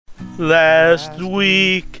Last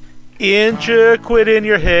week, Incha quit in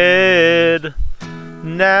your head.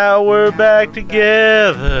 Now we're back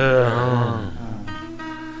together.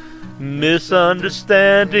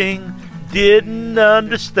 Misunderstanding, didn't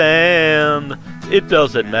understand. It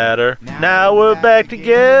doesn't matter. Now we're back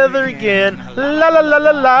together again. La la la la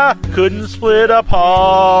la. Couldn't split up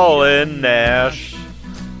Hall and Nash.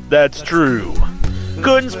 That's true.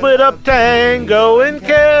 Couldn't split up Tango and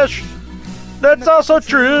Cash. That's also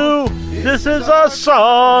true. This is a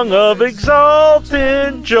song of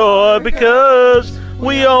exultant joy because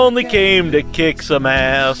we only came to kick some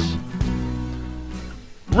ass.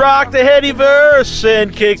 Rock the heady verse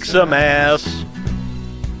and kick some ass.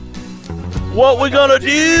 What we gonna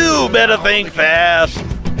do? Better think fast.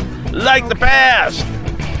 Like the past.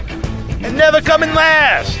 And never coming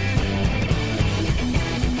last.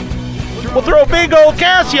 We'll throw a big old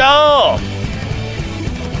cast, y'all.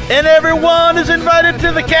 And everyone is invited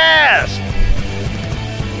to the cast.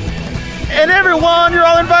 And everyone, you're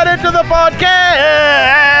all invited to the podcast.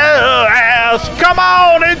 Come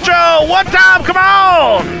on, intro. One time, come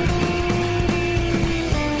on.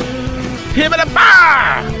 Him and a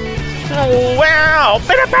bar. Oh, wow.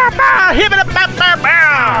 Him and a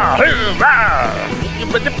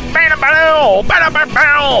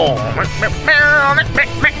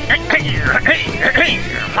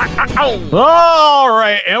All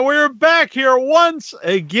right, and we're back here once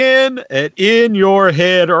again at In Your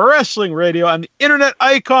Head Wrestling Radio on the internet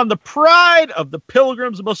icon, the pride of the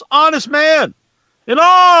pilgrims, the most honest man in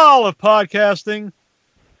all of podcasting,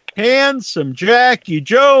 handsome Jackie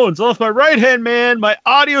Jones. Off my right-hand man, my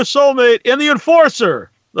audio soulmate, and the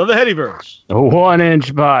enforcer of the Headyverse. A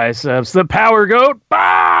 1-inch biceps, the power goat.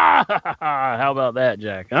 Bah! How about that,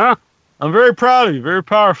 Jack? Huh? I'm very proud of you. Very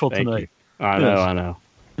powerful Thank tonight. You. I know.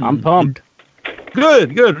 I'm pumped.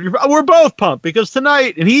 Good. We're both pumped because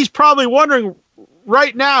tonight, and he's probably wondering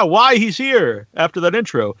right now why he's here after that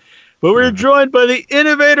intro, but we're joined by the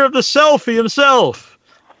innovator of the selfie himself,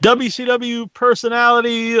 WCW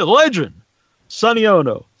personality legend, Sonny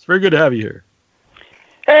Onoo. It's very good to have you here.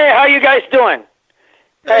 Hey, how you guys doing?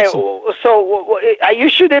 Excellent. Hey, so are you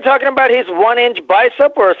sure they're talking about his 1-inch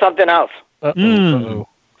bicep or something else?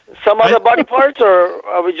 Some other body parts, or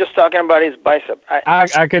are we just talking about his bicep?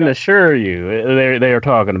 I can assure you, they are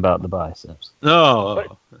talking about the biceps.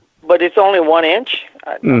 No, but it's only 1 inch.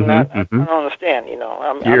 I don't understand. You know,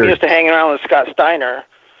 I'm used to hanging around with Scott Steiner,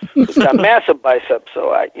 who's got massive biceps.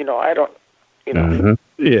 So I don't.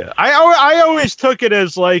 Yeah, I always took it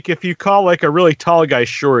as like if you call like a really tall guy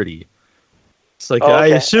shorty. It's like I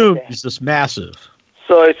assume he's just massive.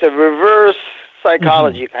 So it's a reverse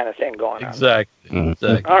psychology kind of thing going on. Exactly.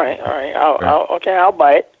 All right. I'll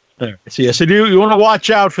buy it. Right. So you want to watch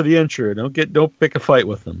out for the intro. Don't pick a fight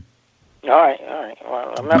with them. All right.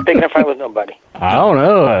 Well, I'm not picking a fight with nobody. I don't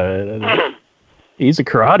know. He's a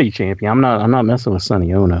karate champion. I'm not messing with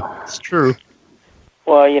Sonny Onoo. It's true.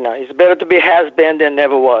 Well, it's better to be has-been than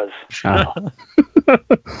never was. Oh.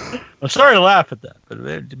 I'm sorry to laugh at that, but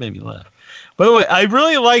it made me laugh. By the way, I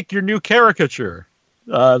really like your new caricature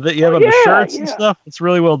that you have on the shirts and stuff. It's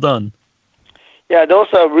really well done. Yeah, those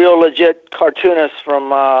are real legit cartoonists from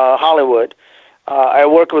Hollywood. I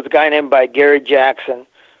work with a guy named Gary Jackson,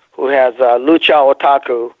 who has Lucha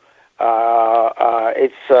Otaku.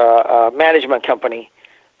 It's a management company.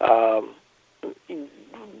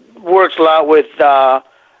 Works a lot with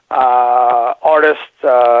artists,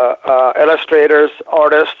 illustrators,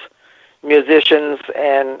 artists, musicians,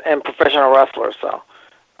 and professional wrestlers. So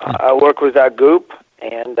I work with that group,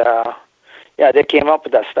 and they came up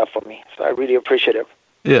with that stuff for me. So I really appreciate it.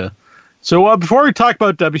 Yeah. So before we talk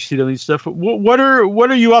about WCW stuff, what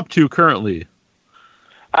are you up to currently?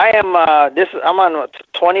 I am. I'm on the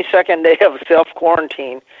 22nd day of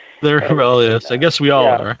self-quarantine. Yes. I guess we all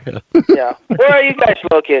are. Yeah. Where are you guys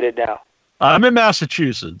located now? I'm in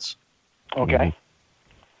Massachusetts. Okay.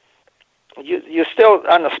 You're still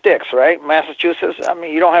on the sticks, right? Massachusetts? I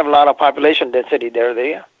mean, you don't have a lot of population density there, do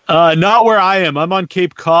you? Not where I am. I'm on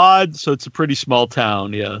Cape Cod, so it's a pretty small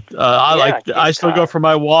town, yeah. I still go for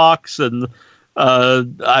my walks, and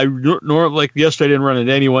like yesterday I didn't run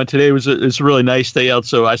into anyone. Today it's a really nice day out,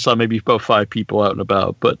 so I saw maybe about 5 people out and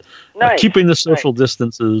about, but keeping the social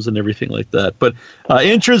distances and everything like that. But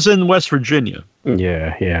Intra's in West Virginia.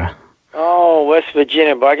 Yeah. Oh, West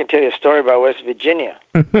Virginia. But I can tell you a story about West Virginia.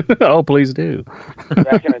 Oh, please do.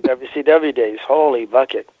 Back in the WCW days. Holy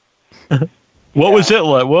bucket. What was it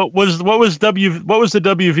like? What was the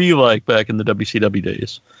WV like back in the WCW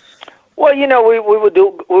days? Well, we would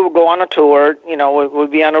go on a tour,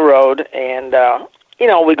 we'd be on the road, and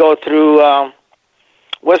we go through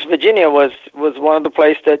West Virginia was one of the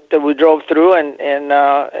places that we drove through and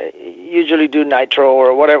usually do Nitro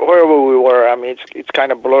or wherever we were. I mean, it's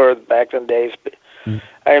kind of blurred back in the days. But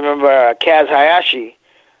I remember Kaz Hayashi,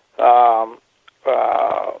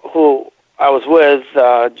 who I was with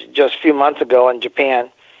just a few months ago in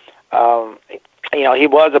Japan. He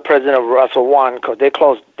was the president of Wrestle One because they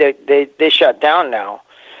closed. They shut down now.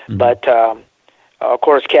 Mm-hmm. But of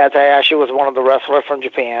course, Kaz Hayashi was one of the wrestlers from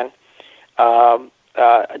Japan.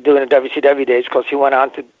 Doing the WCW days because he went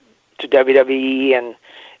on to WWE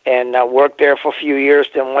and worked there for a few years,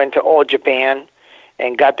 then went to All Japan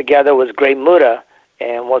and got together with Great Muta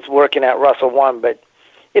and was working at Wrestle One. But,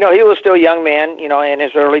 he was still a young man, in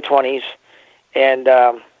his early 20s. And,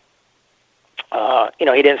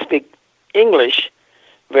 he didn't speak English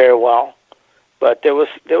very well. But there was.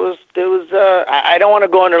 I don't want to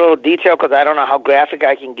go into a little detail because I don't know how graphic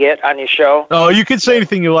I can get on your show. Oh, you can say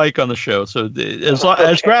anything you like on the show. So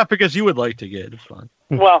as graphic as you would like to get, it's fine.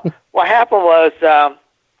 Well, what happened was it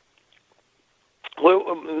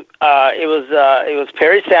was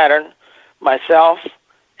Perry Saturn, myself,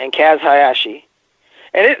 and Kaz Hayashi,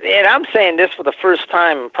 and I'm saying this for the first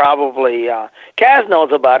time. Probably Kaz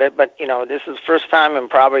knows about it, but this is the first time and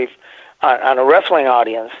probably on a wrestling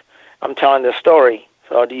audience. I'm telling this story,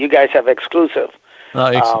 so you guys have exclusive.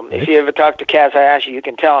 If you ever talk to Kaz Hayashi, you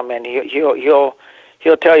can tell him, and he'll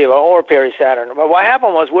tell you about or Perry Saturn. But what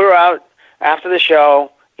happened was we were out after the show,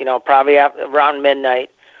 probably around midnight.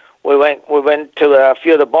 We went to a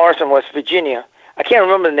few of the bars in West Virginia. I can't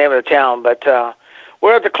remember the name of the town, but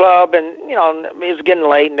we're at the club, and it was getting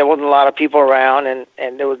late, and there wasn't a lot of people around, and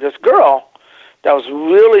there was this girl that was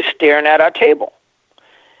really staring at our table,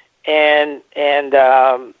 and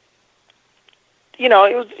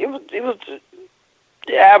it was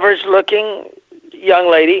the average looking young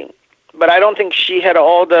lady, but I don't think she had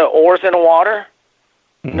all the oars in the water.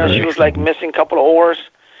 She was like missing a couple of oars,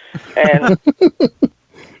 and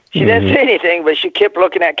she didn't say anything, but she kept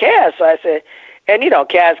looking at Kaz. So I said, and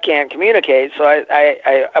Kaz can't communicate, so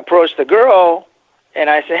I approached the girl,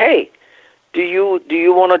 and I said, hey, do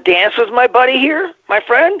you want to dance with my buddy here, my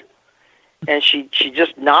friend? And she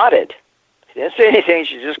just nodded. She didn't say anything.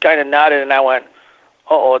 She just kind of nodded, and I went,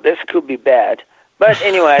 uh-oh, this could be bad. But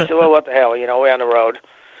anyway, I said, well, what the hell, we're on the road.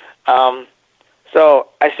 So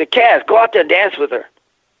I said, Kaz, go out there and dance with her.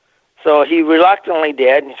 So he reluctantly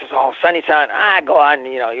did, and he says, oh, Sonny-san, go on,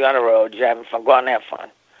 you're on the road, you're having fun, go out and have fun.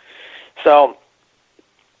 So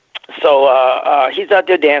he's out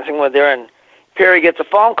there dancing with her, and Perry gets a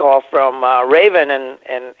phone call from Raven and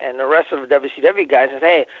the rest of the WCW guys and says,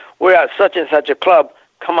 hey, we're at such and such a club,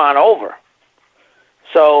 come on over.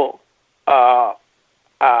 So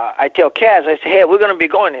I tell Kaz, I say, hey, we're going to be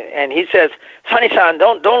going, and he says, Sonny-san,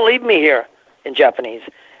 don't leave me here in Japanese.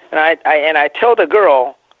 And I tell the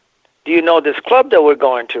girl, do you know this club that we're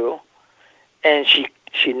going to? And she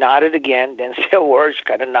nodded again, didn't say a word, she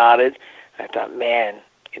kind of nodded. I thought, man,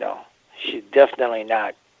 she's definitely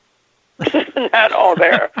not all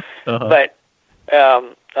there. Uh-huh. But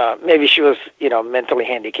maybe she was, mentally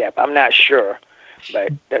handicapped. I'm not sure.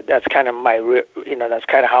 But that's kind of that's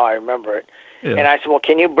kind of how I remember it. Yeah. And I said, well,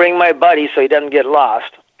 can you bring my buddy so he doesn't get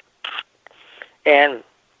lost? And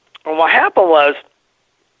what happened was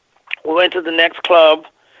we went to the next club,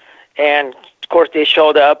 and of course they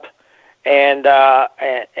showed up, and I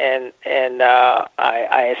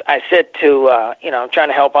said to I'm trying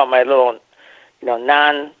to help out my little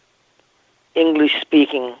non-English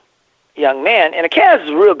speaking young man, and Kaz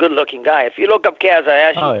is a real good looking guy. If you look up Kaz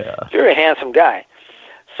Hayashi, he's a very handsome guy.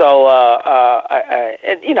 So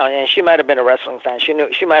and she might have been a wrestling fan. She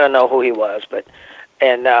might have known who he was, but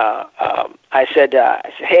I said,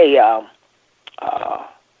 hey,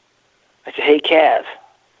 Kaz,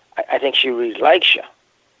 I think she really likes you.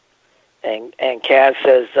 And Kaz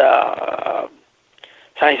says, I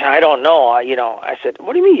don't know. I said,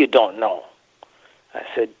 what do you mean you don't know? I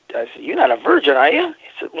said, you're not a virgin, are you? He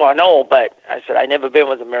said, well, no, but I said, I've never been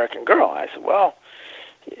with an American girl. I said, well,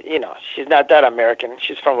 she's not that American.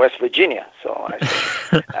 She's from West Virginia. So I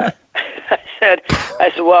said,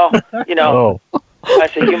 I said, well, I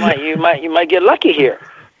said, you might get lucky here.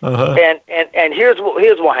 Uh-huh. And here's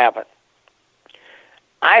what happened.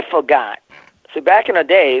 I forgot. See, back in the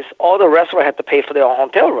days, all the wrestlers had to pay for their own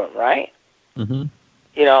hotel room, right? Mm-hmm.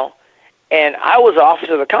 And I was the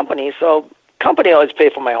officer of the company, so company always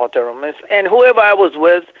paid for my hotel room. And whoever I was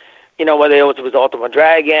with, whether it was with Ultimate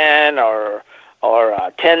Dragon or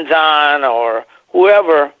Tenzan or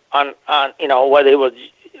whoever on whether it was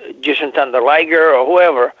Jushin Thunder Liger or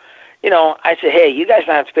whoever, I said, hey, you guys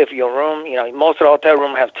don't have to pay for your room. Most of the hotel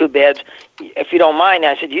room have 2 beds. If you don't mind,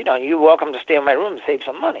 I said, you're welcome to stay in my room and save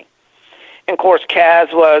some money. And, of course,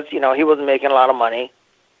 Kaz was, he wasn't making a lot of money.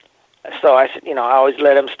 So I said, I always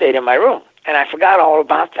let him stay in my room. And I forgot all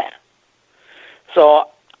about that. So,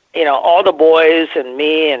 all the boys and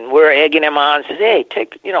me, and we're egging him on, says, hey,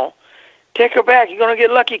 take her back. You're going to get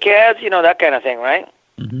lucky, Kaz, that kind of thing, right?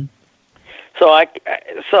 Mm-hmm. So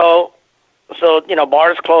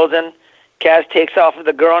bar's closing. Kaz takes off with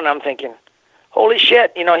the girl, and I'm thinking, holy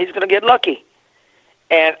shit, he's going to get lucky.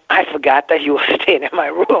 And I forgot that he was staying in my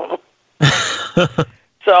room.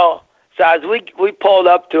 So as we pulled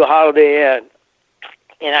up to Holiday Inn,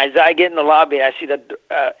 and as I get in the lobby, I see the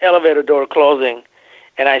elevator door closing,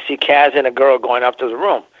 and I see Kaz and a girl going up to the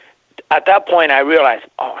room. At that point, I realized,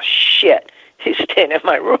 oh, shit, he's staying in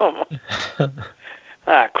my room.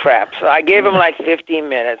 Ah, crap. So I gave him like 15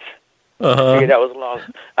 minutes. I figured that was long.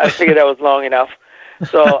 I figured that was long enough.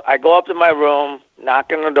 So I go up to my room,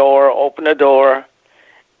 knock on the door, open the door,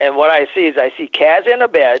 and what I see is Kaz in a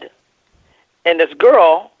bed, and this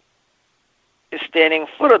girl is standing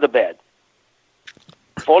foot of the bed,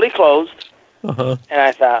 fully clothed. And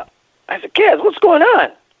I said, Kaz, what's going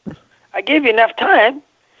on? I gave you enough time.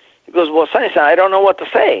 He goes, well, Sonny, I don't know what to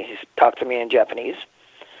say. He talked to me in Japanese.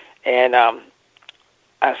 And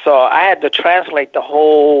so I had to translate the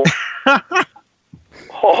whole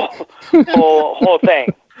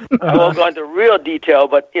thing. I won't go into real detail,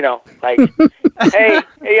 but, like, hey,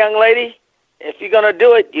 young lady, if you're going to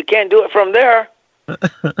do it, you can't do it from there,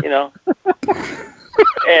 And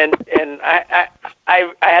I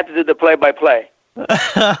had to do the play-by-play.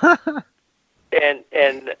 And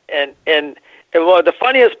well, the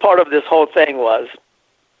funniest part of this whole thing was,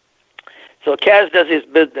 so Kaz does his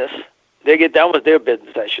business. They get done with their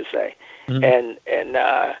business, I should say. And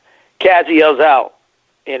Kaz yells out,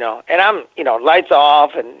 and I'm, lights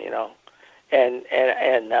off, and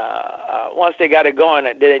once they got it going,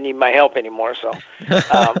 they didn't need my help anymore. So,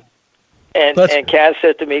 and Kaz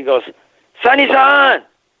said to me, he goes, Sonny-san,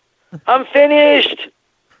 I'm finished.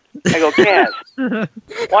 I go, Kaz,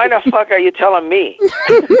 why the fuck are you telling me?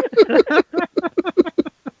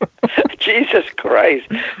 Jesus Christ,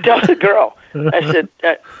 tell the girl. I said,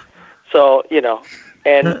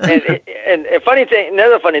 and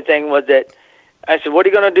another funny thing was that I said, what are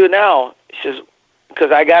you going to do now? She says,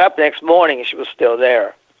 because I got up the next morning and she was still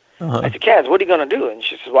there. I said, Kaz, what are you going to do? And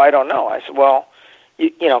she says, well, I don't know. I said, well,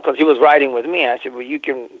 because he was riding with me. I said, well, you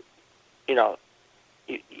can, you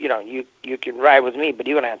can ride with me, but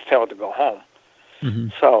you're going to have to tell her to go home.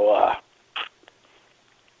 So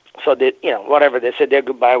they, whatever, they said their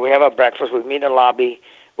goodbye. We have our breakfast. We meet in the lobby.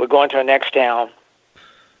 We're going to the next town.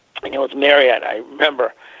 And it was Marriott, I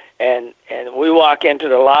remember. And we walk into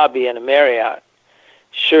the lobby in the Marriott.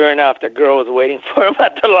 Sure enough, the girl was waiting for him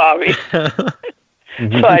at the lobby.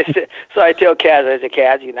 So I tell Kaz, I said,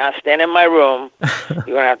 Kaz, you're not staying in my room. You're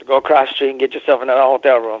going to have to go across the street and get yourself another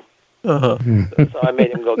hotel room. So I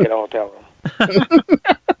made him go get a hotel room.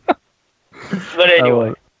 But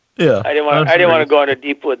anyway, yeah, I didn't want to go into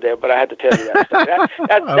deep wood there, but I had to tell you that story.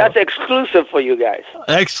 That's exclusive for you guys.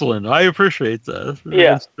 Excellent. I appreciate that. That's a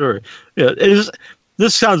Yeah. good story. Yeah.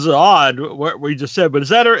 This sounds odd, what we just said, but is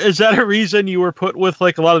that a reason you were put with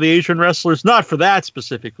like a lot of the Asian wrestlers? Not for that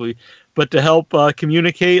specifically, but to help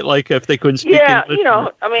communicate, like if they couldn't speak English?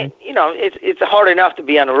 It's hard enough to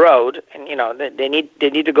be on the road, and they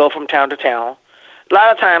need to go from town to town. A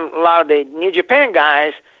lot of the New Japan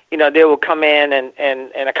guys, they will come in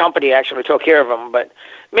and a company actually took care of them. But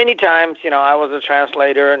many times, I was a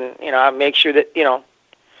translator, and I make sure that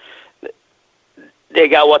they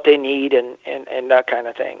got what they need and that kind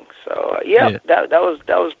of thing. So that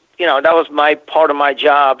was my part of my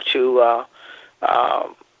job to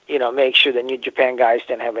make sure the New Japan guys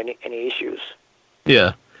didn't have any issues.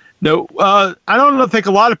 Yeah. No, I don't think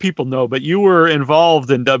a lot of people know, but you were involved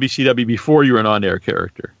in WCW before you were an on-air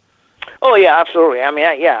character. Oh yeah, absolutely. I mean,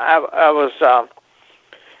 I was.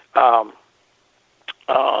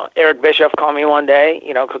 Eric Bischoff called me one day,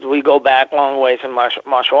 because we go back long ways in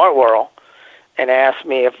martial art world, and asked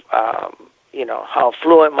me if, how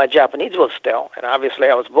fluent my Japanese was still. And obviously,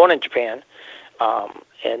 I was born in Japan,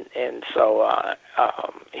 and so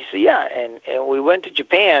he said, yeah. And we went to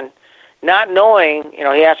Japan, not knowing. He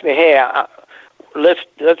asked me, hey, let's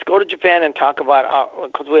go to Japan and talk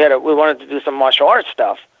about because we wanted to do some martial arts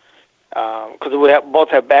stuff. Because we both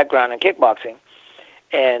have background in kickboxing,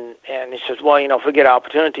 and he says, well, if we get an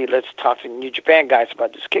opportunity, let's talk to New Japan guys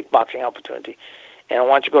about this kickboxing opportunity, and I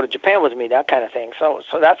want you to go to Japan with me, that kind of thing. So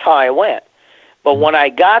that's how I went. But when I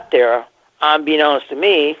got there, unbeknownst to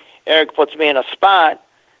me, Eric puts me in a spot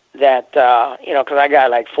that because I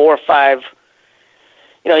got like 4 or 5.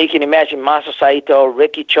 You can imagine Masa Saito,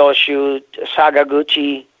 Riki Choshu,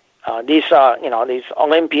 Sakaguchi. These are these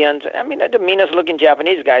Olympians. I mean, they're the meanest looking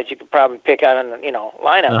Japanese guys you could probably pick out in the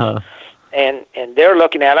lineup. Uh-huh. And they're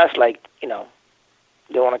looking at us like they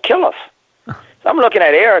want to kill us. So I'm looking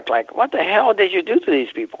at Eric like, what the hell did you do to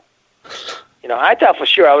these people? I thought for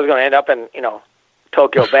sure I was going to end up in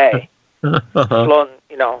Tokyo Bay, floating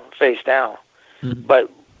face down. Mm-hmm. But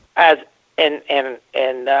as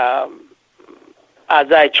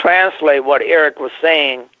I translate what Eric was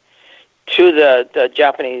saying to the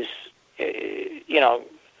Japanese,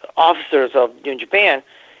 officers of New Japan,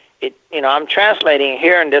 I'm translating and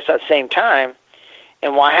hearing this at the same time.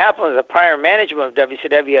 And what happened is the prior management of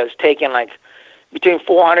WCW has taken like between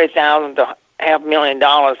 $400,000 to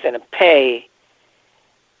 $500,000 in a pay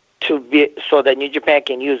so that New Japan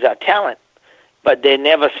can use our talent, but they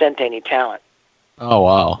never sent any talent. Oh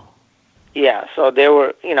wow. Yeah, so they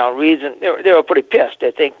were, they were pretty pissed.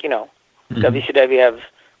 They think, WCW have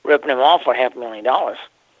ripped them off for $500,000.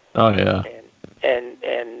 Oh yeah.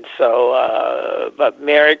 And so, but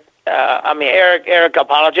Eric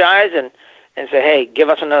apologized and said, hey, give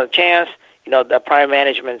us another chance. The prior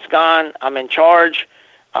management's gone. I'm in charge.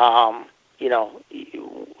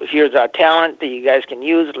 Here's our talent that you guys can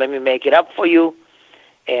use. Let me make it up for you.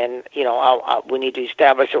 And, we need to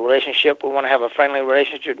establish a relationship. We want to have a friendly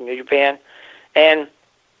relationship with New Japan. And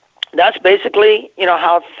that's basically,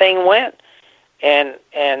 how the thing went. And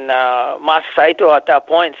Masa Saito at that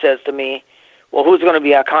point says to me, well, who's going to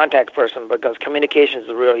be our contact person? Because communication is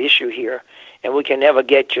the real issue here, and we can never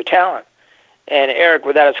get your talent. And Eric,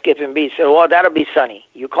 without a skipping beat, said, well, that'll be Sonny.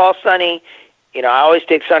 You call Sonny. I always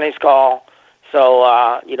take Sonny's call.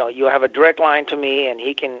 So, you'll have a direct line to me, and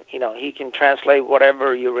he can translate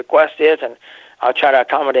whatever your request is, and I'll try to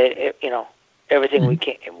accommodate, everything we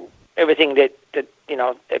can, everything that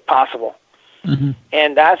if possible. Mm-hmm.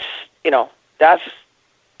 And that's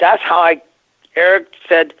how Eric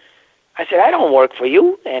said, I said, I don't work for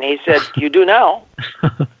you. And he said, you do now.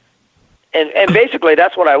 And basically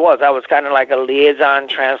that's what I was. I was kind of like a liaison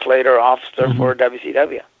translator officer for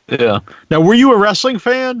WCW. Yeah. Now, were you a wrestling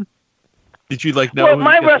fan? Did you know? Well,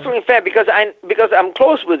 my wrestling fan because I'm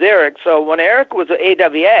close with Eric. So when Eric was at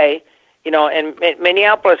AWA, and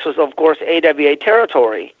Minneapolis was of course AWA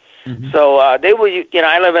territory. Mm-hmm. So they were,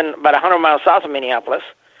 I live in about 100 miles south of Minneapolis.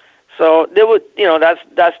 So they would,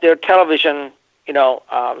 that's their television,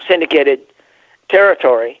 syndicated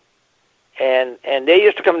territory, and they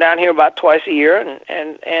used to come down here about twice a year,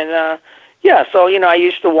 and so I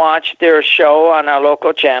used to watch their show on our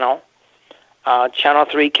local channel. Channel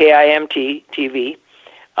 3 KIMT TV.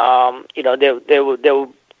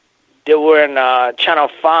 They were in Channel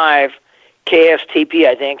 5 KSTP,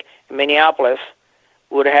 I think, in Minneapolis.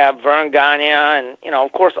 Would have Vern Gagne and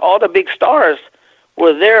of course all the big stars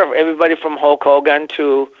were there. Everybody from Hulk Hogan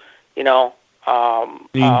to Mean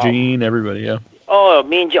Gene, everybody, yeah. Oh,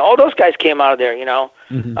 Mean Gene, all those guys came out of there.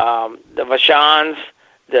 Mm-hmm. The Vachons,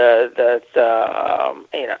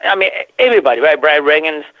 everybody, right? Brad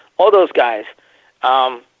Reagans. All those guys,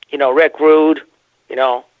 Rick Rude,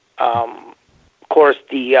 of course,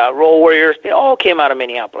 the Road Warriors, they all came out of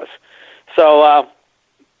Minneapolis. So, I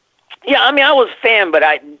was a fan, but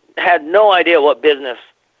I had no idea what business,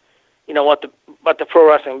 what the pro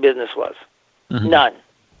wrestling business was. Mm-hmm. None.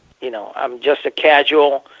 I'm just a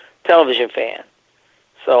casual television fan.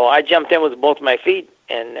 So I jumped in with both my feet,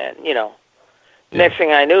 and next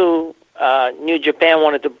thing I knew, New Japan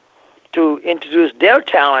wanted to introduce their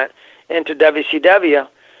talent into WCW.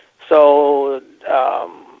 So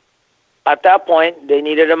at that point, they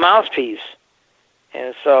needed a mouthpiece.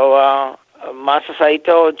 And so Masa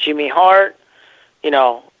Saito, Jimmy Hart,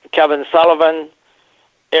 Kevin Sullivan,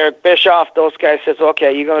 Eric Bischoff, those guys says,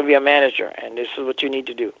 okay, you're going to be a manager, and this is what you need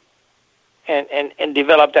to do. And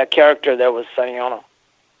develop that character that was Sonny Onoo.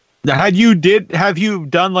 Now, have you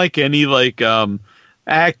done any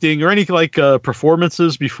acting or any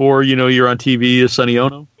performances before you're on TV as Sonny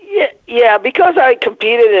Onoo? Yeah, because I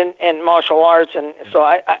competed in martial arts, and so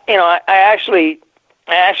I actually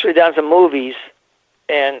done some movies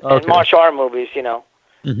and martial art movies,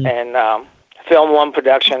 mm-hmm. and filmed one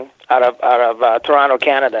production out of Toronto,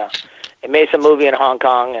 Canada. I made some movie in Hong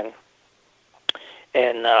Kong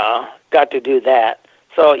and got to do that.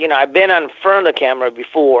 So I've been in front of the camera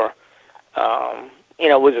before,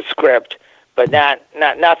 with a script, but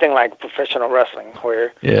nothing like professional wrestling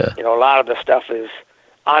where a lot of the stuff is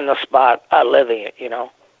on the spot, living it.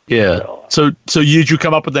 Yeah. So did you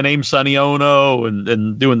come up with the name Sonny Onoo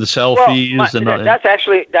and doing the selfies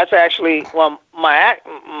that's actually my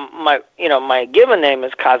given name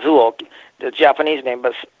is Kazuo, the Japanese name,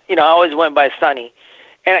 but I always went by Sonny.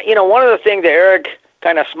 And one of the things that Eric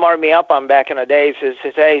kind of smarted me up on back in the days is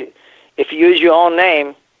hey, if you use your own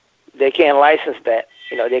name, they can't license that.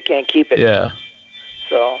 They can't keep it. Yeah.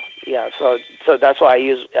 So that's why I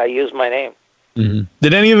use my name. Mm-hmm.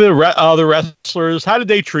 Did any of the other wrestlers? How did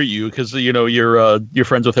they treat you? Because you're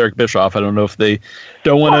friends with Eric Bischoff. I don't know if they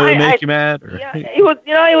don't want to make you mad. Or... Yeah,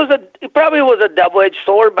 it probably was a double-edged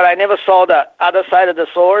sword, but I never saw the other side of the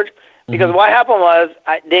sword because what happened was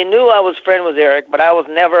they knew I was friend with Eric, but I was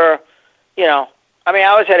never, I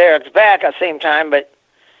always had Eric's back at the same time, but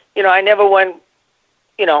I never went,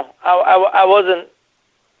 I wasn't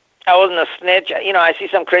a snitch. I see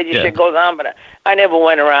some crazy shit goes on, but I never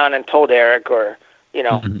went around and told Eric or,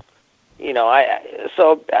 I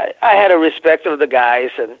had a respect of the guys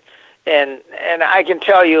and I can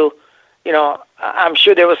tell you, I'm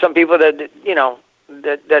sure there were some people that,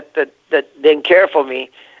 that didn't care for me.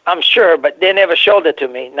 I'm sure, but they never showed it to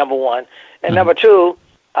me, number one. And number two,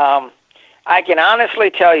 I can honestly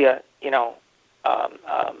tell you,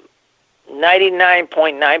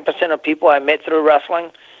 99.9% of people I met through wrestling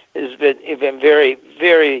have been very,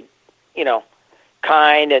 very,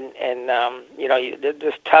 kind and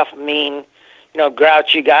this tough, mean,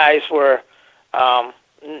 grouchy guys were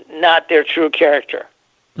not their true character.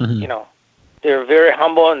 They're very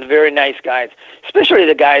humble and very nice guys, especially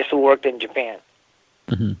the guys who worked in Japan.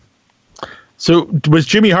 Mm-hmm. So was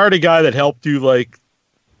Jimmy Hart a guy that helped you like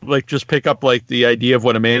just pick up like the idea of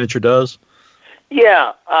what a manager does?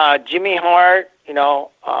 Yeah, Jimmy Hart, of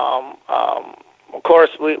course,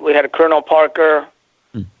 we had a Colonel Parker,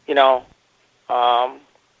 and there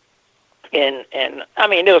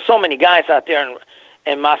were so many guys out there,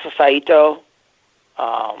 and Masa Saito,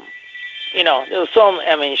 there was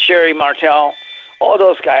Sherry Martel, all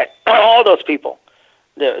those guys, all those people,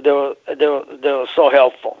 they were so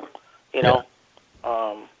helpful,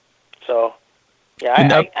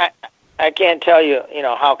 I can't tell you,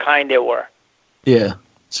 how kind they were. Yeah.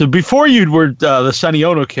 So before you were the Sonny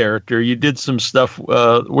Onoo character, you did some stuff.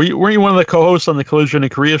 Were you one of the co-hosts on the Collision in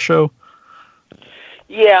Korea show?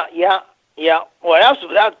 Yeah. Well,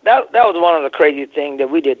 that was one of the crazy things that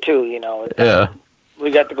we did too. Yeah. We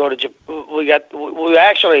got to go to we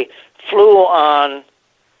actually flew on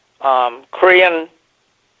Korean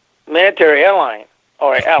military airline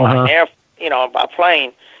or air, a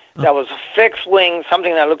plane that was a fixed wing,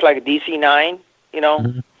 something that looked like a DC-9.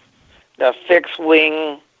 The fixed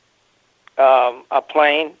wing a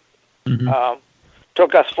plane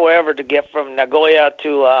took us forever to get from Nagoya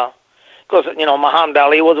to because Muhammad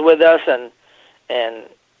Ali was with us and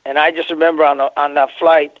I just remember on that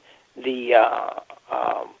flight it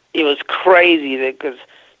was crazy because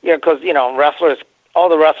wrestlers, all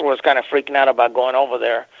the wrestlers kind of freaking out about going over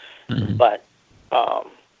there, but I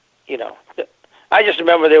just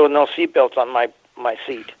remember there was no seatbelts on my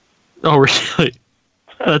seat. Oh really?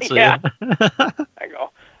 That's yeah. I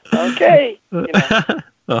go, okay. Yeah,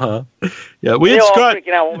 we were had all Scott.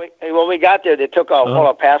 freaking out when we got there. They took all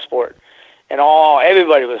our passport, and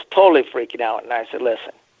everybody was totally freaking out. And I said,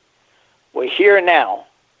 "Listen, we're here now.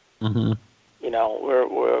 We're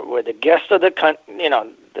the guests of the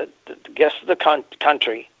the guests of the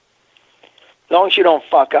country. As long as you don't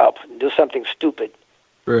fuck up and do something stupid,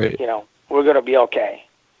 right? We're gonna be okay.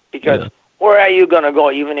 Because where are you gonna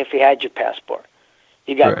go, even if you had your passport?"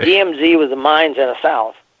 You got DMZ with the mines in the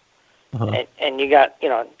south, and you got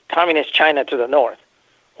communist China to the north.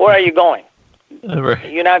 Where are you going?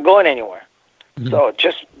 You're not going anywhere. So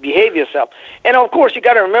just behave yourself. And of course, you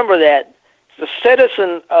got to remember that the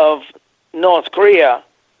citizen of North Korea,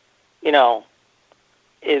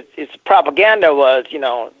 its propaganda was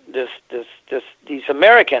these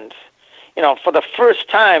Americans. For the first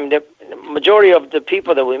time, the majority of the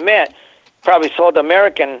people that we met probably saw the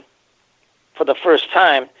American for the first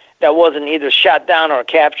time that wasn't either shot down or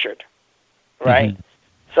captured, right?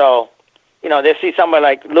 So, they see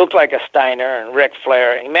somebody looked like a Steiner and Ric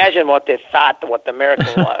Flair. Imagine what they thought what the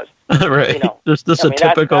American was. Right. This is a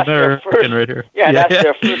typical American right here. Yeah, that's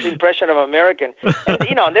their first impression of American.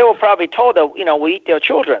 And, they were probably told that, we eat their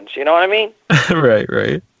children. You know what I mean?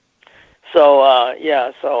 Right. So,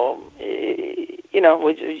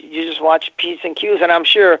 you just watch P's and Q's. And I'm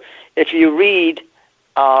sure if you read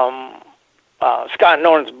Scott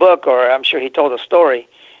Norton's book, or I'm sure he told a story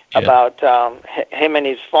about him and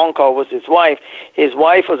his phone call with his wife. His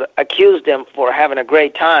wife accused him for having a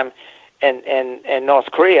great time in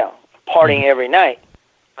North Korea, partying every night,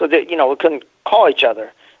 because we couldn't call each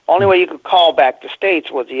other. Only way you could call back the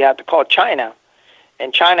States was you had to call China,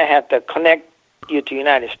 and China had to connect you to the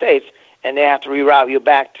United States, and they have to reroute you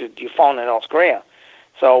back to your phone in North Korea.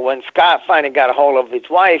 So when Scott finally got a hold of his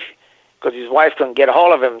wife, because his wife couldn't get a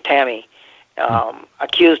hold of him, Tammy,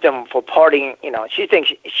 accused him for partying. She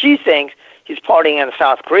thinks he's partying in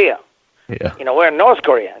South Korea. Yeah. We're in North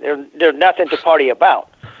Korea. There's nothing to party about.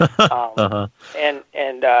 And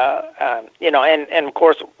of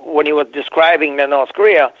course, when he was describing the North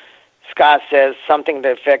Korea, Scott says something to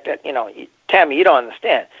the effect that, Tammy, you don't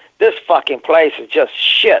understand. This fucking place is just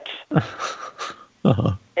shit.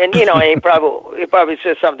 And he probably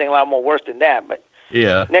says something a lot more worse than that. But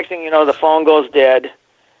yeah. Next thing you know, the phone goes dead,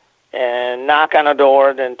 and knock on the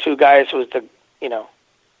door. Then two guys with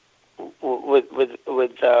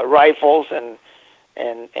rifles and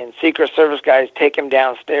Secret Service guys take him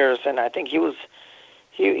downstairs, and I think he was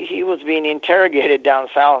being interrogated down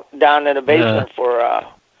in the basement for.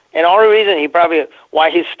 And the only reason why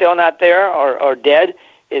he's still not there or dead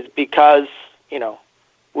is because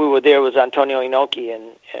we were there with Antonio Inoki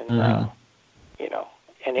and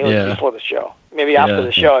and it was before the show. Maybe after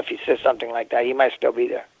the show, if he says something like that, he might still be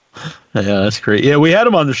there. Yeah, that's great. Yeah, we had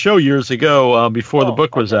him on the show years ago before the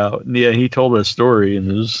book was out. And he told that story, and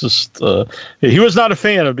it was just he was not a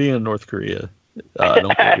fan of being in North Korea. I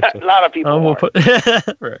don't think so. A lot of people weren't.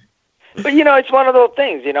 Right. But it's one of those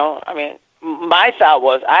things. I mean, my thought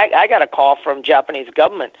was I got a call from Japanese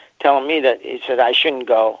government telling me that he said I shouldn't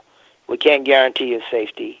go. We can't guarantee your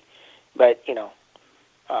safety, but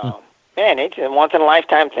man, it's a once in a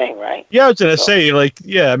lifetime thing, right? Yeah, I was gonna say,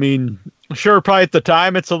 I mean. Sure, probably at the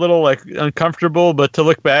time it's a little uncomfortable, but to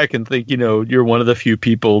look back and think, you're one of the few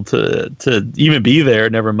people to even be there.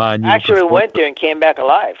 Never mind. You actually went there and came back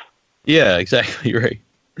alive. Yeah, exactly right.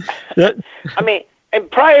 I mean, and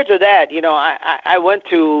prior to that, I went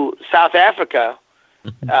to South Africa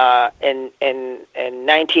in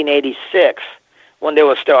 1986 when there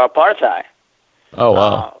was still apartheid. Oh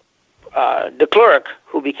wow. De Klerk,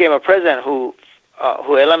 who became a president, who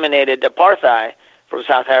eliminated apartheid from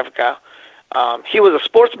South Africa. He was a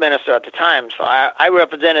sports minister at the time, so I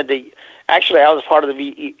represented actually, I was part of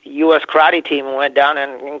the U.S. karate team and went down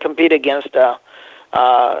and competed against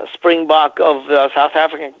Springbok of the South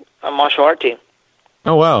African martial art team.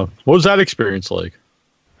 Oh, wow. What was that experience like?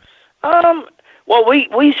 Well,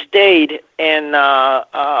 we stayed in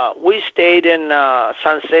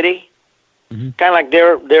Sun City, kind of like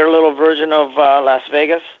their little version of Las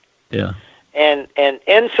Vegas. Yeah. And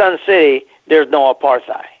in Sun City, there's no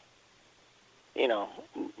apartheid.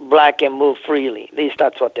 Black can move freely. At least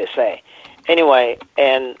that's what they say. Anyway,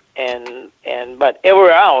 but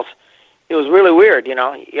everywhere else, it was really weird. You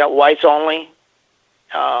got whites only.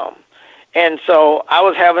 And so I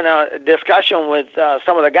was having a discussion with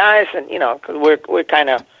some of the guys, and because we're kind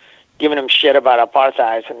of giving them shit about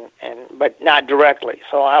apartheid, but not directly.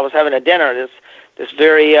 So I was having a dinner, this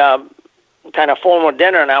very kind of formal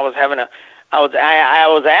dinner, and I was asking.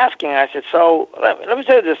 I said, so let me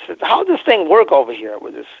say this: how does this thing work over here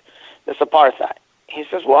with this apartheid? He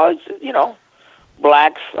says, well, it's,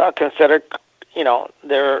 blacks are considered, they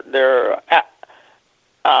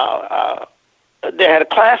had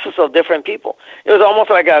classes of different people. It was almost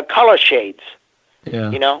like a color shades.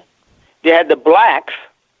 Yeah. They had the blacks,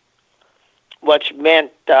 which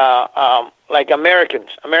meant like Americans.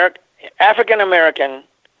 African American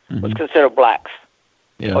was considered blacks.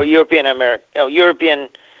 Yeah. Or European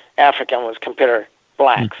African was considered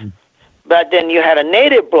blacks. Mm-hmm. But then you had a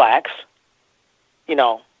native blacks,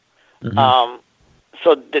 so that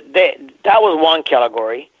was one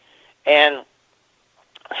category. And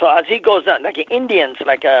so as he goes down, like Indians,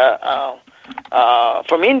 like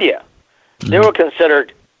from India, they were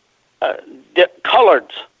considered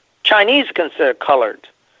colored. Chinese considered colored.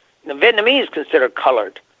 The Vietnamese considered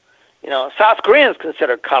colored. South Koreans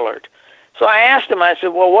considered colored. So I asked him, I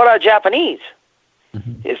said, well, what are Japanese?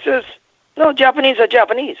 Mm-hmm. He says, no, Japanese are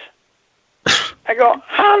Japanese. I go,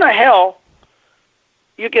 how in the hell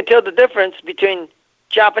you can tell the difference between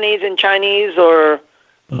Japanese and Chinese or,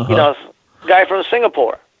 guy from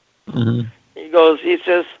Singapore? Mm-hmm. He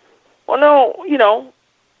says, well, no,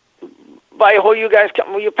 by who you guys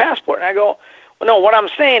come with your passport. And I go, well, no, what I'm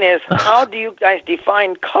saying is, how do you guys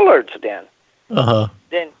define coloreds then? Uh-huh.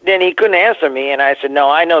 Then he couldn't answer me, and I said, no,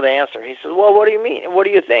 I know the answer. He said, well, what do you mean? What do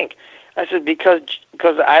you think? I said, because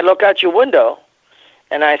I look out your window,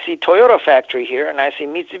 and I see Toyota factory here, and I see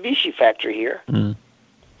Mitsubishi factory here. Mm.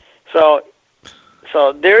 So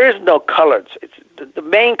there is no colors. It's the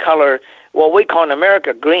main color, what we call in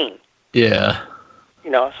America, green. Yeah.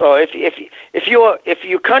 So if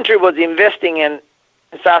your country was investing in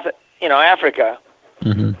South, Africa,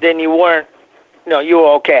 then you weren't, you were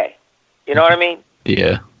okay. You know what I mean?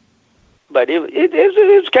 Yeah. But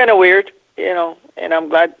it's kind of weird, and I'm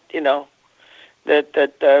glad, that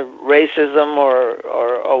racism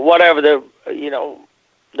or whatever the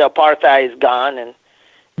apartheid is gone, and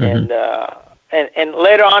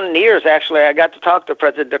later on in the years, actually, I got to talk to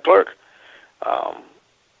President de Klerk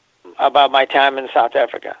about my time in South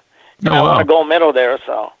Africa. And I won a gold medal there,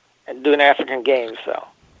 and doing African Games, so.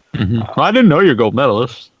 Well, I didn't know you're a gold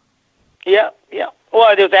medalist. Yeah.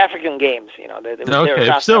 Well, it was African Games, They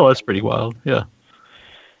okay, still, that's pretty wild. Yeah.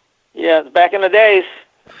 Yeah, back in the days.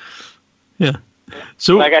 Yeah.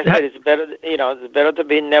 So, like I said, it's better to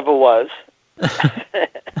be never was.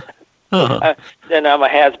 Then I'm a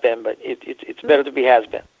has-been, but it's better to be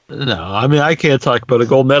has-been. No, I mean, I can't talk about a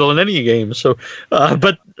gold medal in any game. So,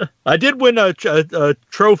 but I did win a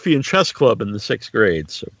trophy in chess club in the 6th grade.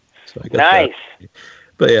 So I got nice. That.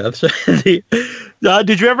 But yeah, so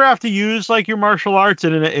did you ever have to use like your martial arts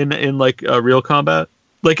in like real combat?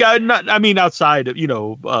 Like outside of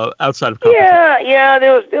outside of combat. Yeah.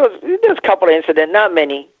 There was a couple of incidents, not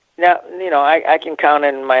many. Now I can count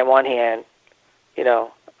in my one hand.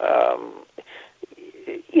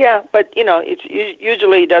 Yeah, but it's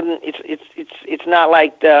usually doesn't. It's not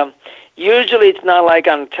like usually it's not like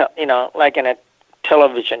on like in a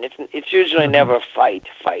television. It's usually never a fight.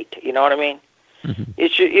 You know what I mean?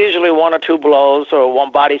 It's usually 1 or 2 blows or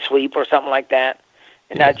 1 body sweep or something like that,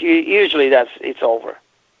 and it's over.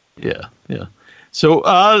 Yeah. So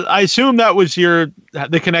I assume that was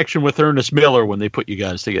the connection with Ernest Miller when they put you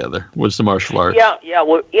guys together was the martial arts. Yeah.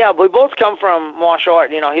 We both come from martial art.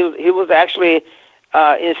 He was actually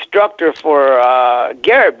instructor for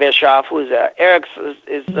Garrett Bischoff, who's Eric's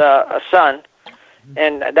son,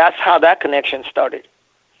 and that's how that connection started.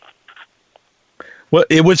 Well,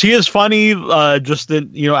 was he as funny, just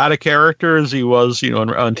out of character as he was,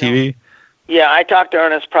 on TV? Yeah, I talked to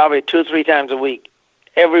Ernest probably 2-3 times a week.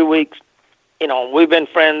 Every week, we've been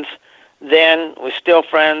friends then. We're still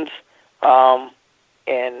friends, and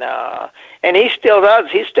he still does.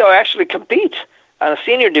 He still actually competes on the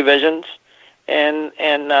senior divisions, and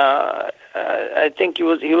I think he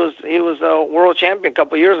was a world champion a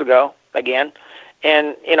couple of years ago again,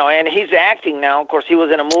 and he's acting now. Of course, he was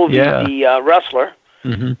in a movie, The Wrestler.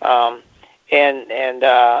 And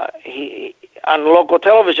he on local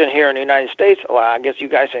television here in the United States. Well, I guess you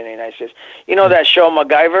guys are in the United States. That show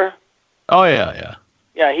MacGyver? Oh yeah.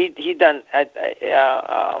 Yeah, he done.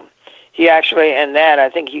 He actually in that I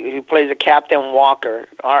think he plays a Captain Walker,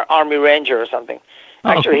 Army Ranger or something.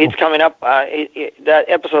 Actually, cool. He's coming up. That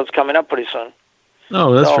episode's coming up pretty soon.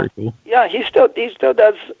 Oh, that's very cool. Yeah, he still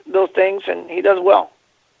does those things, and he does well.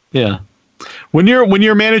 Yeah. When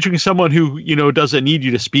you're managing someone who doesn't need you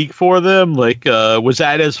to speak for them, like was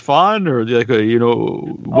that as fun or like what's the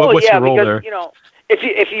role because, there?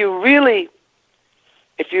 If you really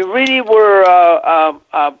were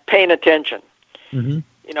paying attention,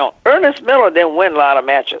 Ernest Miller didn't win a lot of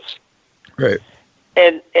matches, right?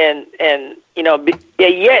 And yet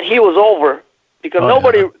he was over because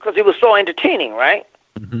because he was so entertaining, right?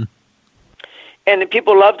 And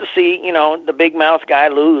people love to see the big mouth guy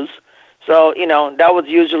lose. So, that was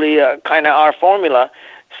usually kind of our formula.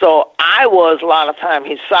 So I was a lot of time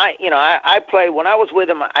his side. I played, when I was with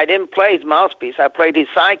him, I didn't play his mouthpiece. I played his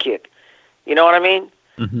sidekick. You know what I mean?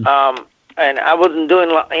 And I wasn't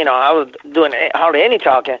doing, I was doing hardly any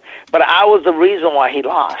talking, but I was the reason why he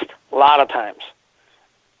lost a lot of times.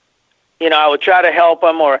 I would try to help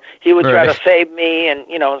him or he would try to save me and,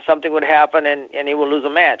 something would happen and he would lose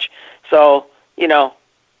a match. So,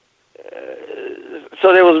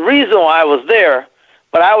 so there was a reason why I was there,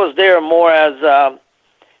 but I was there more as,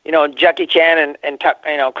 Jackie Chan and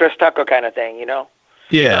Chris Tucker kind of thing,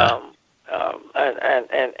 Yeah.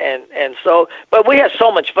 And so, but we had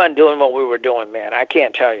so much fun doing what we were doing, man. I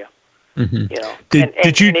can't tell you,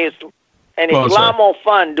 Did you? And it's a lot more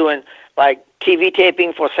fun doing like TV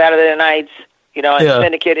taping for Saturday nights, and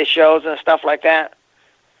syndicated shows and stuff like that,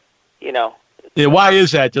 Yeah, why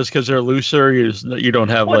is that? Just because they're looser? You don't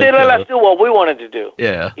have. Well, they let us do what we wanted to do.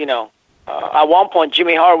 Yeah. At one point,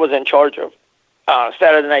 Jimmy Hart was in charge of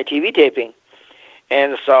Saturday night TV taping,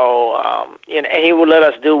 and so and he would let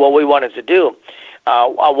us do what we wanted to do.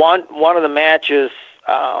 One of the matches,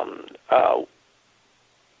 I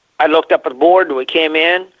looked up at the board. We came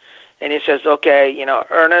in, and he says, "Okay,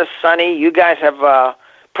 Ernest, Sonny, you guys have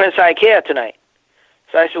Prince Ikea tonight."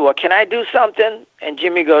 So I said, "Well, can I do something?" And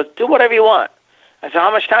Jimmy goes, "Do whatever you want." I said,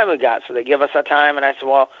 "How much time we got?" So they give us our time, and I said,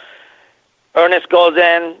 "Well, Ernest goes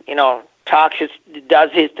in,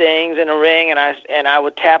 does his things in the ring," and I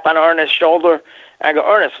would tap on Ernest's shoulder, and I go,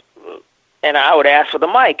 "Ernest, and I would ask for the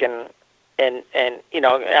mic, and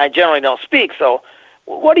I generally don't speak. So,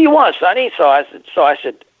 what do you want, Sonny? So I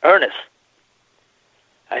said, Ernest.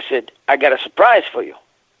 I said, I got a surprise for you.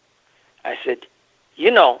 I said,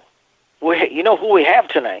 you know who we have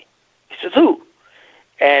tonight? He says, who?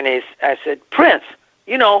 And I said, Prince.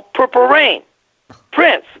 Purple Rain,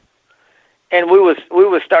 Prince. And we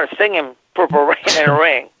would start singing Purple Rain and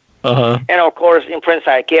Ring. Uh-huh. And of course, in Prince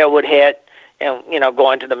Ikea would hit and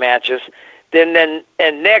go into the matches. Then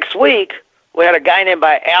next week we had a guy named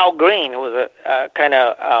by Al Green, who was a kind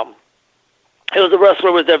of he was a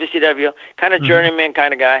wrestler with WCW, kind of journeyman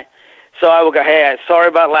kind of guy. So I would go, hey, I'm sorry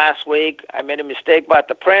about last week. I made a mistake about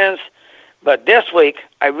the Prince, but this week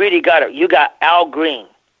I really got it. You got Al Green,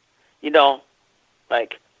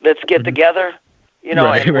 like let's get together.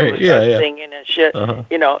 Right, and right. we start singing and shit, Uh-huh.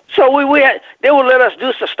 So they would let us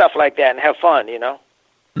do some stuff like that and have fun,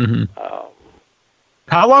 Mm-hmm.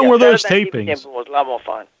 How long were those Saturday Night tapings? TV was a lot more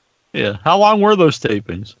fun. Yeah. How long were those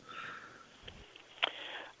tapings?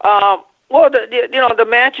 Well, the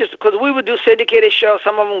matches, because we would do syndicated shows.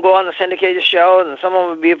 Some of them go on the syndicated show, and some of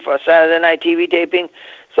them would be for a Saturday Night TV taping.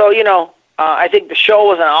 So, I think the show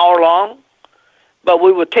was an hour long, but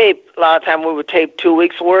we would tape, a lot of time we would tape 2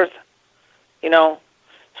 weeks worth.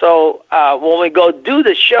 So when we go do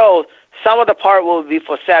the show, some of the part will be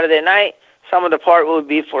for Saturday night, some of the part will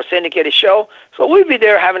be for syndicated show. So we'd be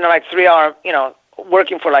there having like 3 hour,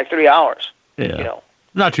 working for like 3 hours. Yeah.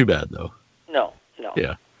 Not too bad though. No.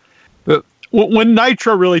 Yeah. But when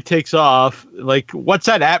Nitro really takes off, like, what's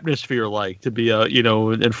that atmosphere like to be,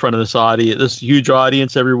 in front of this huge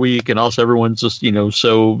audience every week, and also everyone's just,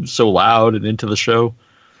 so loud and into the show?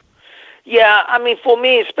 Yeah, I mean, for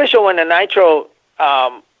me, especially when the Nitro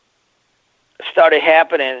started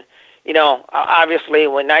happening, obviously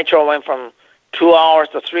when Nitro went from 2 hours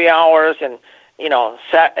to 3 hours, and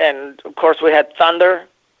and of course we had Thunder.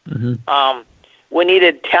 Mm-hmm. We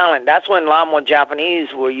needed talent. That's when a lot more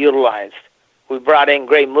Japanese were utilized. We brought in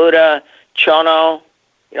Great Muta, Chono,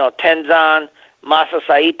 Tenzan, Masa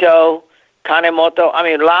Saito, Kanemoto. I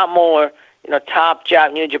mean, a lot more, top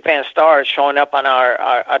New Japan stars showing up on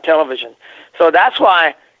our television. So that's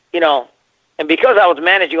why, and because I was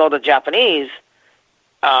managing all the Japanese,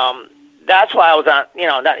 that's why I was on,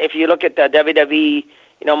 if you look at the WWE,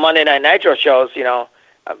 Monday Night Nitro shows,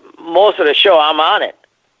 most of the show I'm on it,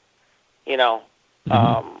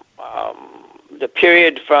 the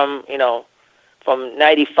period from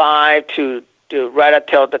 95 to right up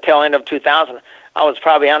till the tail end of 2000, I was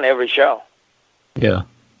probably on every show. Yeah.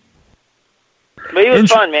 But it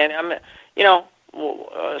was fun, man.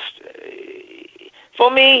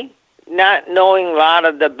 For me, not knowing a lot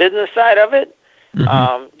of the business side of it,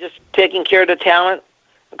 just taking care of the talent,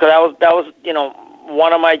 because that was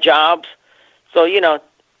one of my jobs. So I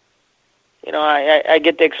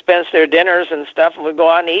get to expense their dinners and stuff, and we go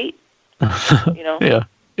out and eat.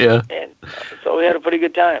 Yeah. And so we had a pretty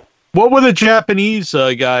good time. What were the Japanese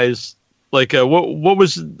guys like?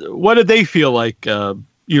 What did they feel like?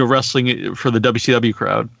 Wrestling for the WCW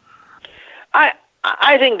crowd.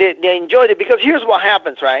 I think they enjoyed it, because here's what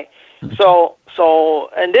happens, right? So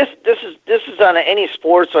and this is on any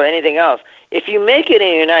sports or anything else. If you make it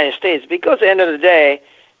in the United States, because at the end of the day,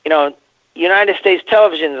 United States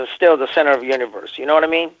television is still the center of the universe. You know what I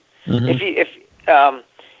mean? Mm-hmm.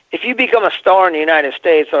 If you become a star in the United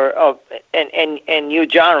States or in your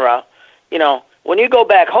genre, when you go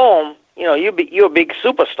back home, you're a big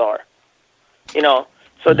superstar.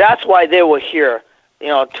 So that's why they were here,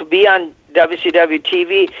 to be on WCW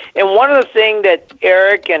TV. And one of the things that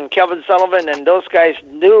Eric and Kevin Sullivan and those guys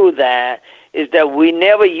knew that is that we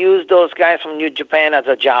never used those guys from New Japan as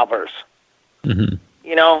a jobbers. Mm-hmm.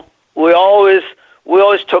 We always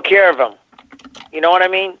took care of them. You know what I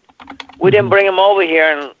mean? We didn't bring them over here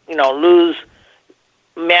and lose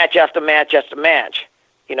match after match after match.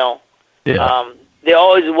 Yeah. They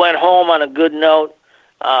always went home on a good note.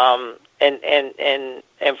 And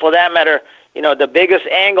for that matter, the biggest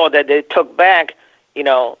angle that they took back,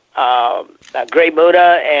 Great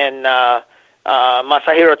Muta and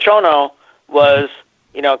Masahiro Chono was,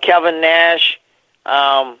 Kevin Nash,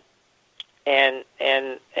 and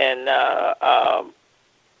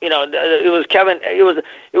it was Kevin. It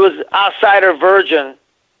was outsider version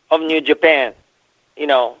of New Japan,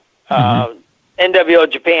 NWO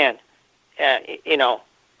Japan,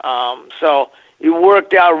 so it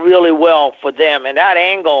worked out really well for them. And that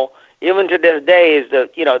angle, even to this day, is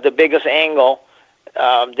the biggest angle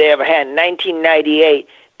they ever had. In 1998,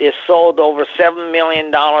 they sold over $7 million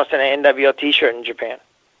in an NWO T-shirt in Japan.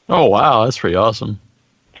 Oh wow, that's pretty awesome.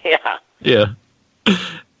 Yeah. Yeah.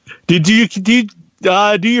 Did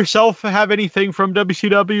Do you yourself have anything from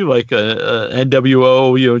WCW, like a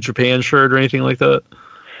NWO, Japan shirt or anything like that?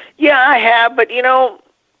 Yeah, I have, but there's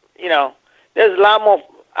a lot more.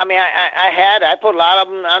 I mean, I put a lot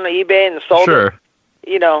of them on the eBay and sold them.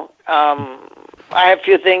 I have a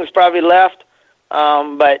few things probably left,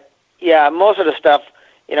 but yeah, most of the stuff,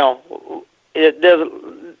 there's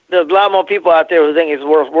a lot more people out there who think it's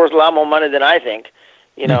worth a lot more money than I think.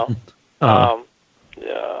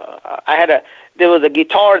 There was a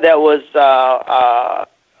guitar that was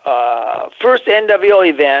first NWO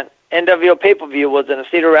event. NWO pay-per-view was in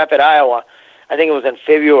Cedar Rapids, Iowa. I think it was in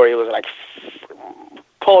February. It was like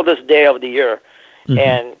coldest day of the year,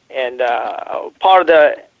 and part of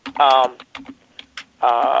the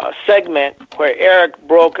segment where Eric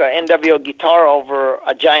broke an NWO guitar over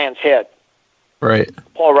a giant's head. Right.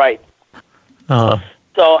 Paul Wright. So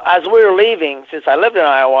as we were leaving, since I lived in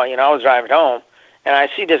Iowa, I was driving home, and I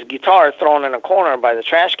see this guitar thrown in a corner by the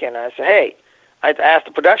trash can. And I said, hey, I asked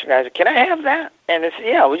the production guy, I said, can I have that? And they said,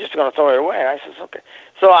 yeah, we're just going to throw it away. And I said, okay.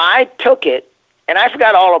 So I took it, and I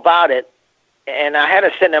forgot all about it, and I had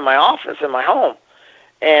it sitting in my office in my home.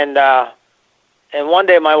 And one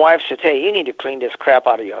day my wife said, hey, you need to clean this crap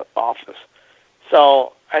out of your office.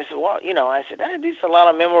 So I said, well, these are a lot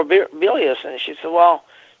of memorabilia. And she said, well,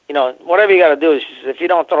 whatever you got to do, she said, if you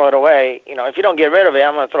don't throw it away, if you don't get rid of it,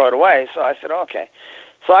 I'm going to throw it away. So I said, okay.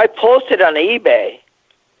 So I posted on eBay,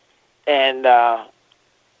 and I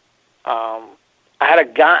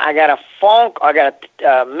got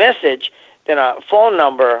a message, then a phone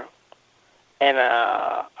number, and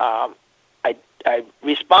I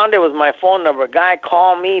responded with my phone number. A guy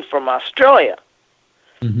called me from Australia,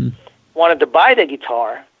 wanted to buy the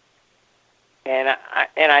guitar, and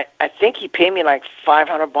I think he paid me like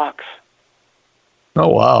 $500. Oh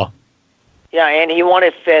wow! Yeah, and he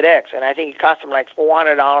wanted FedEx, and I think it cost him like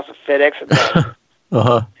 $400 of FedEx.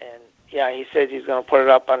 And yeah, he says he's going to put it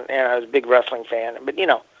up on. And I was a big wrestling fan, but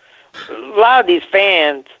a lot of these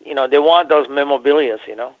fans, they want those memorabilia,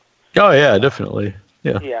 Oh yeah, definitely.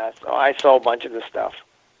 Yeah. Yeah, so I saw a bunch of the stuff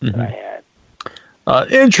that I had.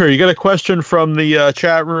 Intro, you got a question from the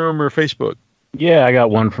chat room or Facebook? Yeah, I got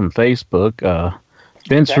one from Facebook.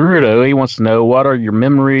 Vince Rudo, he wants to know, what are your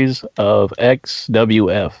memories of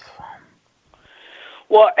XWF?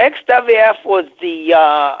 Well, XWF was the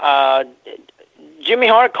Jimmy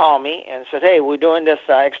Hart called me and said, hey, we're doing this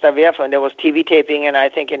XWF, and there was TV taping, and I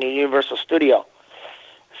think in the Universal Studio.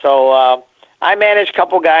 So I managed a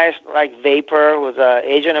couple guys like Vapor, who was an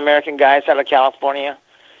Asian American guy out of California.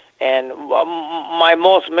 And my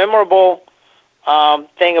most memorable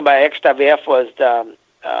thing about XWF was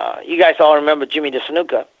you guys all remember Jimmy the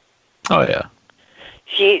Snuka. Oh yeah.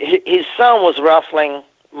 His son was wrestling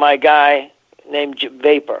my guy named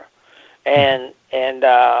Vapor, and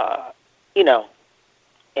the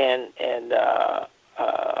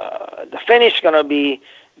finish is gonna be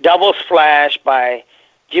double splash by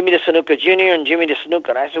Jimmy the Snuka Jr. and Jimmy the Snuka.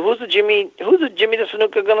 And I said, who's the Jimmy the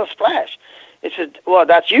Snuka gonna splash? He said, well,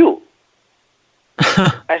 that's you.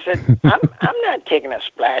 I said, I'm not taking a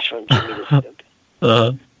splash from Jimmy the Snuka.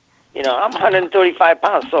 I'm 135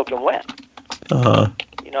 pounds soaking wet. I'm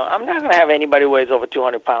not going to have anybody who weighs over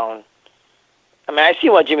 200 pounds. I mean, I see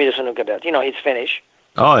what Jimmy the Snuka does. His finish.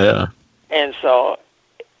 Oh, yeah. And so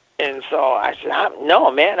I said,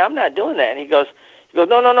 no, man, I'm not doing that. And he goes,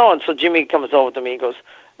 no. And so Jimmy comes over to me. He goes,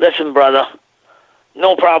 listen, brother,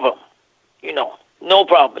 no problem. No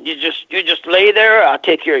problem. You just lay there. I'll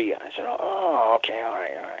take care of you. I said, oh, okay, all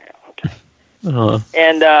right, okay.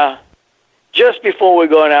 And just before we're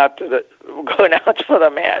going out for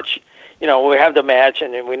the match, we have the match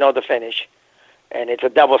and then we know the finish, and it's a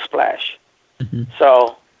double splash.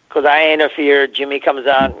 So, because I interfered, Jimmy comes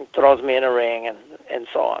out and throws me in a ring and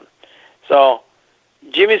so on. So,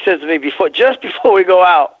 Jimmy says to me just before we go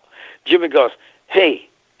out, Jimmy goes, hey,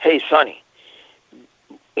 Sonny.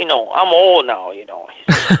 I'm old now, I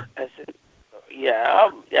said, yeah,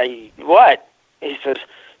 what? He says,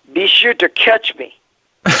 be sure to catch me.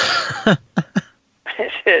 I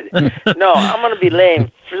said, no, I'm going to be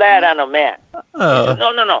laying flat on a mat. Said,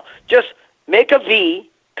 no. Just make a V,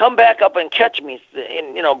 come back up and catch me,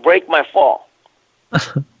 and, break my fall.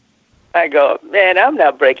 I go, man, I'm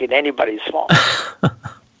not breaking anybody's fall.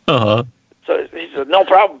 So he said, no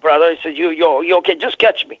problem, brother. He said, you okay, just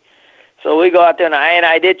catch me. So we go out there, and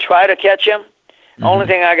I did try to catch him. Only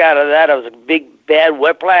thing I got out of that was a big, bad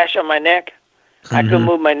whiplash on my neck. I couldn't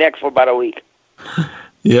move my neck for about a week.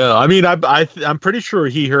 Yeah, I mean, I'm pretty sure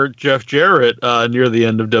he hurt Jeff Jarrett near the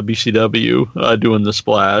end of WCW doing the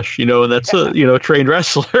splash, and that's a trained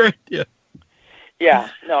wrestler. Yeah. Yeah,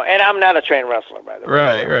 no, and I'm not a trained wrestler, by the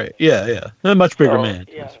way. Right. Yeah. A much bigger man.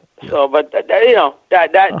 Yeah. So, but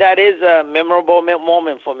that is a memorable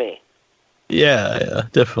moment for me. Yeah,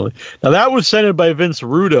 definitely. Now that was sent in by Vince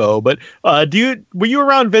Russo, but were you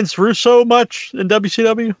around Vince Russo much in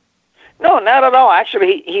WCW? No, not at all.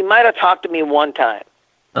 Actually, he might have talked to me one time.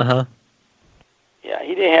 Uh-huh. Yeah,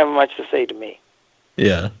 he didn't have much to say to me.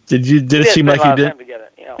 Yeah. Did it seem like he did?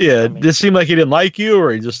 Did it seem like he didn't like you,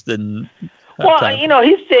 or he just didn't? Well,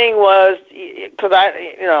 his thing was because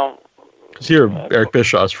because you're Eric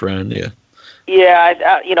Bischoff's friend, yeah.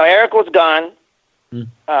 Yeah, Eric was gone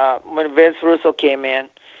when Vince Russo came in,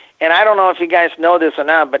 and I don't know if you guys know this or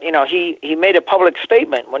not, but he made a public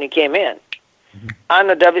statement when he came in on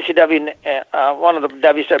the WCW, one of the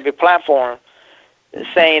WCW platform,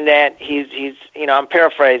 saying that he's I'm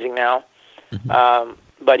paraphrasing now,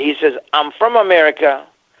 but he says, "I'm from America.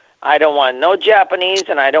 I don't want no Japanese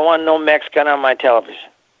and I don't want no Mexican on my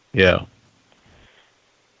television." Yeah.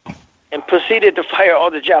 And proceeded to fire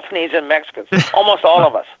all the Japanese and Mexicans, almost all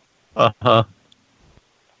of us. Uh-huh.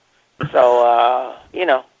 So,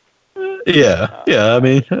 Yeah. I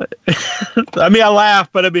mean, I laugh,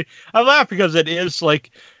 but I laugh because it is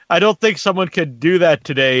like, I don't think someone could do that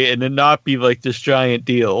today and it not be like this giant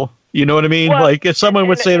deal. You know what I mean? Well, like if someone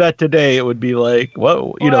would say that today, it would be like,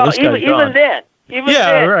 whoa, this guy's even gone. then.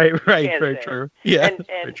 Right, very true. Yeah,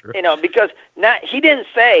 and true. Because he didn't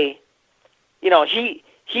say,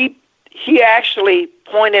 he actually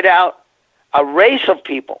pointed out a race of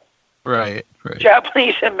people. Right.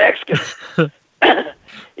 Japanese and Mexicans.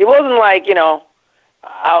 It wasn't like, I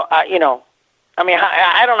don't know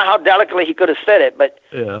how delicately he could have said it, but,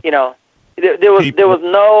 there was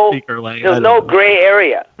no gray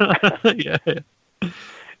area. Yeah.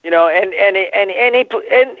 And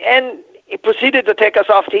he proceeded to take us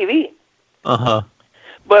off TV. Uh-huh.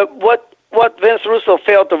 But what Vince Russo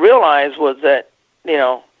failed to realize was that,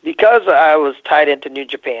 because I was tied into New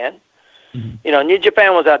Japan, New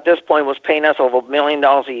Japan was at this point was paying us over $1 million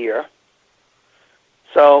a year.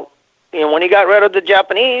 So, when he got rid of the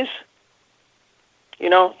Japanese, he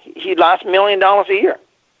lost $1 million a year.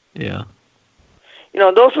 Yeah.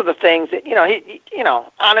 Those are the things that, he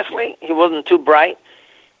honestly, he wasn't too bright.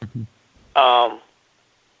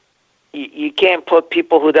 You can't put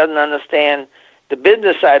people who doesn't understand the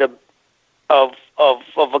business side of a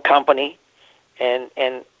company, and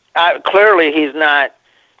clearly he's not,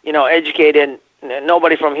 educated.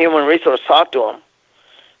 Nobody from human resource talked to him,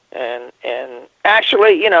 and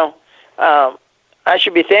actually, I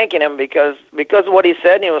should be thanking him because of what he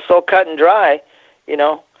said, and he was so cut and dry,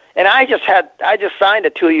 And I just signed a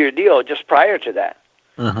 2-year deal just prior to that.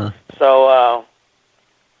 So,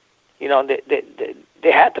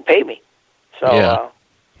 they had to pay me. So,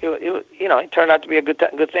 it turned out to be a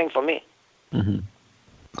good thing for me.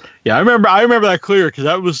 Yeah, I remember that clear because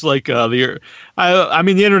that was like the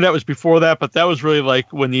internet was before that, but that was really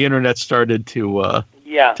like when the internet started to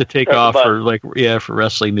take off for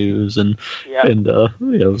wrestling news and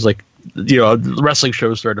it was like wrestling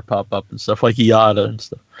shows started to pop up and stuff like Yada and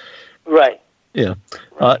stuff. Right. Yeah.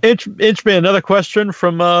 Inchman, another question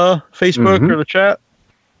from Facebook or the chat.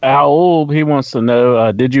 Owl, he wants to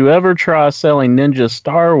know, did you ever try selling Ninja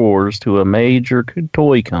Star Wars to a major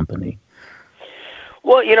toy company?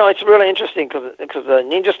 Well, it's really interesting because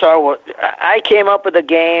Ninja Star Wars, I came up with the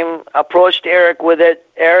game, approached Eric with it.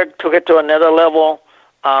 Eric took it to another level.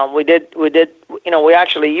 We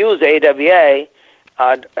actually used AWA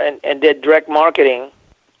and did direct marketing.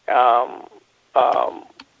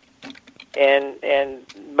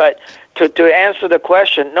 But to answer the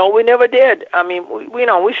question, no, we never did. I mean,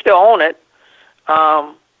 we still own it.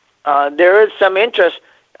 There is some interest.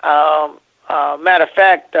 Matter of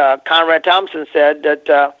fact, Conrad Thompson said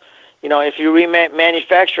that if you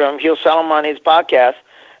remanufacture them, he'll sell them on his podcast.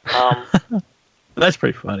 That's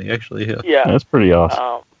pretty funny, actually. Yeah, that's pretty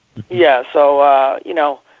awesome. So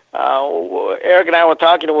Eric and I were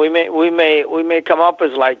talking. We may come up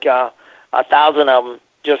as like 1,000 of them.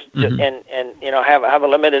 And have a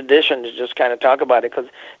limited edition to just kind of talk about it because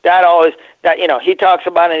he talks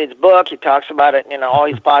about it in his book, he talks about it in all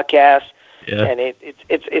his podcasts, and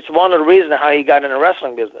it's one of the reasons how he got in the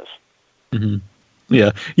wrestling business.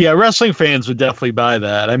 Yeah, wrestling fans would definitely buy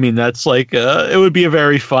that. I mean, that's like it would be a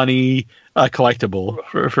very funny collectible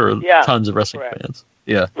for tons of wrestling fans.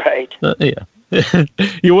 Yeah, right.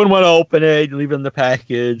 You wouldn't want to open it, leave it in the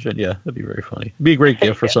package, and it'd be very funny. It'd be a great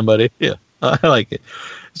gift for somebody. Yeah. I like it.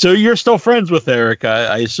 So you're still friends with Eric,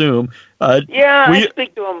 I assume. I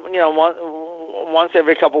speak to him, once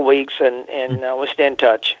every couple of weeks, and we stay in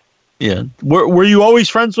touch. Yeah. Were you always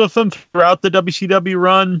friends with him throughout the WCW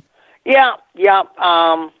run? Yeah.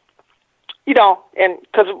 You know, and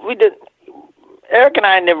because Eric and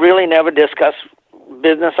I really never discussed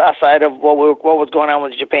business outside of what was going on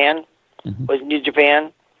with Japan, with New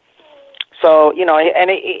Japan. So, you know,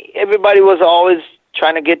 everybody was always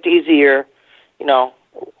trying to get to his ear, you know,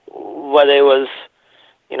 whether it was,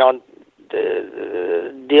 you know,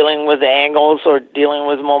 dealing with angles or dealing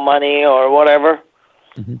with more money or whatever.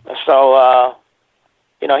 So,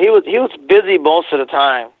 you know, he was busy most of the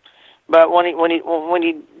time. But when he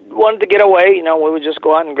wanted to get away, you know, we would just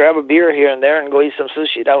go out and grab a beer here and there and go eat some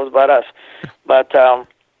sushi. That was about us. But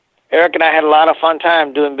Eric and I had a lot of fun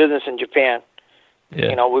time doing business in Japan. Yeah.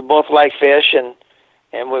 You know, we both like fish and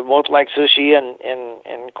we both like sushi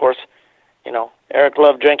and of course, you know, Eric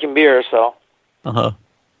loved drinking beer, so. Are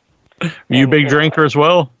you a big drinker as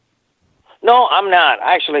well? No, I'm not.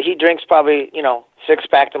 Actually, he drinks probably, you know,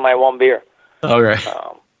 6-pack to my one beer. Okay.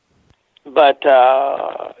 But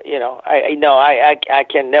you know, I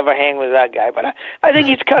can never hang with that guy. But I think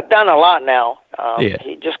he's cut down a lot now.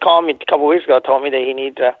 He just called me a couple of weeks ago, told me that he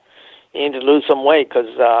needs to lose some weight because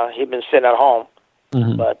he'd been sitting at home.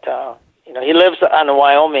 But you know, he lives in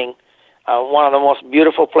Wyoming, one of the most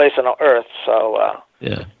beautiful places on earth. So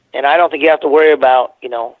and I don't think you have to worry about, you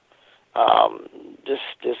know, just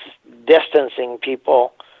distancing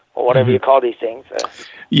people or whatever you call these things.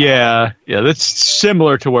 Yeah, that's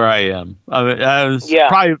similar to where I am. I mean, I was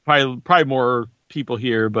probably more people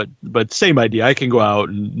here, but same idea. I can go out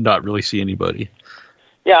and not really see anybody.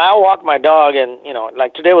 Yeah, I walk my dog, and you know,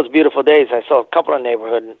 like today was beautiful days. I saw a couple of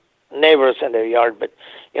neighbors in their yard, but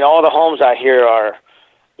you know, all the homes out here are,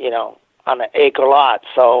 you know, on an acre lot,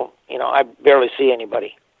 so you know, I barely see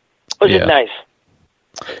anybody, which is nice.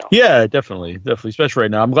 You know. Yeah, definitely, especially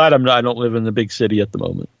right now. I'm glad I don't live in the big city at the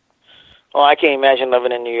moment. Oh, I can't imagine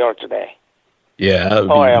living in New York today. Yeah.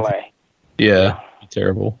 Or LA. Yeah,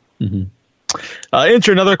 terrible.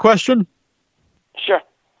 Answer another question. Sure.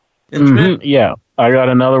 Yeah, I got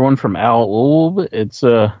another one from Al Ulb. It's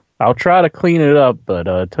I'll try to clean it up,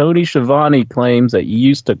 but Tony Schiavone claims that you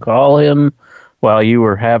used to call him while you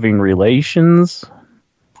were having relations.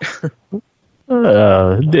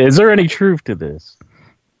 Is there any truth to this?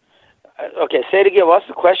 Okay, say it again. What's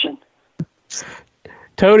the question?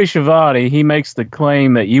 Tony Schiavone, he makes the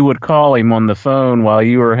claim that you would call him on the phone while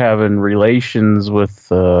you were having relations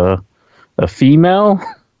with a female.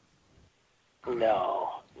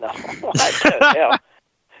 No. I can't tell.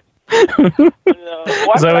 No.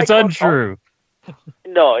 So it's untrue.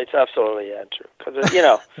 No, it's absolutely untrue. Because, you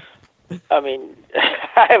know, I mean,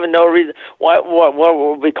 I have no reason. What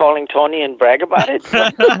were we calling Tony and brag about it?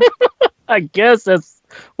 I guess that's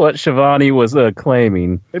what Schiavone was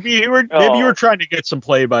claiming. Maybe you were trying to get some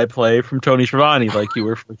play-by-play from Tony Schiavone, like you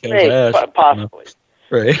were for Kevin Nash. Possibly.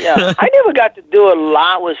 You know? Right. Yeah, I never got to do a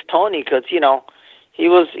lot with Tony because you know he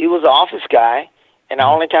was an office guy, and the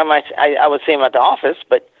only time I would see him at the office,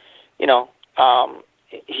 but you know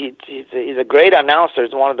he's a great announcer,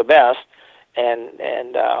 he's one of the best, and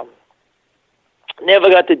never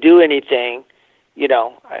got to do anything, you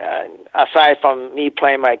know, aside from me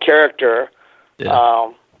playing my character.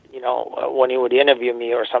 Yeah. You know, when he would interview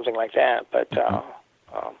me or something like that, but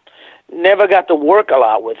never got to work a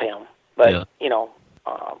lot with him. But you know,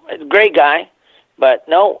 a great guy, but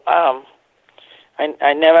no, I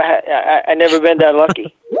never been that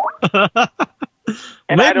lucky.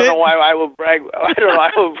 And I don't know why I would brag. I don't know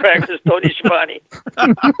why I would brag with Tony Schiavone.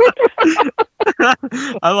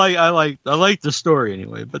 I like the story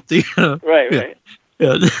anyway, but the right.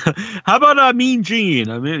 Yeah. How about Mean Gene?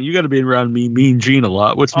 I mean, you got to be around Mean Gene a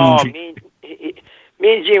lot. What's Mean Gene?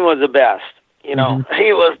 Mean Gene was the best. You know,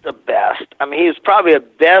 he was the best. I mean, he was probably the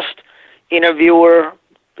best interviewer.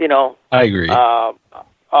 You know, I agree.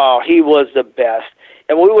 He was the best,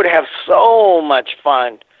 and we would have so much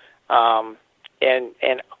fun. And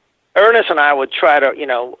Ernest and I would try to, you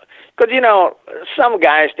know, because you know some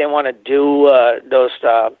guys they want to do those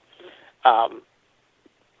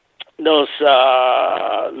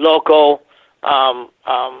local.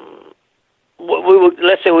 We would,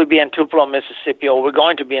 let's say we'd be in Tupelo, Mississippi, or we're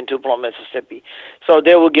going to be in Tupelo, Mississippi. So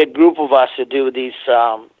they would get a group of us to do these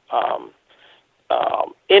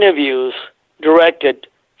interviews directed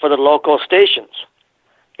for the local stations,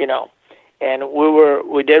 you know. And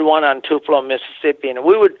we did one on Tupelo, Mississippi, and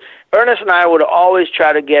Ernest and I would always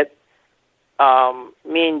try to get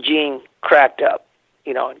Mean Gene cracked up,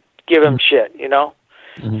 you know, give him shit, you know.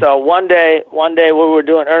 So one day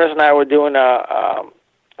Ernest and I were doing a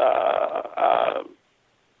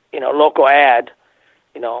you know, local ad,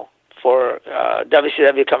 you know, for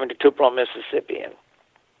WCW coming to Tupelo, Mississippi, and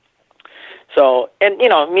So, and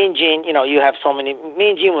Mean Gene, you have so many.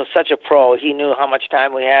 Mean Gene was such a pro. He knew how much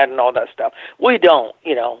time we had and all that stuff. We don't,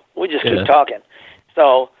 we just keep talking.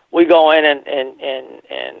 So we go in and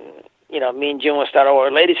Mean Gene will start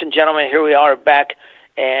over. Ladies and gentlemen, here we are back,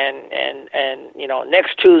 and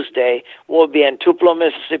next Tuesday we'll be in Tupelo,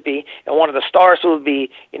 Mississippi, and one of the stars will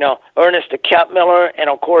be Ernest the Cat Miller, and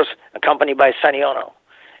of course accompanied by Sonny Onoo.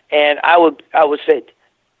 And I would say,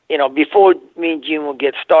 before Mean Gene would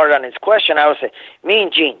get started on his question, I would say,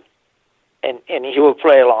 Mean Gene, and he would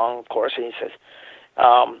play along, of course, and he says,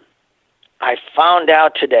 I found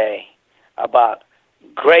out today about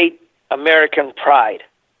great American pride.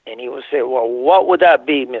 And he would say, well, what would that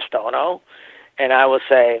be, Mr. Onoo? And I would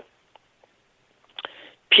say,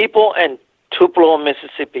 people in Tupelo,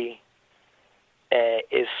 Mississippi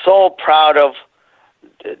is so proud of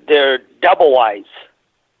their double wides.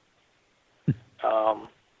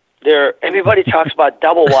 Everybody talks about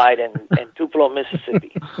double wide in Tupelo,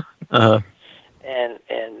 Mississippi, and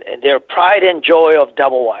their pride and joy of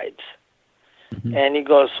double wides. Mm-hmm. And he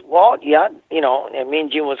goes, well, yeah, and Mean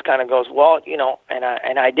Gene was kind of goes, well,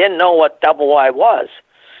 and I didn't know what double wide was.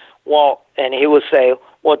 Well, and he would say,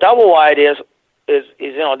 well, double wide is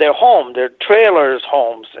their home, their trailers,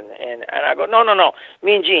 homes, and I go, no,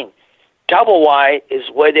 Mean Gene, double wide is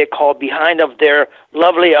where they call behind of their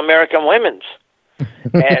lovely American women's.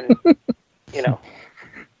 And of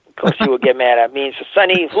course, you would get mad at me. So,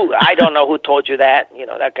 Sonny, I don't know who told you that.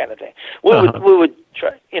 That kind of thing. We would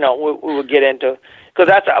try. We would get into, because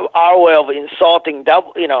that's our way of insulting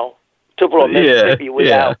Tupelo, Mississippi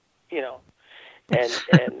without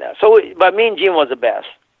so. But Mean Gene was the best.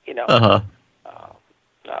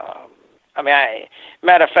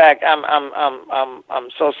 Matter of fact, I'm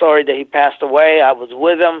so sorry that he passed away. I was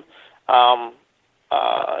with him.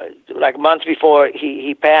 Like months before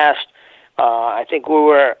he passed, I think we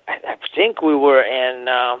were in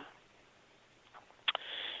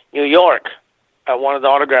New York at one of the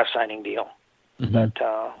autograph signing deal. Mm-hmm. But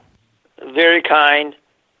very kind,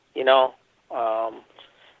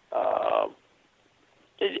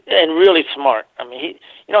 and really smart. I mean,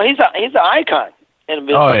 he's an icon in the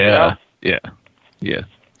business. Oh yeah.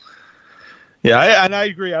 And I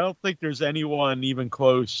agree. I don't think there's anyone even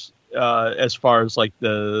close. As far as like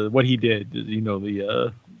what he did, the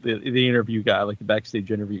interview guy, like the backstage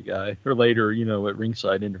interview guy, or later, at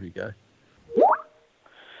ringside interview guy.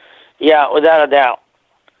 Yeah, without a doubt.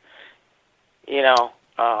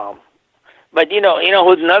 But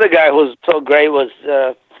who's another guy who's so great was,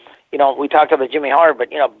 we talked about Jimmy Hart, but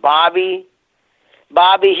Bobby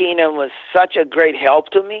Heenan was such a great help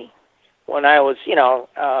to me. When I was,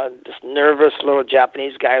 this nervous little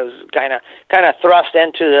Japanese guy who was kind of thrust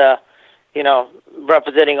into the,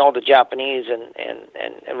 representing all the Japanese and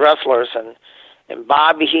wrestlers, and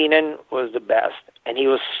Bobby Heenan was the best, and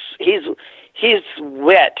he's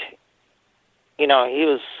wit, he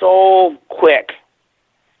was so quick,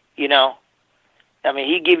 I mean,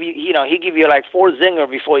 he give you like 4 zinger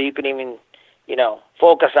before you could even,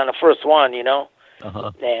 focus on the first one, and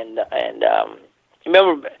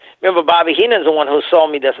Remember, Bobby Heenan's the one who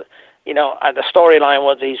sold me this. The storyline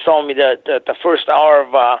was he sold me the first hour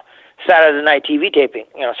of Saturday night TV taping.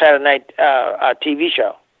 Saturday night TV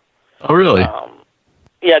show. Oh, really?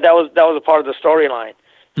 Yeah, that was a part of the storyline.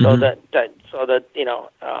 So Mm-hmm.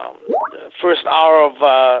 the first hour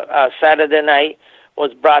of Saturday night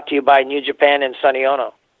was brought to you by New Japan and Sonny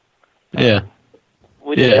Onoo. Yeah.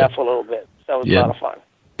 We did that for a little bit. That was a lot of fun.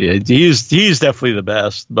 Yeah, he's definitely the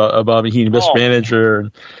best. Bobby Heenan, best manager,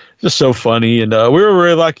 and just so funny. And we were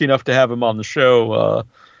really lucky enough to have him on the show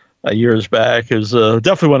years back. It was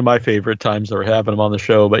definitely one of my favorite times ever having him on the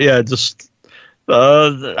show. But yeah, just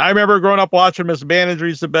I remember growing up watching him as a manager.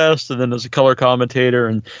 He's the best, and then as a color commentator,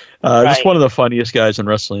 and just one of the funniest guys in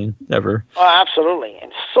wrestling ever. Oh, absolutely,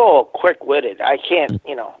 and so quick-witted. I can't,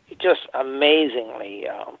 just amazingly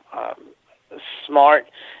smart.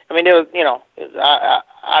 I mean, it was,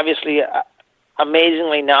 obviously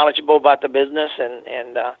amazingly knowledgeable about the business,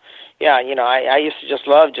 and I used to just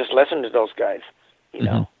love listening to those guys,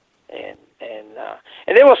 and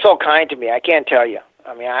they were so kind to me. I can't tell you.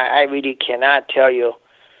 I mean, I really cannot tell you.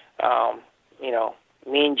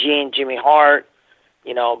 Mean Gene, Jimmy Hart,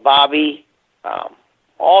 Bobby,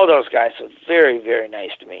 all those guys were very, very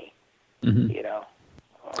nice to me. Mm-hmm.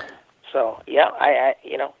 So yeah, I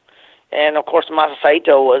and of course Masa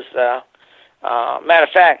Saito was. Matter of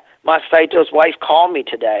fact, Masa Saito's wife called me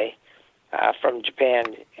today from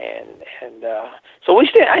Japan, and so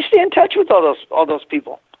I stay in touch with all those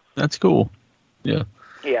people. That's cool. Yeah.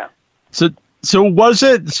 Yeah. So So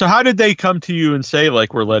how did they come to you and say,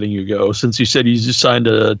 like, we're letting you go, since you said you just signed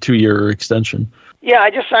a 2-year extension? Yeah,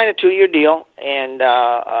 I just signed a 2-year deal, and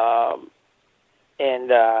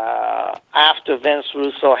after Vince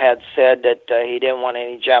Russo had said that he didn't want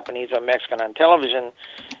any Japanese or Mexican on television,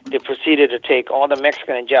 they proceeded to take all the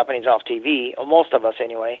Mexican and Japanese off TV, or most of us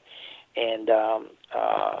anyway. And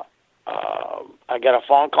I got a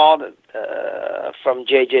phone call from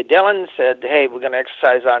J.J. Dillon, said, hey, we're going to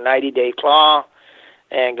exercise our 90-day clause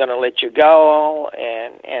and going to let you go.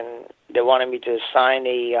 And they wanted me to sign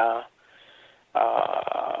a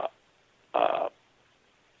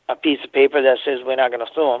piece of paper that says we're not going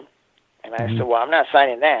to sue them. And I said, well, I'm not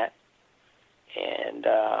signing that. And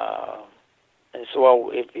so,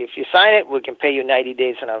 well, if you sign it, we can pay you 90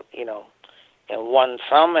 days in one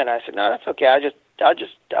sum. And I said, no, that's okay. I'll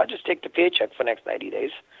just take the paycheck for the next 90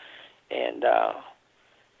 days. And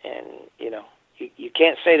you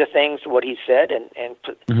can't say the things what he said, and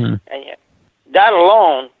that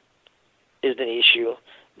alone is an issue.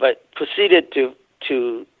 But proceeded to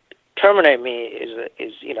terminate me is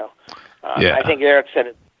I think Eric said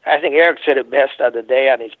it. I think Eric said it best the other day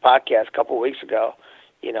on his podcast a couple of weeks ago.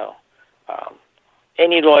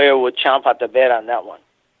 Any lawyer would chomp at the bed on that one.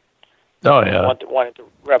 Oh yeah, wanted to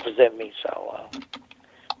represent me.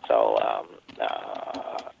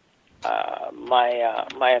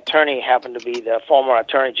 My attorney happened to be the former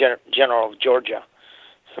Attorney General of Georgia,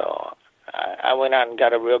 so I went out and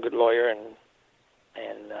got a real good lawyer, and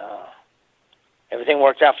everything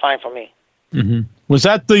worked out fine for me. Mm-hmm. Was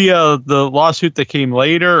that the lawsuit that came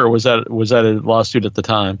later, or was that a lawsuit at the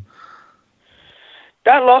time?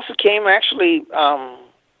 That lawsuit came actually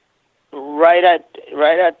right at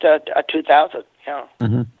 2000. Yeah.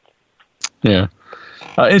 Mm-hmm. Yeah.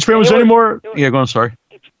 Was there any more? Yeah, go on. Sorry.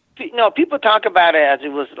 No, people talk about it as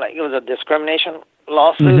it was a discrimination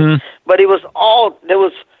lawsuit, but it was all there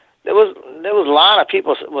was a lot of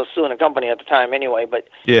people was suing the company at the time anyway. But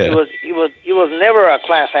it was never a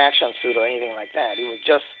class action suit or anything like that. It was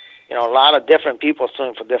just a lot of different people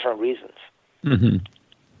suing for different reasons. Mm-hmm.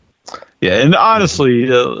 Yeah, and honestly,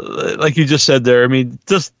 like you just said there, I mean,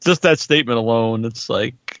 just that statement alone, it's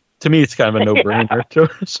like, to me, it's kind of a no-brainer.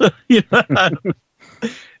 So,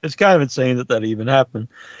 it's kind of insane that even happened.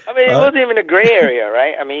 I mean, it wasn't even a gray area,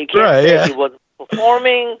 right? I mean, you can't say he wasn't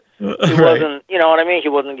performing. He wasn't, you know what I mean? He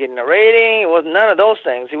wasn't getting a rating. It wasn't none of those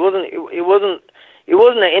things. He wasn't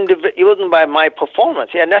by my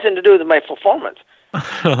performance. He had nothing to do with my performance.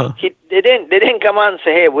 They didn't come out and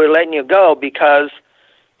say, hey, we're letting you go because,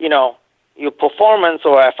 your performance,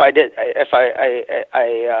 or if I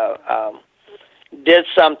did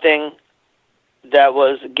something that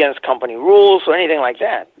was against company rules or anything like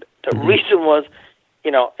that. The reason was,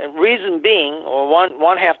 and reason being, or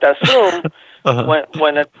one have to assume,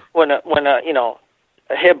 when a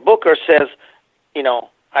head booker says,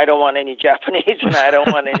 I don't want any Japanese and I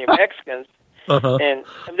don't want any Mexicans, and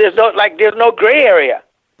there's no gray area.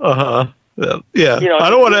 Yeah. I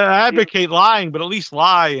don't want to advocate lying, but at least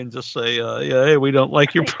lie and just say, hey, we don't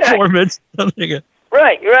like your performance.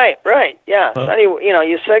 Right. Yeah.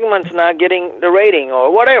 Your segment's not getting the rating or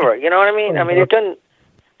whatever. You know what I mean? I mean, it couldn't.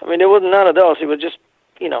 I mean, there was none of those. It was just,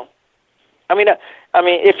 I mean,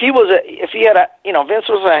 if he had Vince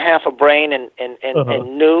was a half a brain and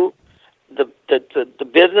knew the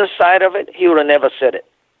business side of it, he would have never said it.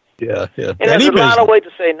 Yeah. And there's a lot of ways to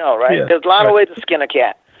say no, right? Yeah. There's a lot of ways to skin a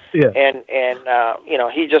cat. Yeah. And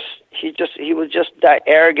he was just that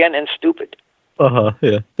arrogant and stupid.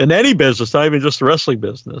 Yeah. In any business, not even just the wrestling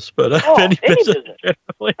business, but any business.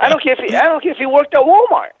 I don't care if he worked at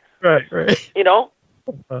Walmart. Right.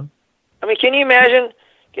 I mean, can you imagine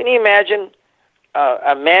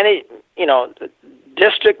a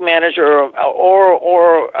district manager or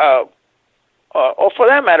for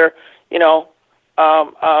that matter,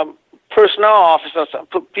 personnel officers,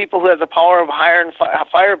 people who have the power of hire and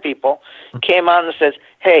fire people, came out and says,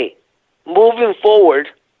 hey, moving forward,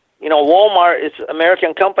 Walmart is an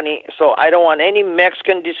American company, so I don't want any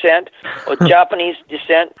Mexican descent or Japanese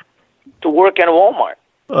descent to work in Walmart.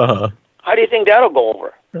 How do you think that'll go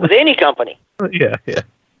over with any company? Yeah.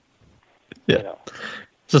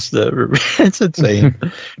 Just it's insane.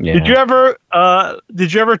 Yeah. Did you ever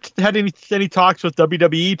had any talks with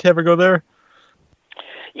WWE to ever go there?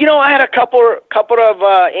 I had a couple of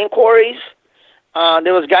inquiries.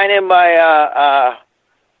 There was a guy named by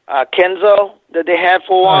Kenzo that they had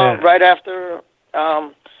for a while. Right after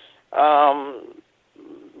I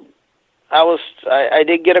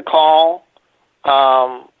did get a call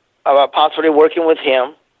about possibly working with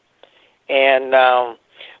him, and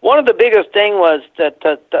one of the biggest thing was that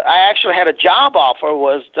I actually had a job offer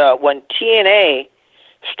was when TNA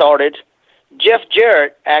started. Jeff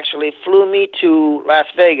Jarrett actually flew me to Las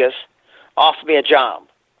Vegas, offered me a job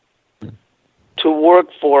to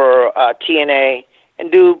work for TNA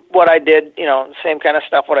and do what I did, same kind of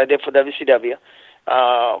stuff what I did for WCW.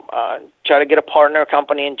 Try to get a partner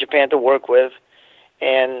company in Japan to work with,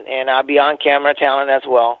 and I'll be on camera talent as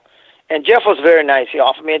well. And Jeff was very nice. He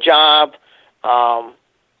offered me a job, and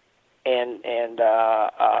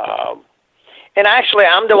actually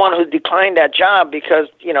I'm the one who declined that job because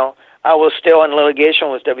I was still in litigation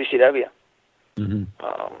with WCW. Mm-hmm.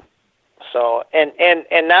 So and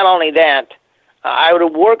not only that, I would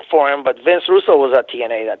have worked for him, but Vince Russo was at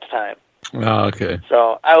TNA at the time. Oh, okay.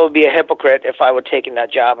 So I would be a hypocrite if I would take in that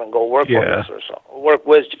job and go work for Vince Russo, work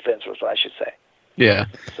with Vince Russo, I should say. Yeah.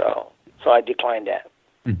 So I declined that.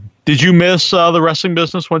 Did you miss the wrestling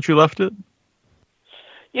business once you left it?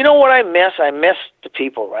 You know what I miss? I miss the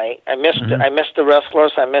people, right? I miss I miss the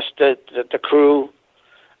wrestlers. I miss the crew.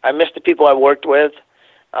 I miss the people I worked with.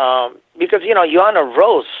 Because you're on a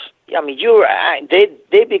roast. I mean,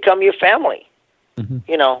 they become your family. Mm-hmm.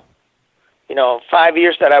 5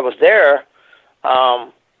 years that I was there.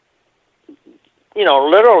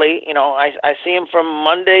 Literally, I see them from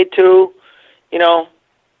Monday to,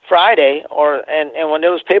 Friday, and when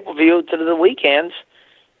there was pay-per-view to the weekends,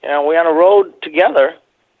 we're on a road together,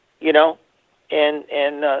 and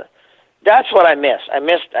that's what I miss. I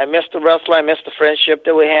miss the wrestler. I miss the friendship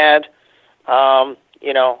that we had,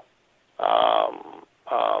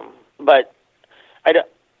 but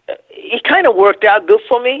it kind of worked out good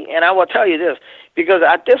for me, and I will tell you this, because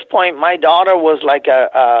at this point, my daughter was like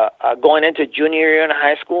going into junior year in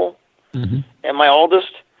high school, and my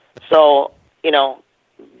oldest, so,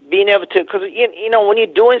 being able to, because, when you're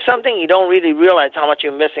doing something, you don't really realize how much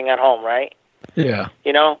you're missing at home, right? Yeah.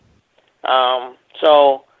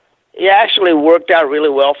 So it actually worked out really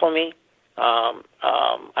well for me. I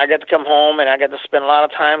got to come home, and I got to spend a lot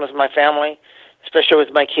of time with my family, especially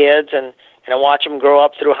with my kids, and I watch them grow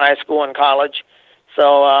up through high school and college.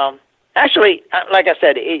 So actually, like I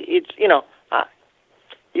said, it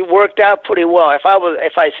worked out pretty well. If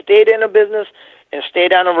I stayed in the business and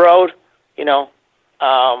stayed on the road,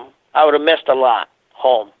 I would have missed a lot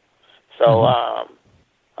home. So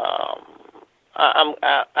I'm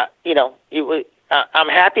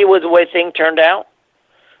happy with the way things turned out.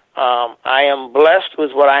 I am blessed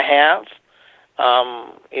with what I have.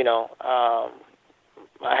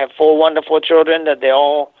 I have 4 wonderful children that they're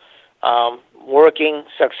all working,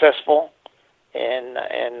 successful, and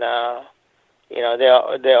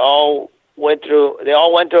they all went through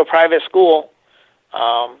a private school.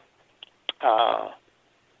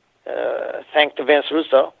 Thanks to Vince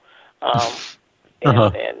Russo,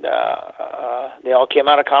 and they all came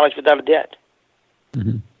out of college without a debt.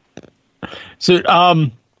 Mm-hmm. So,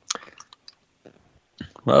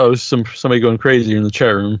 there's somebody going crazy in the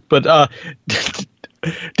chat room. But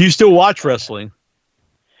do you still watch wrestling?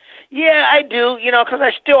 Yeah, I do. Because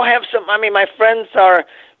I still have some. I mean, my friends are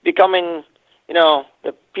becoming.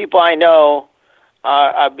 The people I know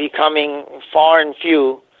are becoming far and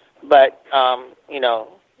few. But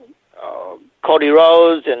Cody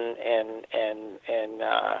Rhodes and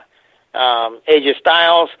AJ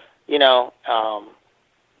Styles,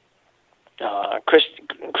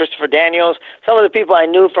 Christopher Daniels, some of the people I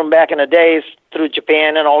knew from back in the days through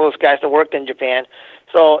Japan and all those guys that worked in Japan.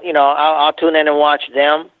 So, I'll tune in and watch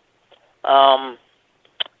them.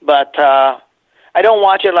 But I don't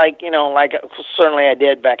watch it like certainly I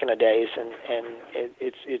did back in the days, and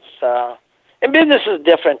and business is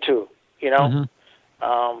different too,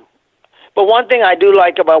 But one thing I do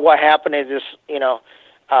like about what happened is this,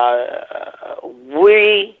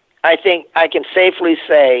 I think I can safely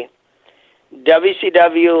say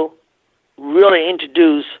WCW really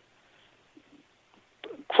introduced,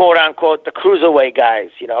 quote unquote, the cruiserweight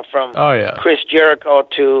guys, from Chris Jericho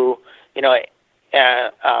to,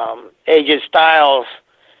 AJ Styles,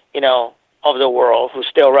 of the world, who's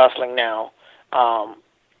still wrestling now. I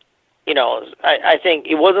think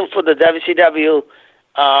it wasn't for the WCW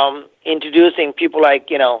introducing people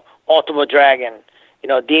like, Ultimo Dragon,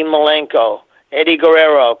 Dean Malenko, Eddie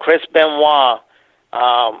Guerrero, Chris Benoit.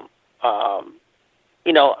 I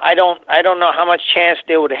don't know how much chance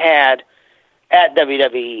they would have had at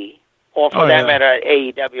WWE or for that matter at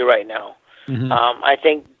AEW right now. Mm-hmm. I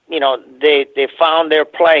think, they found their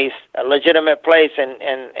place, a legitimate place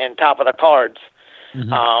in top of the cards.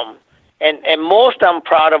 Mm-hmm. And most I'm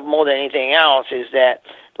proud of more than anything else is that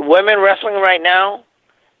the women wrestling right now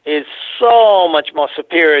is so much more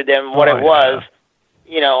superior than what it was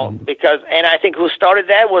because, and I think who started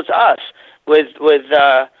that was us with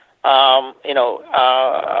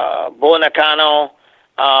Bo Nakano,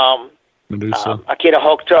 Medusa, Akira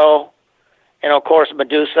Hokuto, and of course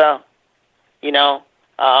Medusa.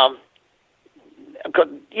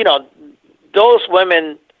 Those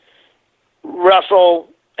women wrestle,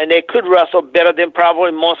 and they could wrestle better than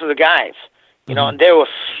probably most of the guys. And they were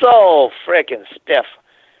so freaking stiff.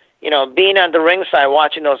 Being on the ringside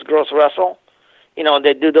watching those girls wrestle,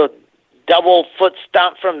 they do the double foot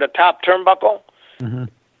stomp from the top turnbuckle. Mm-hmm.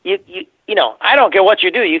 I don't care what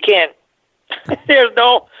you do, you can't. there's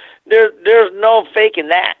no faking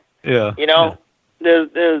that. Yeah.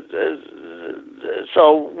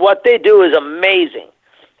 So what they do is amazing.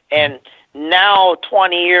 And now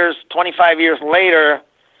 25 years later,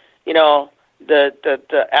 the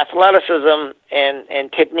athleticism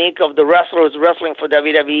and technique of the wrestlers wrestling for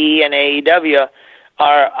WWE and AEW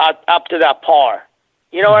are up to that par.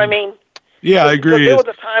 You know what I mean? Yeah, I agree. Because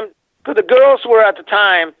the girls were at the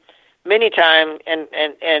time, many times, and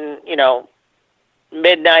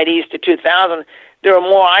mid-90s to 2000, they were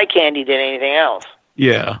more eye candy than anything else.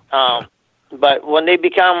 Yeah. But when they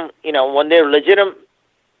become, when they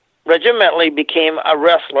legitimately became a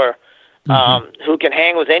wrestler who can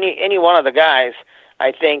hang with any one of the guys,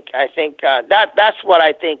 I think that's what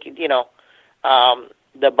I think.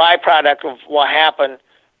 The byproduct of what happened,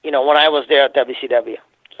 when I was there at WCW.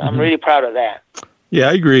 So I'm really proud of that. Yeah,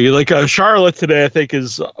 I agree. Like Charlotte today, I think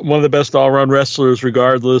is one of the best all-around wrestlers,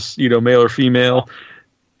 regardless, male or female.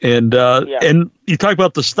 And and you talk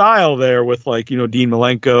about the style there with Dean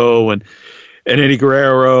Malenko and Eddie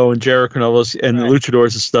Guerrero and Jericho and all those, and the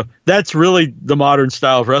luchadors and stuff. That's really the modern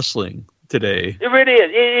style of wrestling today. It really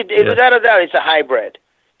is. Without a doubt, it's a hybrid.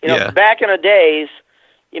 Back in the days,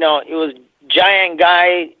 it was giant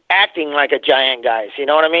guy acting like a giant guy. You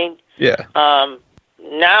know what I mean? Yeah.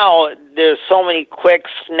 Now there's so many quick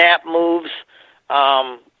snap moves.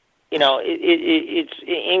 It's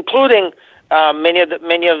including many of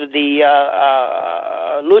the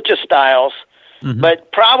lucha styles. Mm-hmm.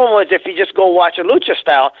 But problem was, if you just go watch a lucha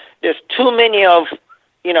style, there's too many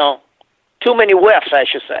whiffs, I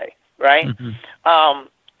should say, right? Mm-hmm.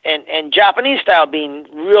 And Japanese style being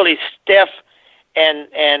really stiff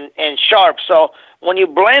and sharp. So when you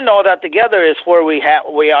blend all that together, is where we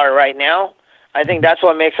are right now. I think that's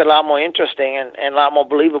what makes it a lot more interesting and a lot more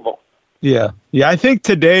believable. Yeah. I think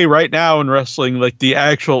today, right now in wrestling, like the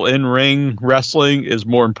actual in-ring wrestling is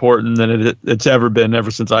more important than it's ever been ever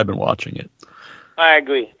since I've been watching it. I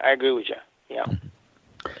agree with you. Yeah.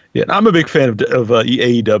 Yeah, I'm a big fan of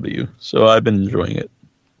AEW, so I've been enjoying it.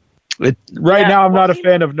 Now, I'm not a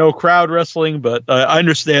fan of no crowd wrestling, but I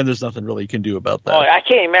understand there's nothing really you can do about that. Oh, I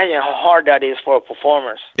can't imagine how hard that is for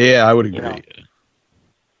performers. Yeah, I would agree.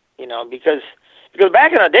 Because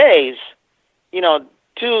back in the days,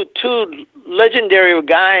 two legendary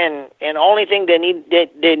guy and only thing they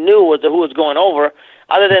knew was who was going over.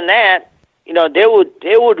 Other than that,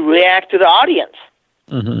 they would react to the audience.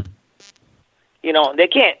 Mm-hmm. They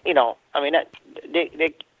can't.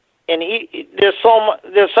 There's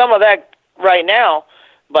some of that right now,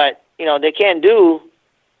 but they can't do.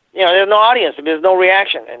 There's no audience. There's no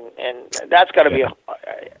reaction, and that's got to be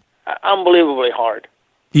unbelievably hard.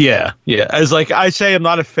 Yeah. As I say, I'm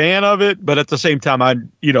not a fan of it, but at the same time, I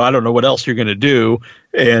don't know what else you're going to do,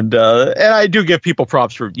 and I do give people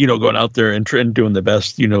props for going out there and doing the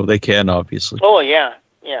best they can, obviously. Oh yeah.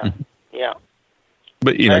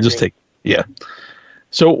 But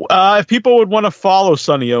So if people would want to follow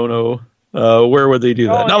Sonny Onoo, where would they do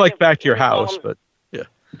that? Not like back to your house, but yeah.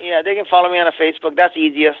 Yeah, they can follow me on the Facebook. That's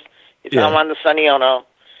easiest. I'm on the Sonny Onoo.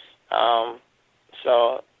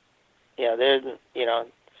 So yeah, there's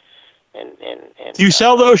and do you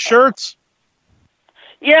sell those shirts?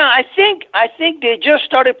 Yeah, I think they just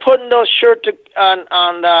started putting those shirts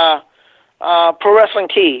on the Pro Wrestling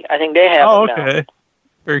Tee. I think they have. Oh, them okay. Now.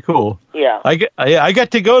 Very cool. Yeah. I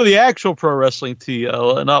got to go to the actual Pro Wrestling Tee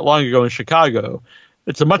not long ago in Chicago.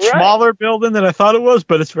 It's a much smaller building than I thought it was,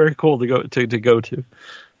 but it's very cool to go to.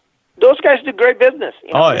 Those guys do great business.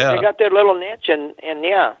 They got their little niche, and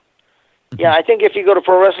yeah. Yeah, I think if you go to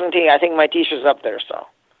Pro Wrestling Tee, I think my T-shirt's up there. So.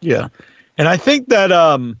 Yeah, and I think that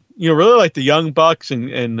really like the Young Bucks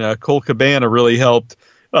and Cole Cabana really helped.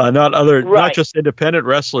 Not just independent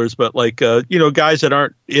wrestlers, but guys that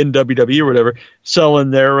aren't in WWE or whatever,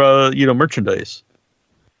 selling their merchandise.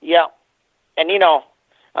 Yeah, and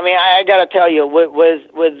I got to tell you,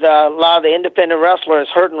 with a lot of the independent wrestlers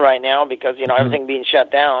hurting right now because everything being shut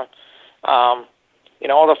down. All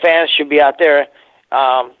the fans should be out there.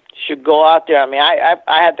 Should go out there. I mean, I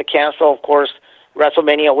had to cancel, of course,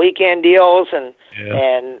 WrestleMania weekend deals, and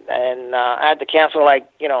I had to cancel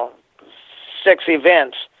 6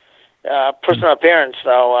 events, personal appearance.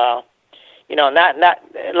 So not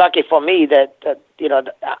lucky for me that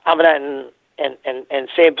I'm not in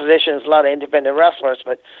same position as a lot of independent wrestlers,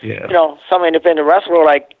 but some independent wrestler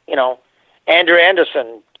like Andrew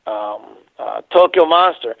Anderson, Tokyo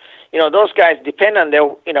Monster, those guys depend on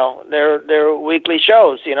their weekly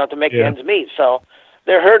shows, to make ends meet. So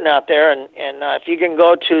they're hurting out there, and if you can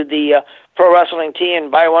go to the Pro Wrestling Tee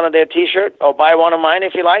and buy one of their T-shirts or buy one of mine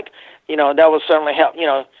if you like, that will certainly help.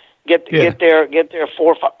 Get their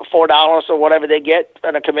 $4 or whatever they get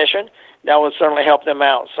on a commission. That would certainly help them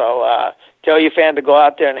out. So tell your fan to go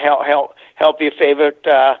out there and help your favorite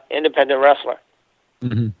independent wrestler.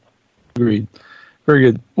 Mm-hmm. Agreed. Very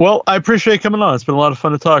good. Well, I appreciate coming on. It's been a lot of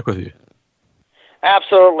fun to talk with you.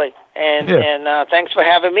 Absolutely. And thanks for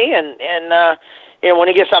having me. And when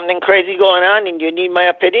you get something crazy going on and you need my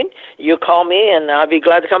opinion, you call me, and I'll be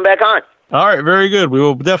glad to come back on. All right. Very good. We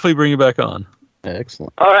will definitely bring you back on.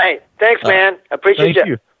 Excellent. All right. Thanks, man. Appreciate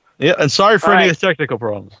you. Yeah, and sorry for any of the technical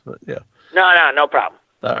problems. But yeah. No problem.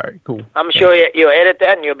 All right, cool. I'm sure you edit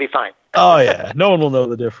that and you'll be fine. Oh, yeah. No one will know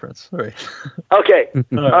the difference. All right. Okay.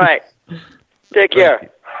 All right. Take care.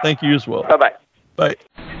 Thank you as well. Bye-bye. Bye.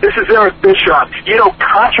 This is Eric Bischoff.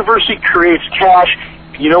 Controversy creates cash.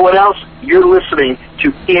 You know what else? You're listening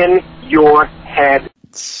to In Your Head.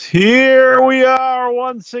 Here we are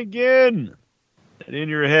once again. And In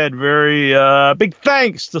Your Head, very big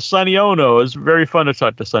thanks to Sonny Onoo. It was very fun to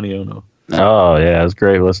talk to Sonny Onoo. Oh, yeah. It was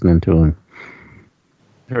great listening to him.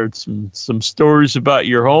 Heard some stories about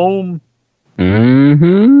your home.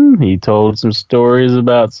 Mm-hmm. He told some stories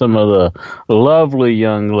about some of the lovely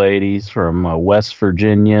young ladies from West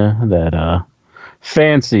Virginia that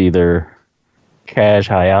fancy their Kaz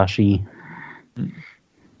Hayashi.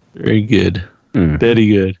 Very good. Very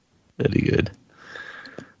good. Very good.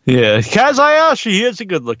 Yeah, Kaz Hayashi, he is a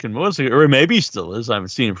good-looking man. Or maybe he still is. I haven't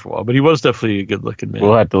seen him for a while, but he was definitely a good-looking man.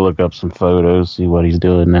 We'll have to look up some photos, see what he's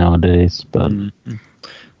doing nowadays. But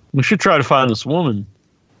we should try to find this woman.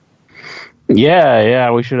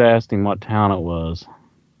 Yeah, we should have asked him what town it was.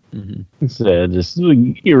 Mm-hmm. Instead, just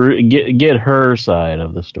get her side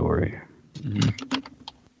of the story. Mm-hmm.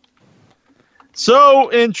 So,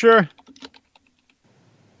 Incher.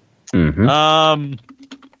 Mm-hmm.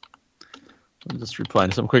 I'm just replying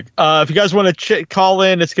to something quick. If you guys want to call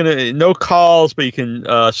in, it's no calls, but you can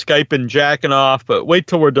Skype and jacking off. But wait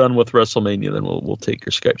till we're done with WrestleMania, then we'll take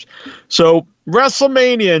your Skypes. So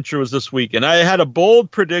WrestleMania intro was this week, and I had a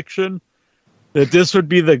bold prediction that this would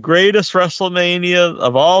be the greatest WrestleMania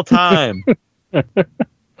of all time. And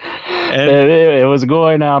it was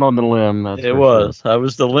going out on the limb. It was. Sure. I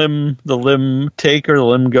was the limb taker, the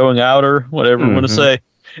limb going outer, whatever you want to say.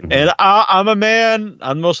 And I'm a man.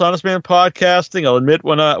 I'm the most honest man podcasting. I'll admit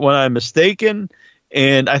when I'm mistaken,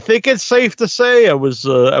 and I think it's safe to say I was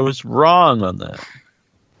wrong on that.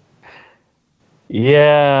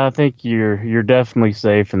 Yeah, I think you're definitely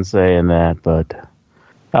safe in saying that, but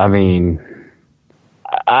I mean,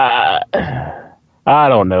 I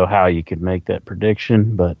don't know how you could make that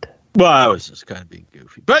prediction, but I was just kind of being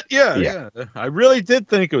goofy. But yeah, I really did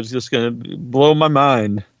think it was just going to blow my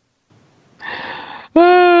mind.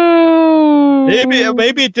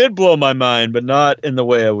 Maybe it did blow my mind, but not in the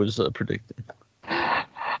way I was predicting.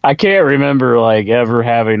 I can't remember ever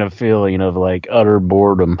having a feeling of utter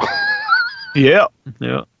boredom. Yeah.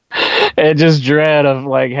 And just dread of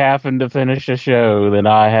having to finish a show that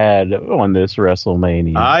I had on this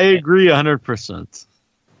WrestleMania. I agree 100%.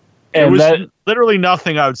 And it was literally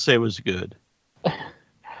nothing I would say was good.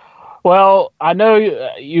 Well, I know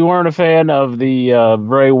you weren't a fan of the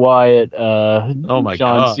Bray Wyatt,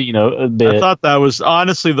 John Cena bit. I thought that was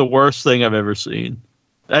honestly the worst thing I've ever seen.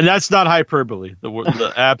 And that's not hyperbole.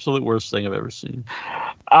 The absolute worst thing I've ever seen.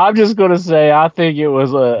 I'm just going to say I think it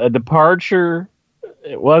was a departure.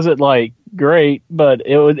 It wasn't great, but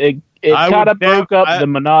it kind of broke up the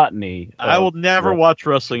monotony. I will never watch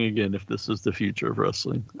wrestling again if this is the future of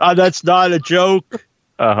wrestling. That's not a joke.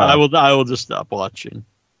 I will just stop watching.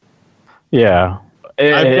 Yeah,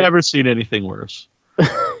 I've never seen anything worse.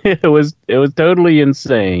 It was totally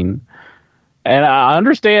insane, and I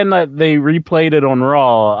understand that they replayed it on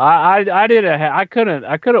Raw. I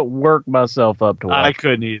couldn't work myself up to watch. I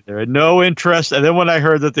couldn't either. I had no interest, and then when I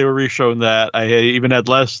heard that they were re-showing that, I even had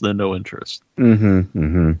less than no interest.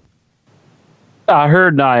 Mm-hmm. I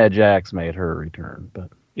heard Nia Jax made her return,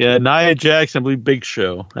 but yeah, Nia Jax, I believe Big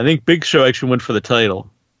Show. I think Big Show actually went for the title.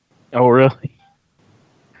 Oh, really?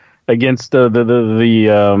 Against the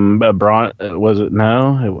Braun, was it?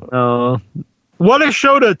 No, What a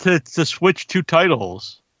show to switch two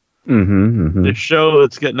titles. The show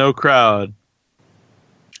that's got no crowd.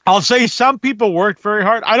 I'll say some people worked very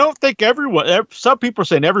hard. I don't think everyone. Some people are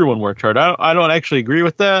saying everyone worked hard. I don't actually agree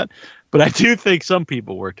with that, but I do think some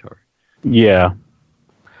people worked hard. Yeah.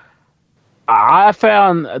 I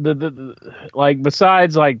found the like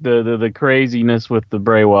besides like the craziness with the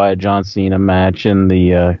Bray Wyatt John Cena match and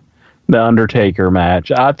the Undertaker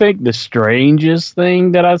match, I think the strangest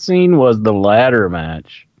thing that I've seen was the ladder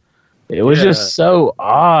match. It was just so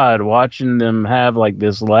odd watching them have like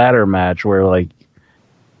this ladder match where like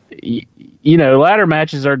ladder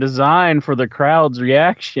matches are designed for the crowd's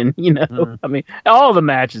reaction. I mean, all the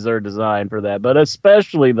matches are designed for that, but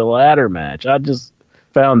especially the ladder match. I just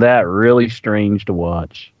found that really strange to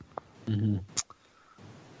watch.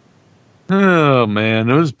 Oh man,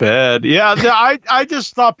 it was bad. Yeah, I just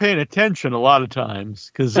stopped paying attention a lot of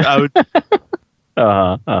times because I would.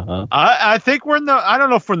 I think I don't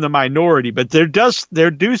know if we're in the minority, but there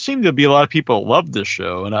do seem to be a lot of people who love this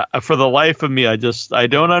show, and for the life of me, I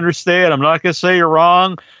don't understand. I'm not gonna say you're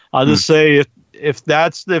wrong. I'll just say if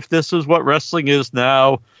this is what wrestling is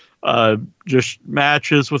now, just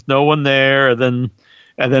matches with no one there, and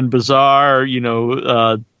then bizarre,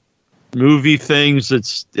 movie things.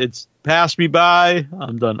 It's passed me by.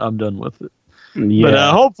 I'm done with it. Yeah.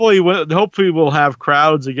 But hopefully we'll have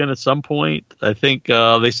crowds again at some point. I think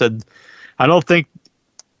they said. I don't think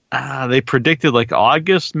they predicted like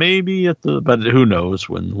August maybe but who knows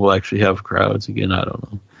when we'll actually have crowds again. I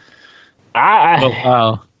don't know.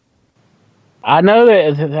 I know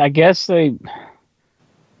that. I guess they.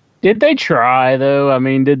 Did they try though? I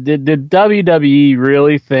mean, did WWE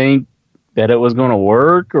really think that it was going to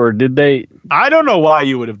work, or did they? I don't know why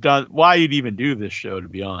you'd even do this show, to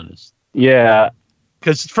be honest. Yeah,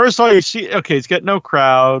 because first of all, you see, okay, it's got no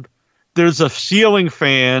crowd. There's a ceiling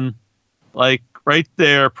fan, like right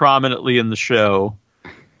there, prominently in the show,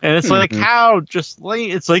 and it's like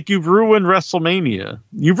it's like you've ruined WrestleMania.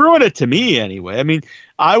 You've ruined it to me anyway. I mean,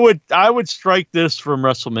 I would strike this from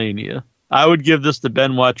WrestleMania. I would give this the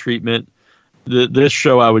Benoit treatment. This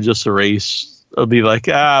show I would just erase. I'll be like,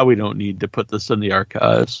 we don't need to put this in the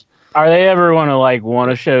archives. Are they ever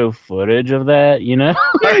want to show footage of that? And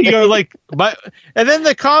then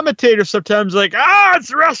the commentators sometimes like, it's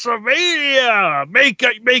WrestleMania.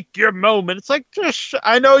 Make your moment. It's like,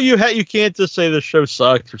 I know you can't just say the show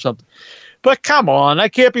sucked or something, but come on, I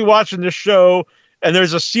can't be watching this show and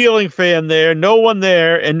there's a ceiling fan there, no one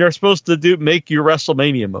there, and they're supposed to make your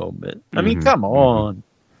WrestleMania moment. I mean, come on.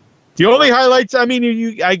 The only highlights, I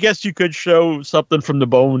mean, I guess you could show something from the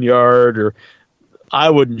Boneyard, or I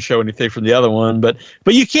wouldn't show anything from the other one, but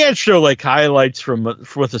you can't show like highlights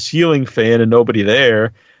with a ceiling fan and nobody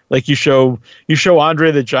there. Like you show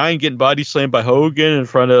Andre the Giant getting body slammed by Hogan in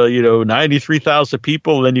front of 93,000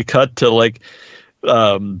 people, and then you cut to like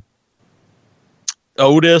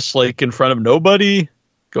Otis like in front of nobody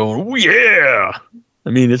going, oh, yeah. I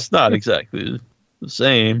mean, it's not exactly the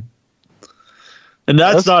same. And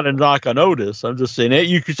that's not a knock on Otis. I'm just saying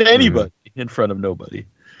you could say anybody in front of nobody.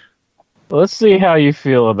 Let's see how you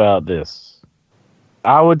feel about this.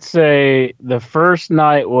 I would say the first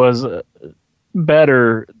night was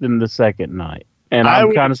better than the second night. And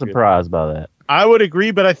I'm kind of surprised by that. I would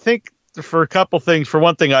agree, but I think for a couple things, for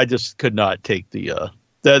one thing, I just could not take the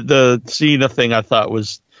Cena thing. I thought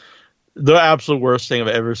was the absolute worst thing I've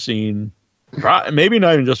ever seen. Maybe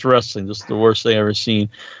not even just wrestling, just the worst thing I've ever seen.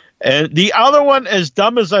 And the other one, as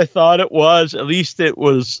dumb as I thought it was, at least it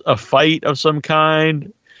was a fight of some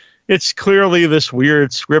kind. It's clearly this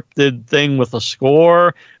weird scripted thing with a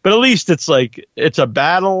score, but at least it's like it's a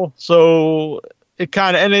battle. So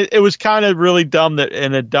it was kind of really dumb, that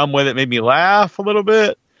in a dumb way that made me laugh a little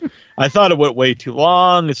bit. I thought it went way too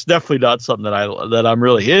long. It's definitely not something that I'm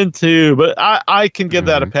really into, but I can give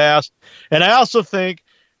that a pass. And I also think,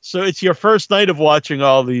 so it's your first night of watching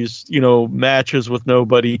all these, matches with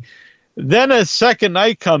nobody. Then a second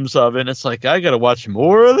night comes of it, and it's like, I got to watch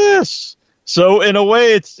more of this. So in a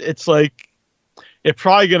way, it's like it's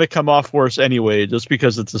probably going to come off worse anyway, just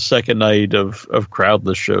because it's the second night of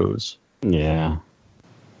crowdless shows. Yeah.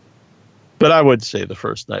 But I would say the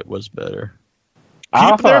first night was better. There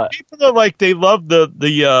are people that like they love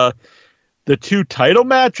the two title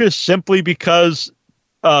matches simply because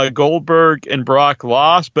Goldberg and Brock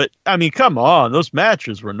lost. But I mean, come on, those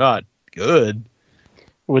matches were not good.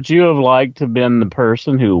 Would you have liked to have been the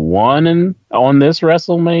person who won on this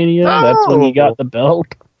WrestleMania? No. That's when you got the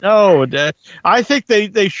belt. No, I think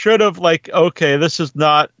they should have okay, this is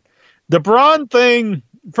not the Braun thing.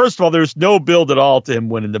 First of all, there's no build at all to him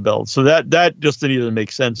winning the belt, so that just didn't even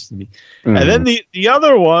make sense to me. And then the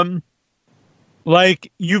other one,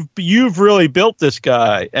 Like you've really built this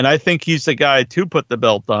guy, and I think he's the guy to put the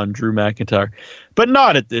belt on Drew McIntyre, but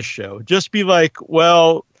not at this show. Just be like,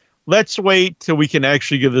 well, let's wait till we can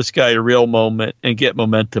actually give this guy a real moment and get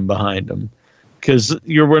momentum behind him, because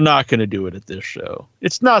we're not going to do it at this show.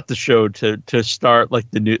 It's not the show to start like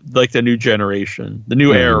the new generation, the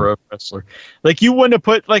new era of wrestler. Like you wouldn't have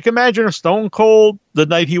put like imagine a Stone Cold the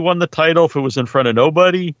night he won the title if it was in front of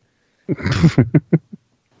nobody.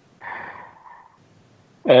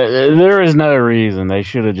 There is no reason they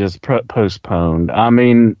should have just postponed. I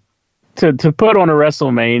mean, to put on a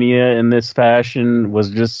WrestleMania in this fashion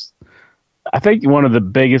was just, I think, one of the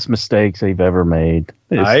biggest mistakes they've ever made.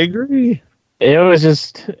 I agree. It was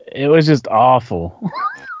just awful.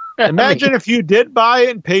 Imagine if you did buy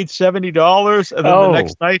it and paid $70, and then the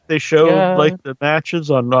next night they showed like the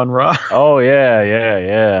matches on Raw. Oh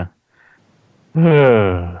yeah.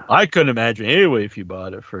 I couldn't imagine anyway if you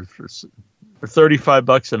bought it for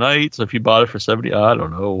 $35 a night. So if you bought it for $70, I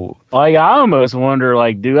don't know. Like I almost wonder,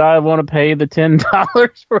 like, do I want to pay the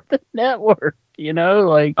 $10 for the network? You know,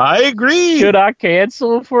 like I agree. Should I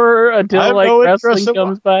cancel until like wrestling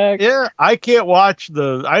comes back? Yeah, I can't watch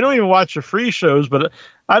I don't even watch the free shows, but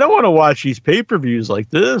I don't want to watch these pay-per-views like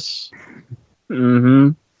this.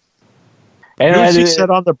 Mm-hmm. And he said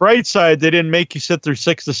on the bright side, they didn't make you sit through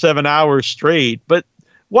 6 to 7 hours straight. But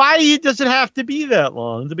why does it have to be that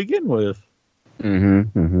long to begin with?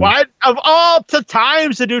 Mm-hmm, mm-hmm. Why of all the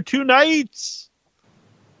times to do 2 nights?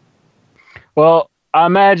 Well, I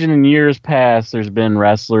imagine in years past, there's been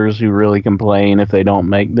wrestlers who really complain if they don't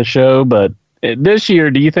make the show. But this year,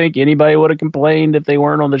 do you think anybody would have complained if they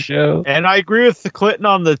weren't on the show? And I agree with the Clinton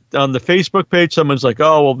on the Facebook page. Someone's like,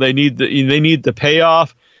 "Oh, well, they need the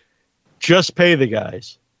payoff. Just pay the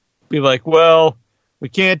guys." Be like, "Well, we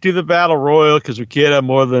can't do the battle royal because we can't have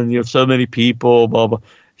more than so many people." Blah blah.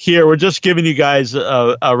 Here, we're just giving you guys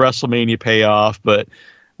a WrestleMania payoff, but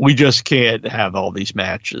we just can't have all these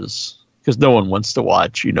matches. Because no one wants to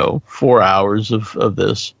watch, 4 hours of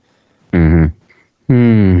this.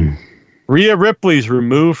 Mm-hmm. Rhea Ripley's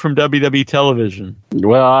removed from WWE television.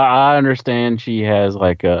 Well, I understand she has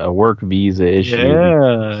like a work visa issue.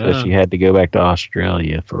 So she had to go back to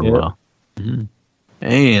Australia for a while. Mm-hmm.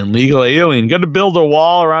 And legal alien. Got to build a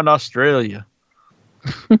wall around Australia.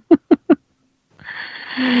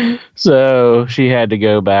 So she had to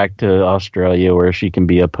go back to Australia where she can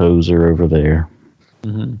be a poser over there.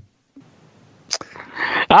 Mm-hmm.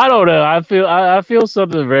 I don't know. I feel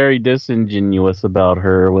something very disingenuous about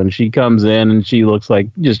her when she comes in and she looks like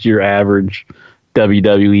just your average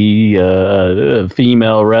WWE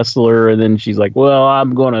female wrestler, and then she's like, "Well,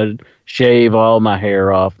 I'm going to shave all my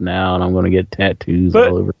hair off now, and I'm going to get tattoos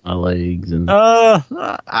all over my legs." And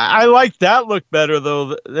I like that look better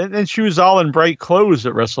though. And she was all in bright clothes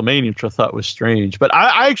at WrestleMania, which I thought was strange. But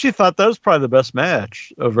I actually thought that was probably the best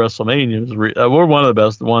match of WrestleMania. We're one of the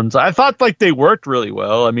best ones. I thought like they worked really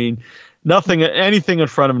well. I mean, anything in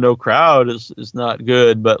front of no crowd is not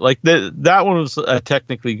good, but like that one was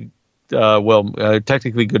technically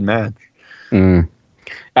good match. Mm.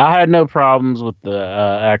 I had no problems with the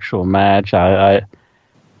actual match. I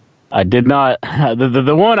did not.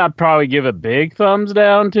 The one I'd probably give a big thumbs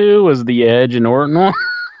down to was the Edge and Orton one.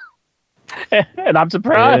 And I'm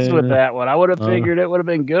surprised with that one. I would have figured it would have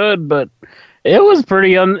been good, but it was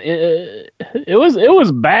pretty it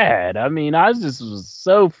was bad. I mean, I was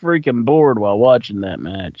so freaking bored while watching that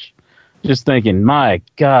match. Just thinking, my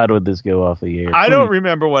God, would this go off the air? I don't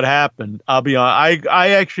remember what happened. I'll be honest. I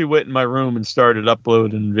actually went in my room and started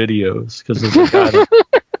uploading videos because of the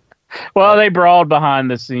Well, they brawled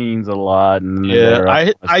behind the scenes a lot, and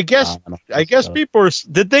I guess people were.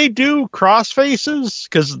 Did they do cross faces?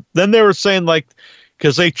 Because then they were saying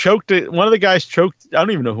because they choked it. One of the guys choked. I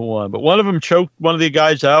don't even know who won, but one of them choked one of the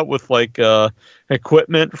guys out with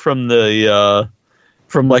equipment from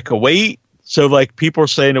like a weight. So like people are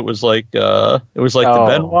saying it was like the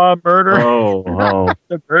Benoit murder. Oh.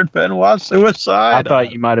 The Benoit suicide. I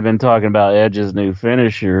thought you might have been talking about Edge's new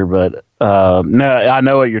finisher, but no, I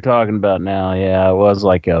know what you're talking about now. Yeah, it was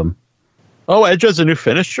like Edge has a new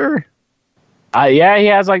finisher? He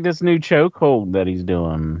has like this new chokehold that he's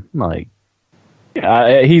doing. Like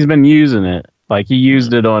he's been using it. Like he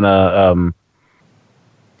used it on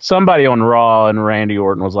somebody on Raw, and Randy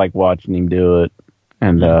Orton was like watching him do it,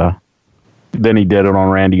 and then he did it on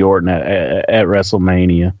Randy Orton at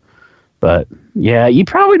WrestleMania. But yeah, you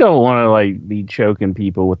probably don't want to like be choking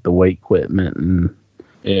people with the weight equipment, and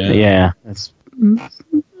it's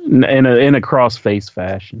in a cross face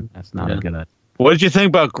fashion. That's not a good idea. What did you think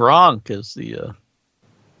about Gronk as the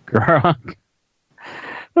Gronk?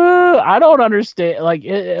 I don't understand.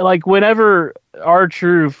 Like whenever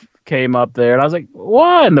R-Truth came up there, and I was like,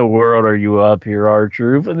 "Why in the world are you up here,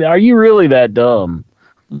 R-Truth? Are you really that dumb?"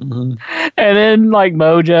 Mm-hmm. And then like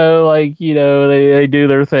Mojo, they do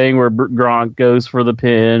their thing where Gronk goes for the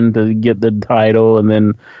pin to get the title, and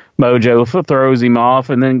then Mojo throws him off,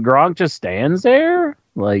 and then Gronk just stands there.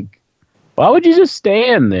 Like, why would you just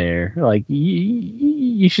stand there? Like,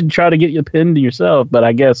 you should try to get your pin to yourself. But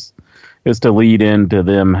I guess it's to lead into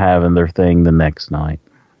them having their thing the next night.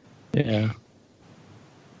 Yeah.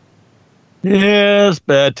 Yeah, it's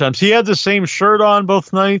bad times. He had the same shirt on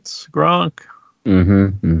both nights, Gronk.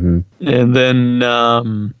 Mm-hmm. And then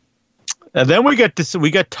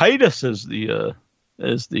we got Titus as the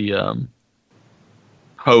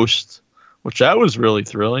host, which that was really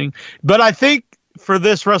thrilling. But I think for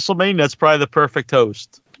this WrestleMania, that's probably the perfect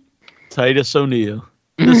host, Titus O'Neil.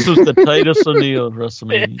 This was the Titus O'Neil of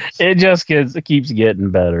WrestleMania. It just keeps getting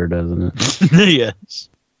better, doesn't it? Yes.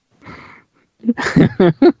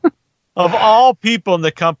 Of all people in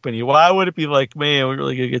the company, why would it be like, man, we're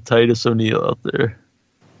really going to get Titus O'Neil out there?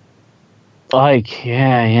 Like,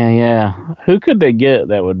 yeah. Who could they get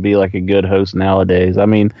that would be like a good host nowadays? I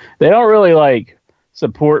mean, they don't really like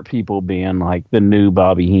support people being like the new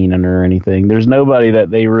Bobby Heenan or anything. There's nobody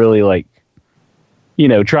that they really like,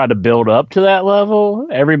 try to build up to that level.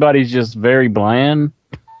 Everybody's just very bland.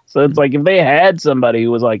 So it's like if they had somebody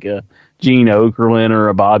who was like a Gene Okerlund or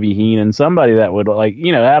a Bobby Heenan, somebody that would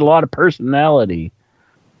had a lot of personality.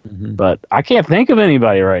 Mm-hmm. But I can't think of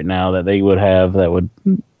anybody right now that they would have that would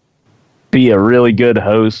be a really good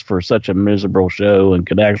host for such a miserable show and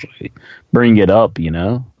could actually bring it up,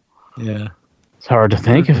 Yeah. It's hard to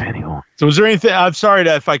think of anyone. So was there anything, I'm sorry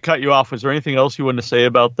if I cut you off, was there anything else you wanted to say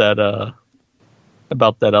about that other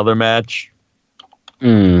match?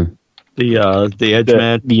 The Edge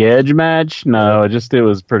match? The Edge match? No, it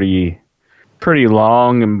was pretty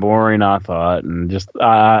long and boring, I thought, and just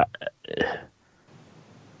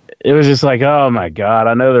it was just like, oh my god,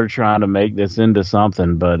 I know they're trying to make this into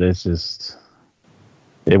something, but it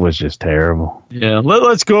was just terrible. Yeah,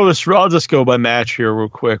 let's go this. I'll just go by match here real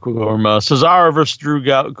quick. We'll go from Cesaro versus Drew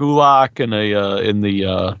Gulak in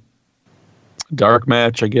the dark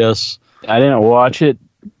match, I guess. I didn't watch it.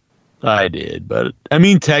 I did, but I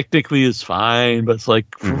mean, technically it's fine, but it's like,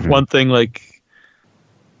 for one thing, like,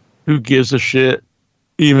 who gives a shit?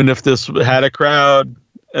 Even if this had a crowd.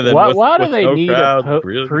 And then why do they need a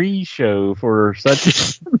pre-show for such a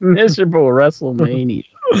miserable WrestleMania?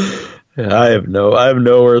 Yeah, I have no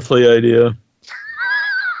earthly idea.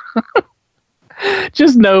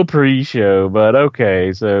 Just no pre-show, but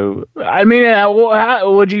okay. So, I mean,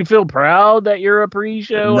 would you feel proud that you're a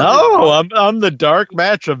pre-show? No, I'm the dark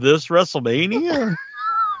match of this WrestleMania.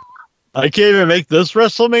 I can't even make this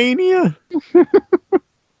WrestleMania.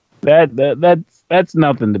 That's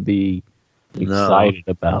nothing to be excited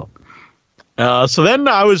about. So then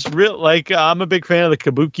I was I'm a big fan of the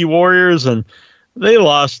Kabuki Warriors, and they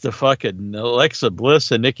lost to fucking Alexa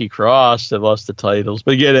Bliss and Nikki Cross. They lost the titles,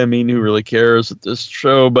 but again, I mean, who really cares at this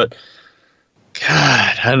show? But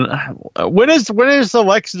God, when is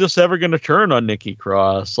Alexa just ever going to turn on Nikki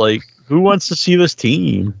Cross? Like, who wants to see this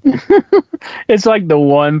team? It's like the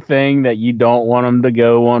one thing that you don't want them to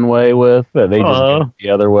go one way with, that they just go the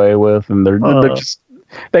other way with, and they're just.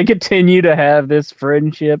 They continue to have this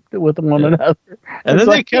friendship with one another. And then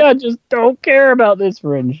I just don't care about this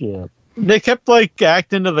friendship. They kept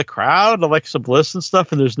acting to the crowd, Alexa Bliss and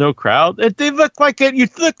stuff, and there's no crowd. They look like it. You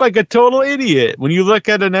look like a total idiot when you look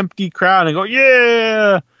at an empty crowd and go,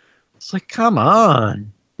 "Yeah." It's like, come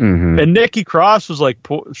on. Mm-hmm. And Nikki Cross was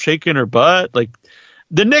shaking her butt. Like,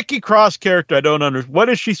 the Nikki Cross character, I don't understand. What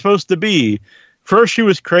is she supposed to be? First she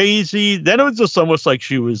was crazy, then it was just almost like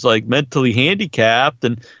she was mentally handicapped,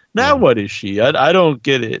 and now what is she? I don't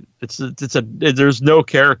get it. There's no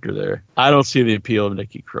character there. I don't see the appeal of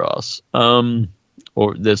Nikki Cross.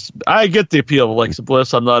 Or this, I get the appeal of Alexa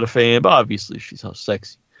Bliss. I'm not a fan, but obviously she's so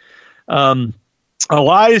sexy.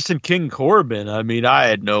 Elias and King Corbin. I mean, I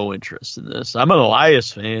had no interest in this. I'm an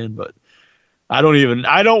Elias fan, but I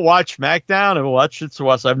don't watch SmackDown. I watched it, so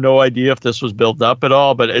I have no idea if this was built up at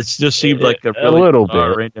all, but it just seemed like a really little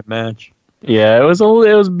bit random match. Yeah, it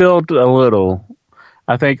was built a little.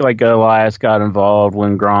 I think Elias got involved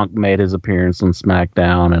when Gronk made his appearance on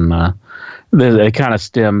SmackDown, and it kind of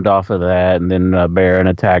stemmed off of that, and then Baron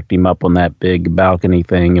attacked him up on that big balcony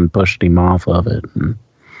thing and pushed him off of it.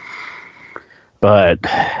 But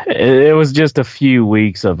it was just a few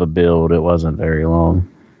weeks of a build. It wasn't very long.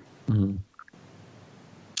 Mm-hmm.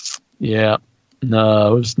 Yeah, no, I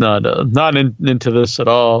was not into this at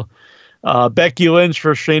all. Becky Lynch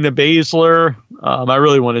for Shayna Baszler. I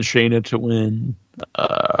really wanted Shayna to win.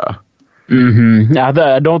 I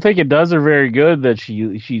don't think it does her very good that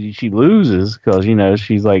she loses because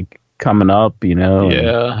she's like coming up.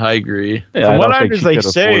 Yeah, I agree. From what I understand, they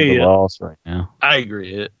say the loss right now. I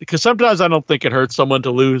agree because sometimes I don't think it hurts someone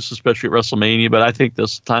to lose, especially at WrestleMania, but I think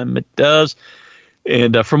this time it does.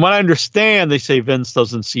 And from what I understand, they say Vince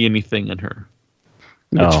doesn't see anything in her.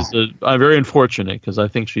 Which is very unfortunate because I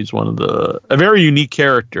think she's a very unique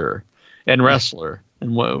character and wrestler,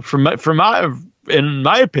 and in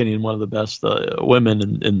my opinion, one of the best women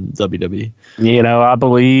in WWE. I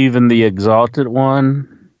believe in the Exalted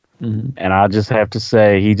One, and I just have to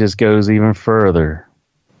say he just goes even further,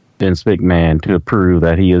 Vince McMahon, to prove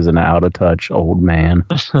that he is an out of touch old man.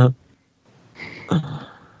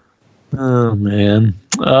 Oh man,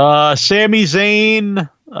 Sami Zayn.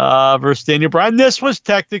 Versus Daniel Bryan. This was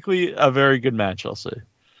technically a very good match, I'll say.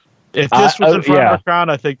 If this was in front of the crowd,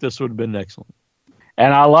 I think this would have been excellent.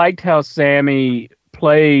 And I liked how Sammy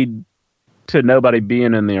played to nobody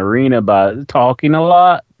being in the arena by talking a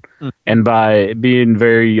lot and by being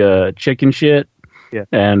very chicken shit. Yeah.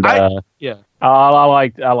 And I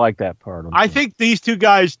like that part of it. I think these two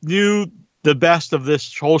guys knew the best of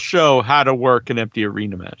this whole show how to work an empty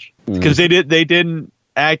arena match. Because they didn't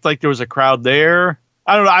act like there was a crowd there.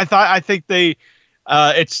 I don't know. I think they,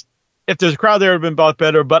 if there's a crowd there, it would have been a lot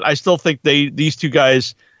better. But I still think these two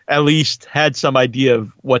guys at least had some idea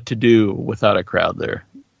of what to do without a crowd there,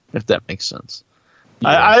 if that makes sense.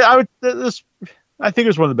 Yeah. I think it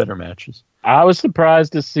was one of the better matches. I was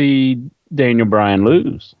surprised to see Daniel Bryan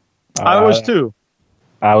lose. I was too.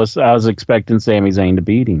 I was expecting Sami Zayn to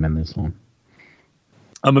beat him in this one.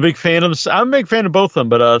 I'm a big fan of both of them,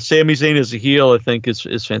 but Sami Zayn as a heel, I think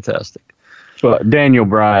is fantastic. Well, Daniel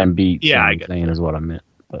Bryan beat Sami Zayn is what I meant.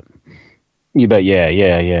 But you bet,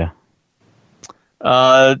 yeah.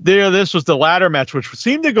 This was the ladder match, which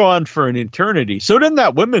seemed to go on for an eternity. So didn't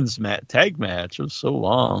that women's tag match. It was so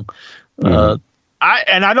long. I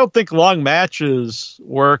don't think long matches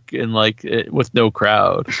work in with no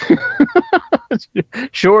crowd.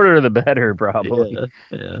 Shorter the better, probably.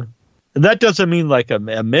 Yeah. And that doesn't mean like a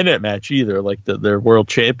minute match either, like their world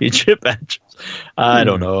championship matches. I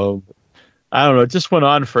don't know. It just went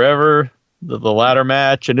on forever. The ladder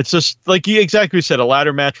match, and it's just like you exactly said, a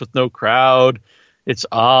ladder match with no crowd. It's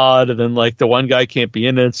odd, and then the one guy can't be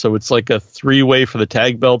in it, so it's like a 3-way for the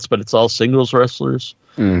tag belts, but it's all singles wrestlers.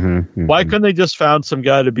 Why couldn't they just found some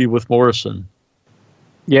guy to be with Morrison?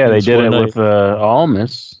 Yeah, they did it with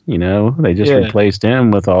Almas. They just replaced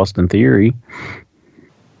him with Austin Theory.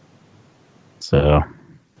 So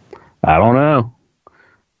I don't know.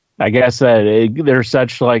 I guess that they're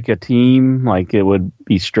such like a team. Like it would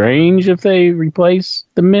be strange if they replace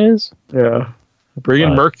the Miz. Yeah, bring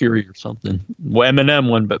in Mercury or something.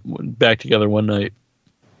 Eminem went back together one night.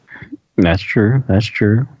 That's true.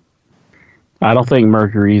 I don't think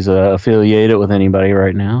Mercury's affiliated with anybody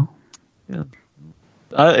right now. Yeah.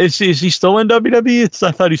 Is he still in WWE?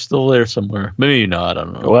 I thought he's still there somewhere. Maybe not. I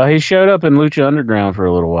don't know. Well, he showed up in Lucha Underground for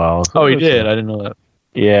a little while. Oh, he did? I didn't know that.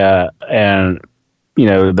 Yeah, and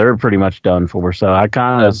they're pretty much done for. So I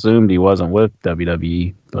kind of assumed he wasn't with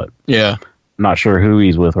WWE, but yeah, I'm not sure who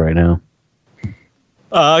he's with right now.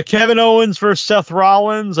 Kevin Owens versus Seth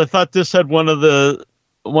Rollins. I thought this had one of the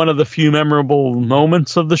few memorable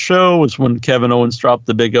moments of the show was when Kevin Owens dropped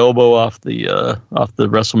the big elbow off the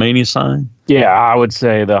WrestleMania sign. Yeah, I would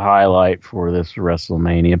say the highlight for this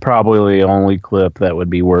WrestleMania, probably the only clip that would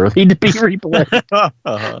be worthy to be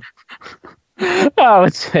replayed. I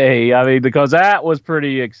would say, because that was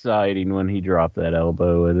pretty exciting when he dropped that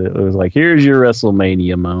elbow, and it was like, here's your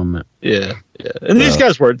WrestleMania moment. Yeah. And these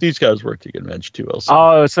guys worked a good match too. Also.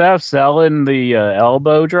 Oh, Seth selling the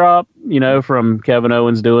elbow drop, from Kevin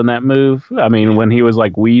Owens doing that move. When he was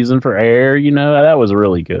like wheezing for air, that was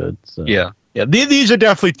really good. So. Yeah. These are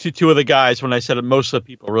definitely two of the guys. When I said most of the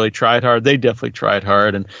people really tried hard, they definitely tried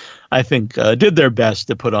hard, and I think did their best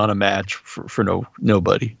to put on a match for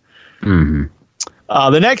nobody. Mm-hmm.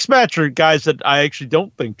 The next match are guys that I actually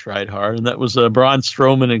don't think tried hard, and that was Braun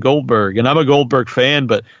Strowman and Goldberg. And I'm a Goldberg fan,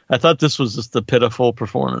 but I thought this was just a pitiful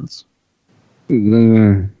performance.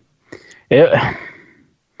 I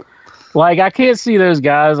can't see those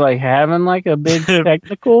guys having a big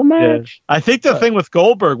technical match. Yeah. I think the thing with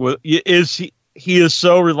Goldberg is he is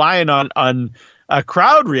so reliant on a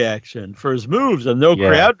crowd reaction for his moves, and no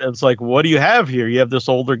crowd. It's like, what do you have here? You have this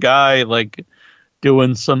older guy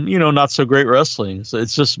doing some, not so great wrestling. So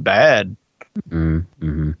it's just bad.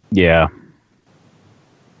 Mm-hmm. Yeah.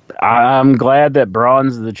 I'm glad that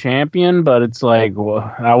Braun's the champion, but it's I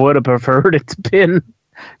would have preferred it to been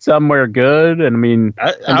somewhere good. And I mean,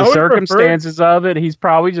 I in the would circumstances of it, he's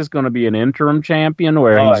probably just going to be an interim champion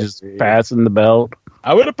where he's just passing the belt.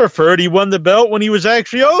 I would have preferred he won the belt when he was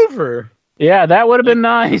actually over. Yeah, that would have been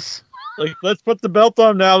nice. Like, let's put the belt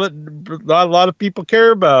on now that not a lot of people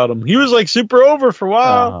care about him. He was like super over for a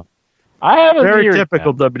while. I have a Very theory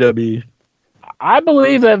typical WWE. I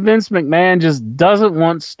believe that Vince McMahon just doesn't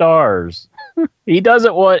want stars. He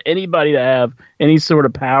doesn't want anybody to have any sort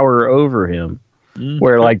of power over him,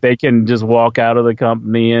 where like they can just walk out of the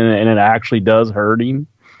company and it actually does hurt him.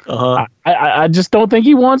 I just don't think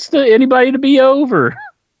he wants anybody to be over.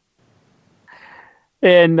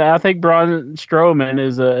 And I think Braun Strowman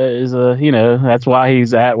is a that's why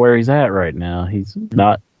he's at where he's at right now. He's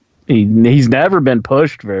never been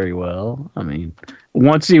pushed very well. I mean,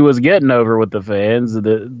 once he was getting over with the fans,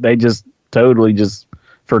 they just totally just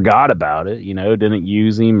forgot about it. Didn't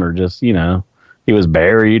use him, or just he was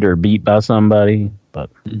buried or beat by somebody. But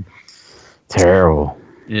terrible.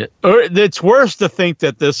 Yeah, or it's worse to think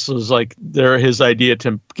that this was like his idea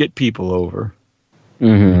to get people over. Let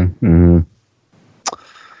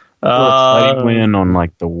him win on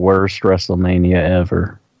like the worst WrestleMania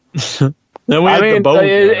ever. Then we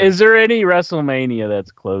is there any WrestleMania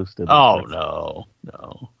that's close to this? Oh,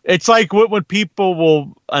 no. It's like when people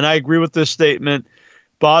will, and I agree with this statement,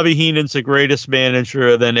 Bobby Heenan's the greatest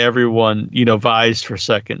manager, then everyone, vies for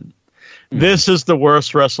second. This is the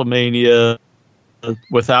worst WrestleMania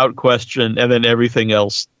without question, and then everything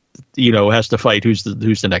else, has to fight who's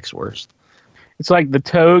the next worst. It's like the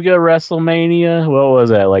Toga WrestleMania. What was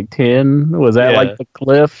that, like 10? Was that like the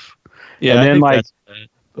cliff? Yeah, and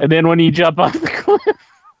then when you jump off the cliff.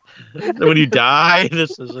 When you die,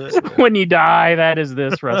 this is it. When you die, that is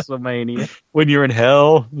this WrestleMania. When you're in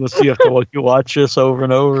hell, you have to watch this over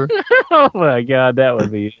and over. Oh my God, that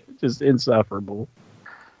would be just insufferable.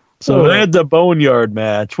 So they had the Boneyard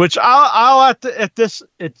match, which I'll have to,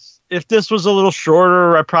 if this was a little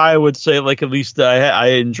shorter, I probably would say like at least I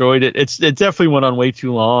enjoyed it. It definitely went on way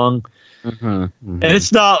too long, and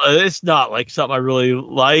it's not like something I really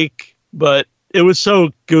like, but it was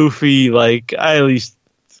so goofy. Like I at least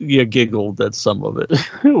giggled at some of it.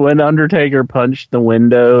 When Undertaker punched the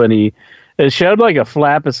window and it showed like a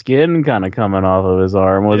flap of skin kind of coming off of his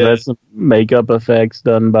arm. Was that some makeup effects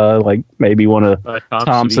done by like maybe one of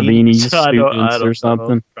Tom Savini's students or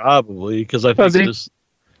something? Know, probably, because I think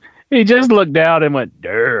he just looked down and went,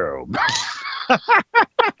 "Damn."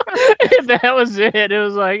 If that was it, it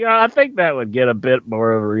was like, I think that would get a bit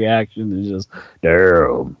more of a reaction than just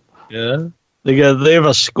 "Damn." Yeah. They have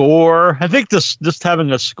a score. I think just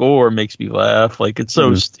having a score makes me laugh. Like, it's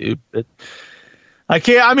so stupid. I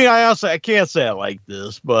can't say I like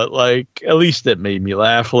this, but like at least it made me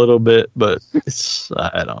laugh a little bit. But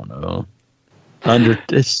I don't know.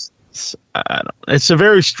 It's a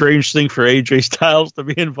very strange thing for AJ Styles to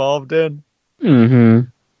be involved in. Yeah,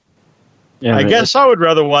 I guess I would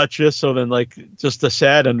rather watch this than like just a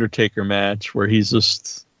sad Undertaker match where he's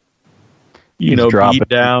just beat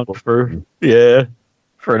down for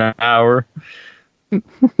an hour.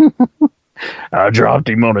 I dropped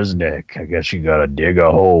him on his neck. I guess you gotta dig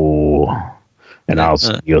a hole, and I'll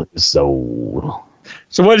steal his soul.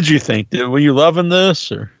 So, what did you think? Were you loving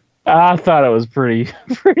this, or? I thought it was pretty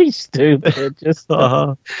stupid. Just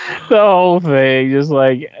the whole thing, just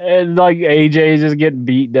like AJ's just getting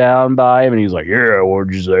beat down by him, and he's like, "Yeah,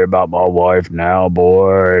 what'd you say about my wife now,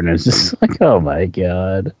 boy?" And it's just like, oh my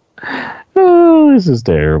God, oh, this is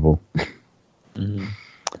terrible.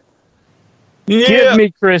 Yeah. Give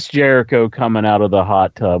me Chris Jericho coming out of the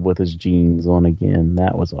hot tub with his jeans on again.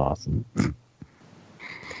 That was awesome.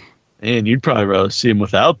 And you'd probably rather see him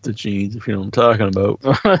without the jeans, if you know what I'm talking about.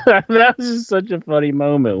 That was just such a funny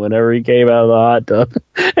moment whenever he came out of the hot tub.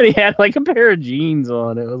 And he had like a pair of jeans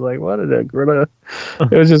on. It was like,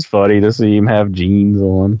 it was just funny to see him have jeans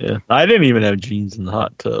on. Yeah, I didn't even have jeans in the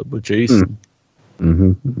hot tub with Jason.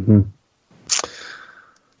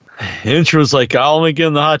 Inch was like, I'll only get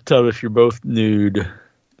in the hot tub if you're both nude.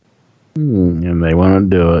 And they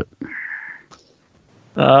want to do it.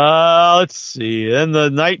 Let's see. Then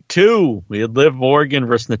the night 2, we had Liv Morgan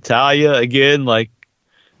versus Natalya. Again, like,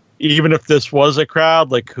 even if this was a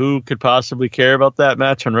crowd, like, who could possibly care about that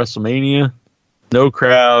match on WrestleMania? No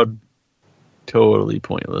crowd. Totally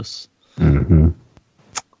pointless. You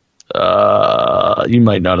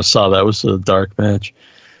might not have saw that. It was a dark match.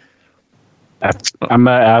 I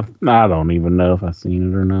don't even know if I've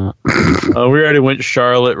seen it or not. We already went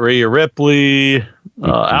Charlotte, Rhea Ripley,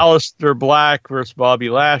 Aleister Black versus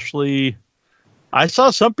Bobby Lashley. I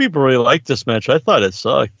saw some people really like this match. I thought it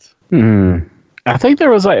sucked. I think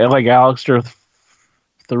there was like Aleister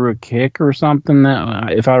threw a kick or something,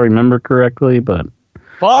 that if I remember correctly. But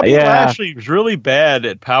Bobby Lashley was really bad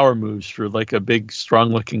at power moves for like a big,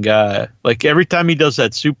 strong-looking guy. Like every time he does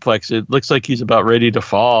that suplex, it looks like he's about ready to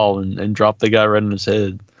fall and drop the guy right in his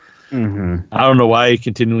head. Mm-hmm. I don't know why he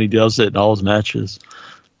continually does it in all his matches.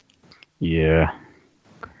 Yeah.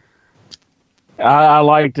 I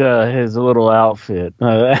liked his little outfit,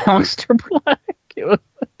 Aleister Black.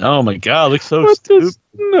 Oh my God, looks so stupid.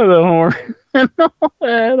 The horn and all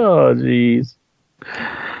that. Oh, jeez.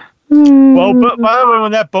 Well, but by the way,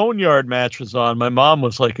 when that Boneyard match was on, my mom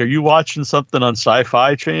was like, "Are you watching something on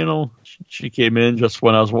Sci-Fi Channel?" She came in just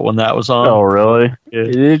when that was on. Oh, really? Yeah.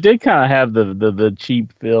 It did kind of have the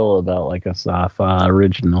cheap feel about like a sci-fi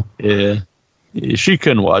original. Yeah, she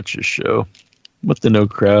couldn't watch the show with the no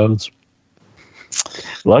crowds.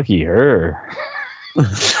 Lucky her.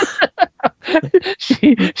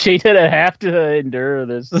 she didn't have to endure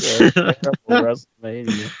this terrible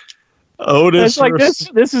WrestleMania. Otis, it's like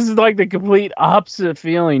this is like the complete opposite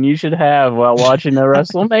feeling you should have while watching a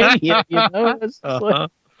WrestleMania. You know, it's like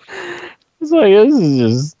this is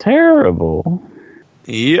just terrible.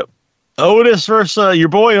 Yep. Otis versus your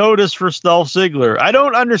boy Otis versus Dolph Ziggler. I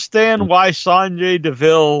don't understand why Sanjay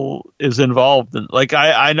Deville is involved in. Like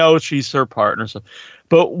I know she's her partner,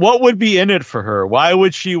 but what would be in it for her? Why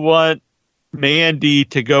would she want Mandy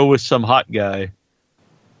to go with some hot guy?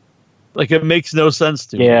 Like it makes no sense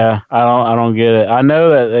to me. Yeah, I don't get it. I know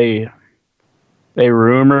that they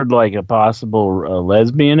rumored like a possible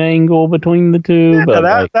lesbian angle between the two. Yeah,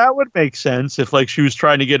 but that would make sense if like she was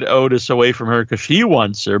trying to get Otis away from her because he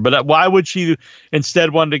wants her. But why would she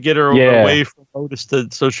instead want to get her away from Otis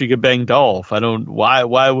so she could bang Dolph? I don't. Why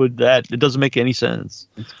would that? It doesn't make any sense.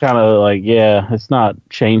 It's kind of like it's not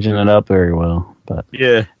changing it up very well. But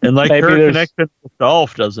yeah, and like her connection with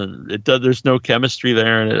Dolph doesn't. There's no chemistry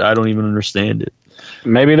there, and I don't even understand it.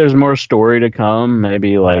 Maybe there's more story to come.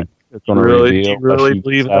 Maybe like. It's gonna really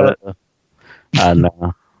believe that? I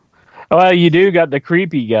know. Well, you do got the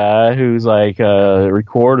creepy guy who's like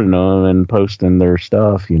recording them and posting their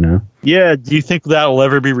stuff, you know. Yeah, do you think that will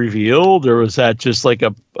ever be revealed, or was that just like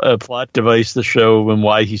a plot device to show him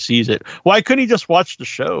why he sees it? Why couldn't he just watch the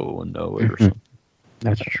show and know it or something?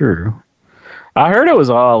 That's true. I heard it was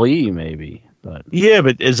Ali, maybe. But yeah,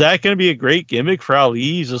 but is that going to be a great gimmick for Ali?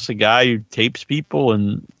 He's just a guy who tapes people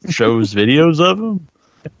and shows videos of them?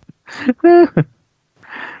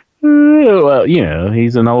 Well, you know,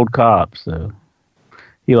 he's an old cop, so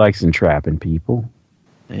he likes entrapping people.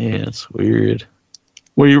 Yeah, it's weird.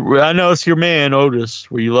 I know it's your man, Otis.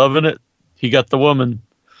 Were you loving it? He got the woman.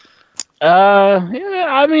 Yeah,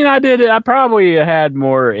 I mean, I did it. I probably had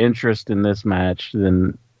more interest in this match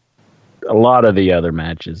than a lot of the other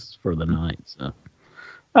matches for the night. So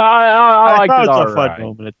I liked it. It was a fun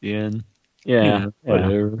moment at the end. Yeah,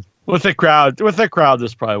 whatever. With the crowd,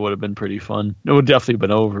 this probably would have been pretty fun. It would definitely have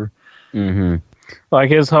been over. Mm-hmm. Like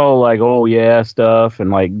his whole like oh yeah stuff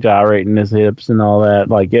and like gyrating his hips and all that.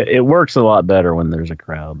 Like it works a lot better when there's a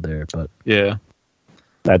crowd there. But yeah,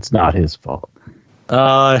 that's not his fault.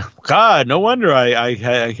 God, no wonder I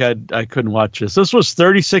couldn't watch this. This was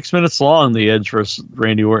 36 minutes long. The Edge versus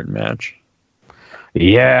Randy Orton match.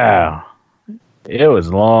 Yeah, it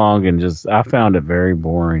was long and I found it very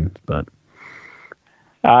boring. But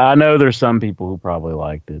I know there's some people who probably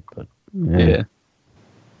liked it. But yeah.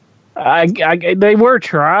 They were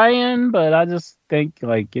trying, but I just think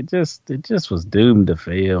like it just was doomed to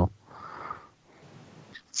fail.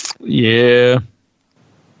 Yeah.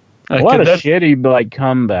 What a shitty like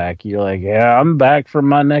comeback. You're like, yeah, I'm back from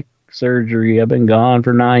my neck surgery. I've been gone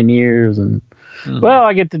for 9 years, and well,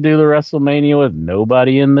 I get to do the WrestleMania with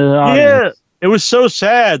nobody in the audience. Yeah, it was so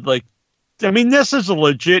sad. Like, I mean, this is a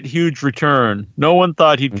legit huge return. No one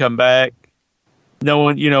thought he'd come back. No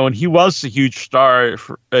one, you know, and he was a huge star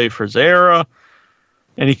for his era,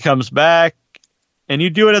 and he comes back, and you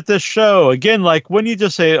do it at this show again. Like, when you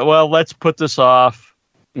just say, well, let's put this off.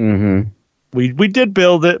 Mm-hmm. We did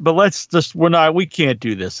build it, but we can't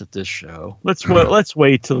do this at this show. Let's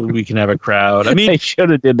wait till we can have a crowd. I mean, they should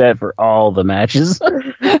have did that for all the matches.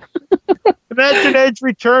 Imagine Edge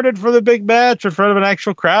returning for the big match in front of an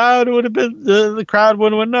actual crowd. It would have been the crowd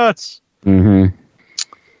would have went nuts. Mm-hmm.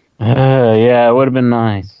 Yeah, it would have been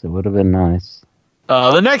nice. It would have been nice.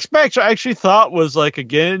 The next match I actually thought was like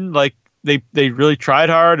again like they really tried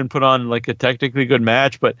hard and put on like a technically good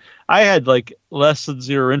match, but I had like less than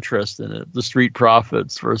zero interest in it. The Street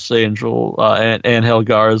Profits versus Angel and Angel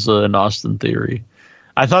Garza and Austin Theory.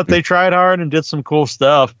 I thought they tried hard and did some cool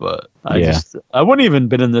stuff, but I wouldn't even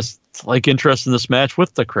been in this like interest in this match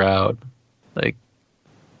with the crowd. Like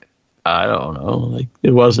I don't know. Like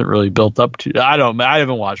it wasn't really built up to. I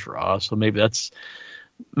haven't watched Raw, so maybe that's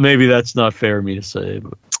not fair of me to say.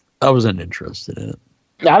 But I wasn't interested in it.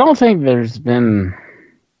 I don't think there's been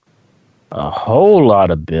a whole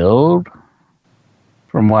lot of build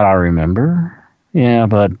from what I remember. Yeah,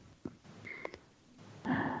 but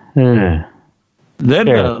then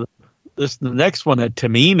the next one had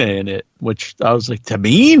Tamina in it, which I was like,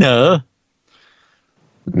 Tamina?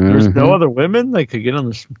 There's no other women that could get on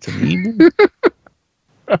this Tamina?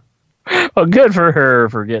 Well, good for her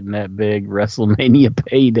for getting that big WrestleMania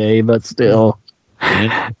payday, but still.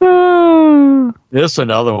 This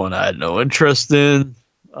another one I had no interest in.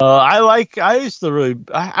 I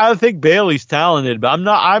think Bailey's talented, but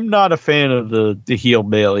I'm not a fan of the heel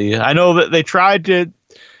Bailey. I know that they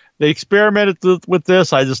experimented with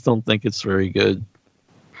this. I just don't think it's very good.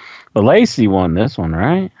 Well, Lacey won this one,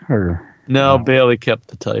 right? No, Bailey kept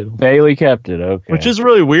the title. Bailey kept it, okay. Which is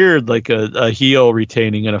really weird, like a heel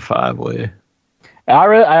retaining in a 5-way.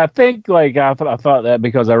 I think I thought that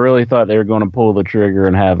because I really thought they were going to pull the trigger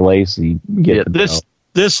and have Lacey get the belt.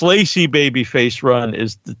 This Lacey babyface run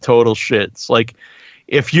is the total shits. Like,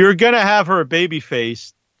 if you're going to have her a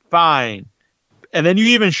babyface, fine. And then you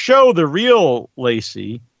even show the real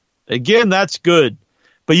Lacey. Again, that's good.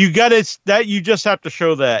 But you just have to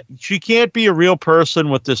show that. She can't be a real person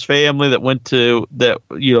with this family that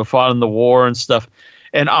fought in the war and stuff,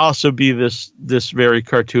 and also be this very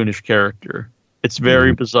cartoonish character. It's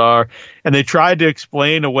very bizarre. And they tried to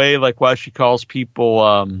explain away like why she calls people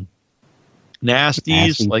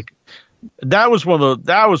nasties. Like that was one of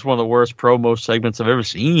the worst promo segments I've ever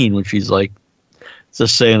seen, when she's like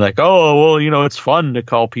just saying like, oh well, it's fun to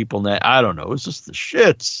call people I don't know, it's just the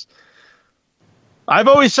shits. I've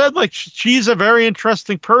always said like she's a very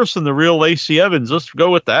interesting person, the real Lacey Evans. Let's go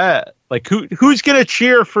with that. Like who's gonna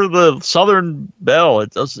cheer for the Southern Belle?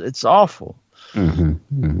 It's awful.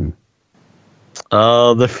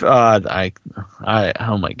 Oh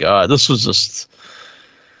my god, this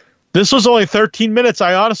was only 13 minutes.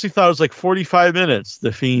 I honestly thought it was like 45 minutes.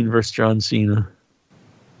 The Fiend versus John Cena.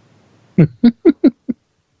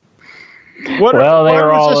 They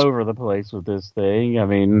were all over the place with this thing. I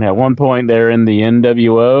mean, at one point they're in the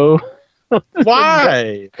NWO.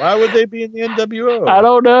 Why? Why would they be in the NWO? I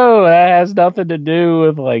don't know. That has nothing to do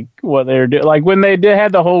with like what they're doing. Like when they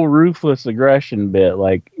had the whole ruthless aggression bit,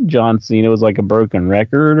 like John Cena was like a broken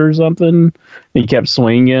record or something. He kept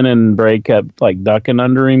swinging and Bray kept like ducking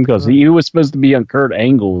under him because he was supposed to be on Kurt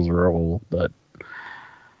Angle's role, but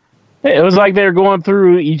it was like they were going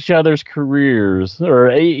through each other's careers,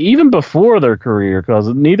 or even before their career, because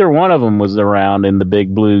neither one of them was around in the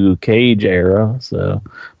Big Blue Cage era. So,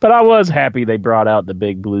 but I was happy they brought out the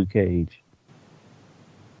Big Blue Cage.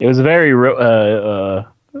 It was very,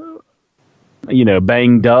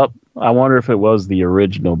 banged up. I wonder if it was the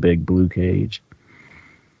original Big Blue Cage.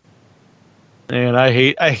 And I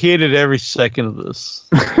hated every second of this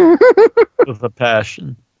with a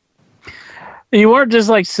passion. You weren't just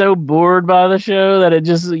like so bored by the show that at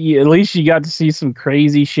least you got to see some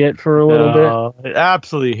crazy shit for a little bit. I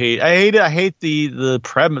absolutely hate. I hate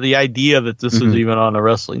the idea that this is even on a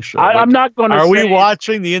wrestling show. I'm not going to. Are we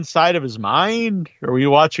watching the inside of his mind? Are we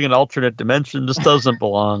watching an alternate dimension? This doesn't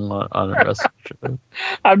belong on a wrestling show.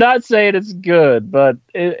 I'm not saying it's good, but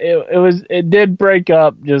it did break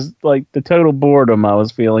up just like the total boredom I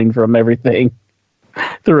was feeling from everything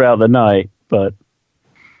throughout the night, but.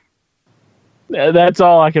 That's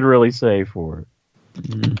all I could really say for it.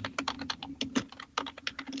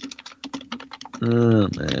 Oh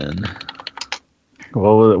man!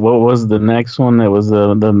 What was the next one? That was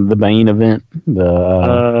the main event.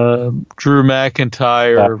 Drew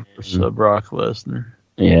McIntyre versus Brock Lesnar.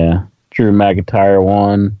 Yeah, Drew McIntyre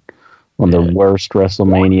won. One of the worst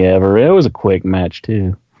WrestleMania ever. It was a quick match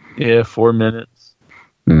too. Yeah, 4 minutes.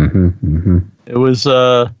 It was.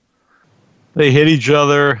 They hit each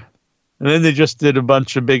other. And then they just did a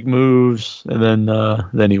bunch of big moves, and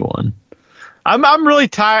then he won. I'm really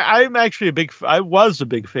tired. I was a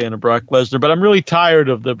big fan of Brock Lesnar, but I'm really tired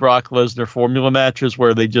of the Brock Lesnar formula matches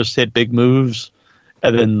where they just hit big moves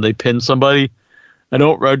and then they pin somebody.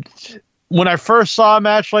 When I first saw a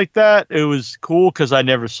match like that, it was cool because I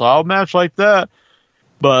never saw a match like that.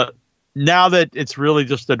 But now that it's really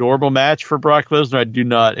just a normal match for Brock Lesnar, I do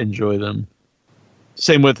not enjoy them.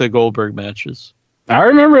 Same with the Goldberg matches. I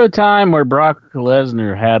remember a time where Brock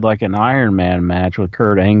Lesnar had like an Iron Man match with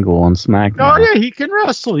Kurt Angle on SmackDown. Oh yeah, he can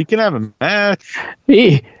wrestle. He can have a match.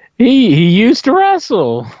 He used to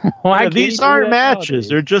wrestle. These aren't matches.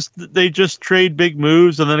 They just trade big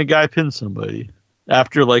moves and then a guy pins somebody.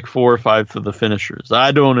 after like 4 or 5 of the finishers.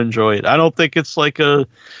 I don't enjoy it. I don't think it's like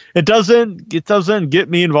it doesn't get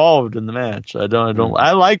me involved in the match. I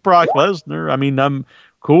like Brock Lesnar. I mean, I'm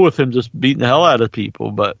cool with him just beating the hell out of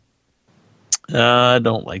people, but I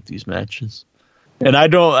don't like these matches. And I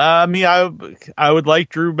would like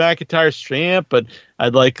Drew McIntyre's champ, but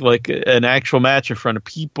I'd like an actual match in front of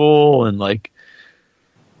people. And like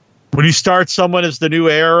when you start someone as the new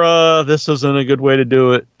era, this isn't a good way to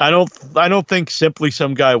do it. I don't think simply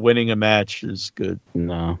some guy winning a match is good.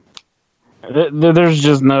 No, there's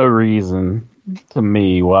just no reason to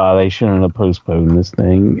me why they shouldn't have postponed this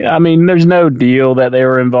thing. I mean, there's no deal that they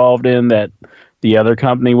were involved in that the other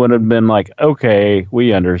company would have been like, okay,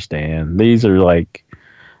 we understand. This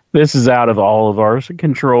is out of all of our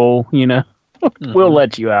control, you know. We'll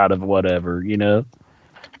let you out of whatever, you know.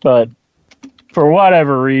 But for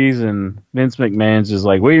whatever reason, Vince McMahon's just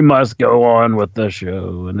like, we must go on with the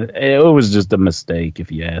show. And it was just a mistake,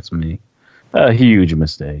 if you ask me. A huge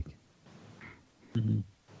mistake. Mm-hmm.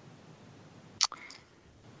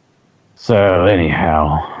 So,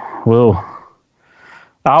 anyhow,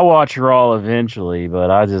 I'll watch Raw eventually,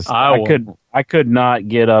 but I could not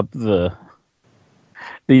get up the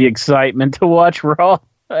excitement to watch Raw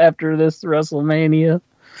after this WrestleMania.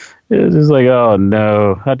 It was just like, oh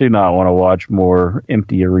no, I do not want to watch more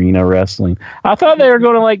empty arena wrestling. I thought they were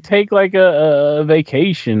going to like take like a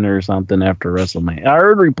vacation or something after WrestleMania. I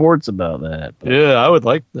heard reports about that. But. Yeah, I would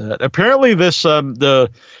like that. Apparently, they filmed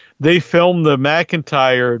the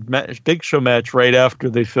McIntyre Big Show match right after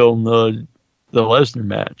they filmed the Lesnar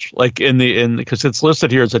match, like because it's listed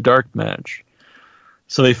here as a dark match.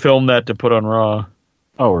 So they filmed that to put on Raw.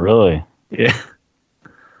 Oh, really? Yeah.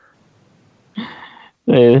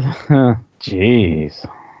 Jeez.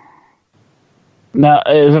 Now,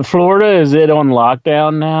 Florida, is it on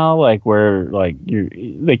lockdown now? Like where like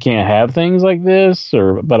they can't have things like this,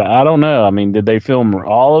 but I don't know. I mean, did they film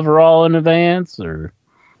all of Raw in advance, or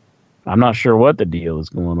I'm not sure what the deal is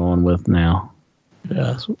going on with now.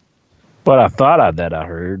 Yeah. But I thought that I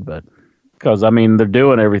heard, but because I mean they're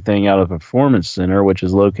doing everything out of the Performance Center, which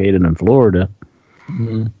is located in Florida.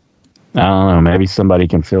 Mm-hmm. I don't know. Maybe somebody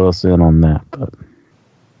can fill us in on that. But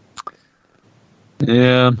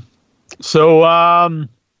yeah. So I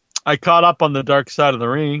caught up on the Dark Side of the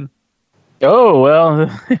Ring. Oh well,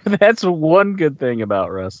 that's one good thing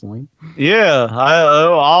about wrestling. Yeah,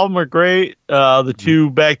 all of them are great. The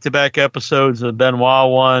 2 back-to-back episodes of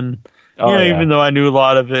Benoit one. Even though I knew a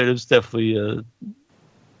lot of it, it's definitely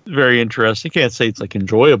very interesting. I can't say it's like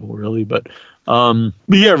enjoyable, really, but yeah,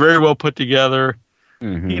 very well put together.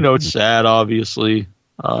 Mm-hmm. You know, it's sad, obviously.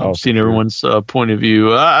 Seeing everyone's point of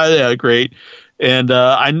view. Yeah, great. And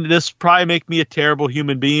this probably make me a terrible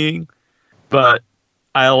human being, but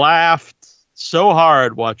I laughed so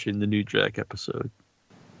hard watching the New Jack episode.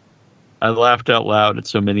 I laughed out loud at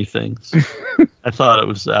so many things. I thought it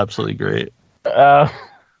was absolutely great.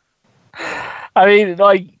 I mean,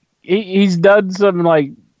 like he's done some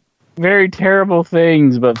like very terrible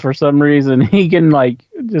things, but for some reason he can like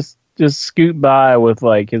just scoot by with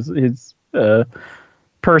like his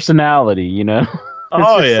personality, you know.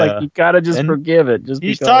 Like you gotta just forgive it. Just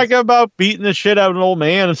he's talking about beating the shit out of an old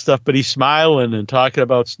man and stuff, but he's smiling and talking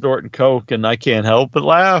about snorting coke, and I can't help but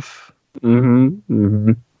laugh. Mm-hmm.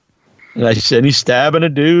 Mm-hmm. And he's stabbing a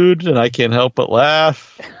dude, and I can't help but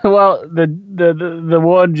laugh. Well, the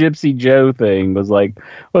one Gypsy Joe thing was like,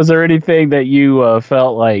 was there anything that you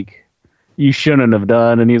felt like you shouldn't have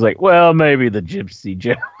done? And he's like, well, maybe the Gypsy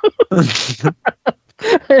Joe.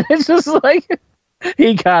 It's just like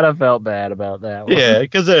he kind of felt bad about that one. Yeah,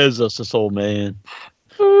 because it is just this old man.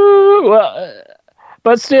 Well,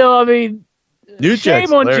 but still, I mean,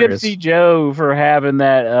 shame on hilarious. Gypsy Joe for having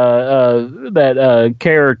that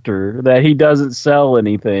character that he doesn't sell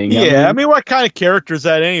anything. Yeah, I mean, what kind of character is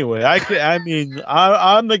that anyway?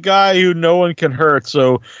 I'm the guy who no one can hurt,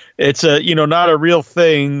 so it's not a real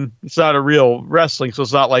thing. It's not a real wrestling, so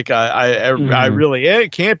it's not like I really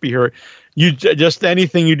it can't be hurt. You just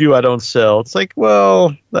anything you do, I don't sell. It's like,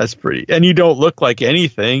 well, that's pretty, and you don't look like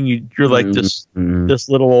anything. You're like this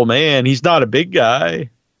little old man. He's not a big guy.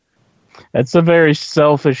 That's a very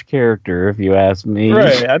selfish character, if you ask me.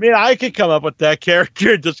 Right. I mean, I could come up with that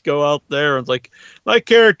character and just go out there and it's like, my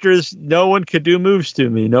character is no one can do moves to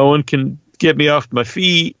me. No one can get me off my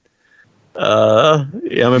feet. I'm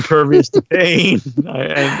impervious to pain,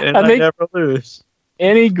 and I never lose.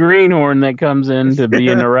 Any greenhorn that comes into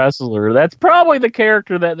being a wrestler, that's probably the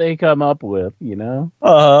character that they come up with, you know?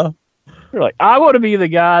 They're like, I want to be the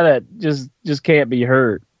guy that just can't be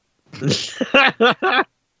hurt.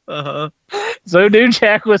 So New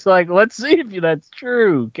Jack was like, let's see if that's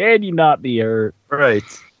true. Can you not be hurt? Right.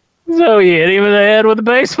 So he hit him in the head with a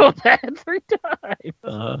baseball bat 3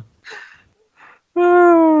 times.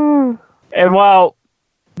 And while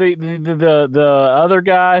the other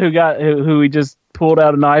guy who he just pulled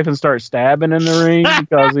out a knife and started stabbing in the ring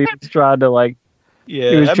because he was trying to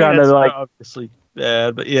obviously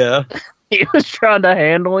bad, but yeah. He was trying to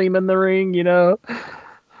handle him in the ring,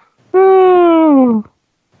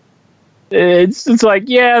 It's like,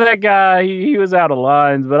 yeah, that guy, he was out of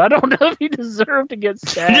lines, but I don't know if he deserved to get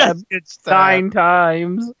stabbed 9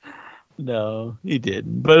 times. No, he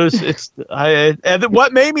didn't. But and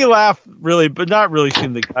what made me laugh, really, but not really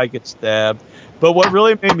seeing the guy get stabbed, but what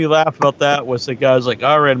really made me laugh about that was the guy was like,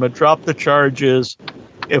 all right, I'm going to drop the charges.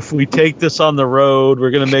 If we take this on the road,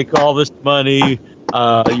 we're going to make all this money.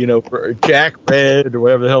 For Jack Red or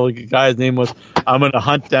whatever the hell the guy's name was. I'm going to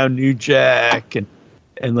hunt down New Jack and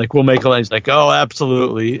like we'll make a line. He's like, oh,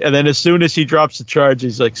 absolutely. And then as soon as he drops the charge,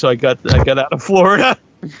 he's like, so I got out of Florida.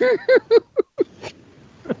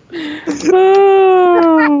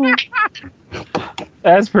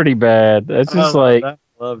 That's pretty bad. That's just I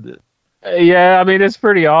loved it. Yeah, I mean it's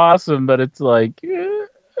pretty awesome, but it's like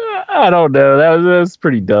I don't know. That was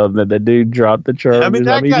pretty dumb that the dude dropped the charges.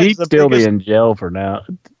 I mean he'd still be in jail for now.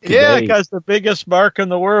 Today. Yeah, because the biggest mark in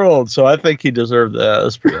the world. So I think he deserved that.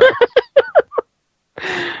 That's pretty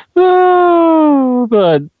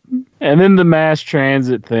but and then the mass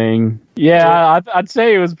transit thing. Yeah, I'd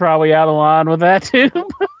say he was probably out of line with that too.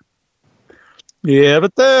 Yeah,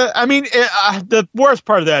 but the worst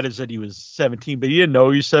part of that is that he was 17, but he didn't know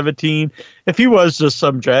he was 17. If he was just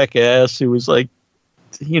some jackass who was like,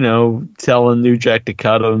 telling New Jack to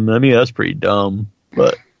cut him, I mean, that's pretty dumb.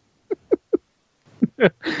 But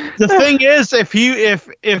the thing is, if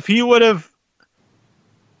he would have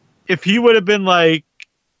been like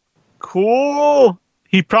cool,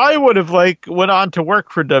 he probably would have like went on to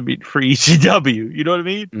work for ECW. You know what I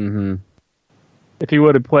mean? Mm-hmm. If he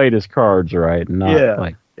would have played his cards right, and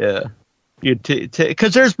not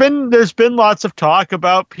because there's been lots of talk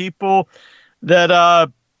about people that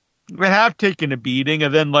have taken a beating,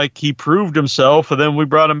 and then like he proved himself, and then we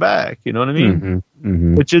brought him back. You know what I mean? Mm-hmm.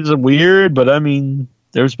 Mm-hmm. Which is weird, but I mean,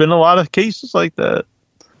 there's been a lot of cases like that.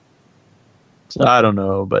 So I don't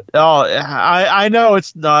know, but I know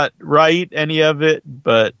it's not right, any of it,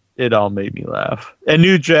 but it all made me laugh. And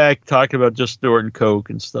New Jack talking about just snorting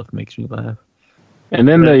coke and stuff makes me laugh. And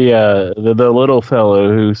then the little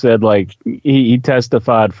fellow who said like he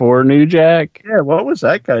testified for New Jack. Yeah, what was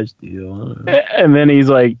that guy's deal? And then he's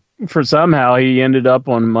like, somehow he ended up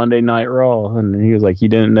on Monday Night Raw, and he was like, he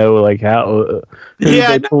didn't know like how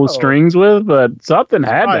they pull strings with, but something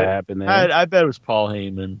had to happen there. I bet it was Paul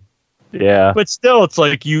Heyman. Yeah, but still, it's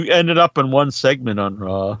like you ended up in one segment on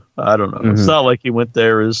Raw. I don't know. Mm-hmm. It's not like he went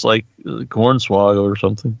there as like Cornswoggle or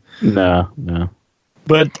something. No.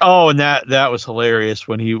 But and that was hilarious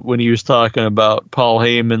when he was talking about Paul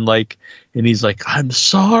Heyman, like, and he's like, "I'm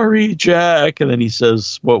sorry, Jack," and then he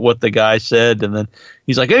says what the guy said, and then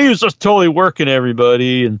he's like, "He was just totally working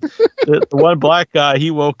everybody." And the one black guy,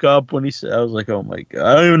 he woke up when he said, "I was like, oh my god,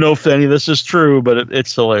 I don't even know if any of this is true, but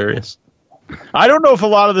it's hilarious." I don't know if a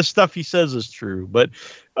lot of the stuff he says is true, but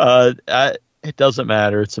it doesn't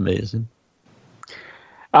matter. It's amazing.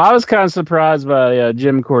 I was kind of surprised by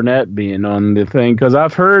Jim Cornette being on the thing, because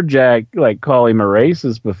I've heard Jack like call him a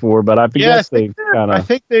racist before, but I guess they've kind of. I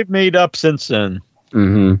think they've made up since then.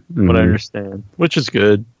 Mm-hmm, what I understand, which is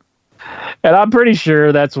good. And I'm pretty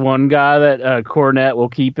sure that's one guy that Cornette will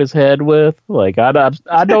keep his head with. Like I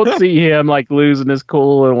don't see him like losing his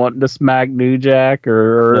cool and wanting to smack New Jack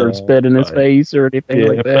or spit in his face or anything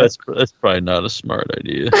like that. That's probably not a smart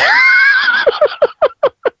idea.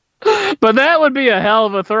 But that would be a hell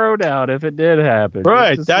of a throwdown if it did happen.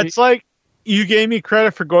 Right. That's like, you gave me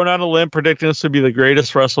credit for going on a limb predicting this would be the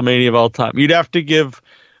greatest WrestleMania of all time. You'd have to give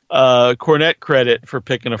Cornette credit for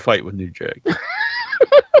picking a fight with New Jack.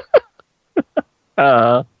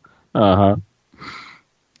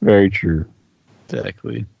 Very true.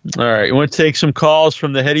 Exactly. All right. You want to take some calls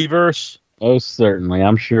from the Headyverse? Oh, certainly.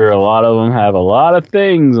 I'm sure a lot of them have a lot of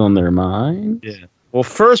things on their mind. Yeah. Well,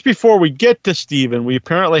 first, before we get to Steven, we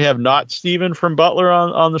apparently have not Steven from Butler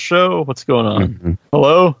on the show. What's going on? Mm-hmm.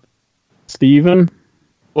 Hello? Steven?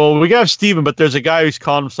 Well, we got Steven, but there's a guy who's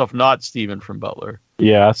calling himself not Steven from Butler.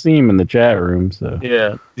 Yeah, I see him in the chat room. So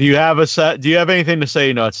yeah. Do you have anything to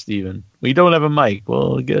say, not Steven? We don't have a mic.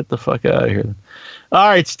 Well, get the fuck out of here. All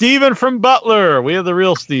right, Steven from Butler. We have the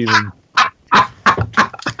real Steven.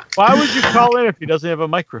 Why would you call in if he doesn't have a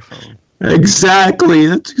microphone? Exactly.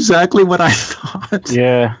 That's exactly what I thought.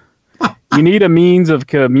 Yeah. You need a means of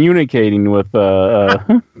communicating with.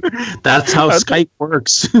 That's how Skype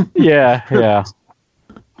works. Yeah.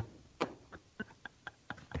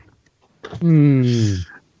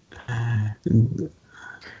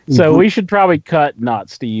 So we should probably cut "Not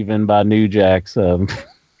Steven" by New Jack's.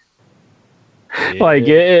 Like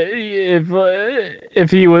if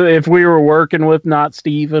we were working with "Not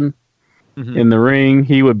Steven" in the ring,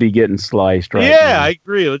 he would be getting sliced right now. I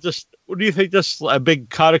agree. What do you think? Just a big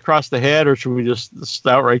cut across the head, or should we just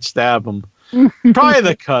outright stab him? Probably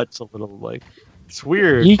the cut's a little like it's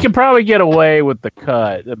weird. You could probably get away with the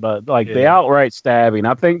cut, but the outright stabbing,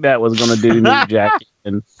 I think that was going to do New Jack.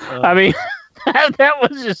 And I mean, that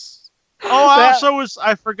was just.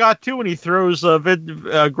 I forgot too when he throws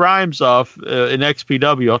Grimes off in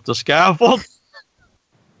XPW off the scaffold.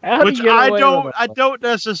 Which I don't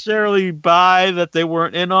necessarily buy that they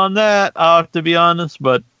weren't in on that. To be honest,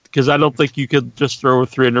 but because I don't think you could just throw a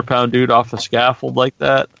 300-pound dude off a scaffold like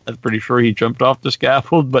that. I'm pretty sure he jumped off the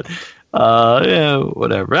scaffold, but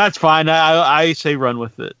whatever. That's fine. I say run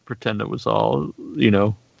with it. Pretend it was all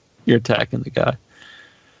you're attacking the guy.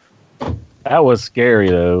 That was scary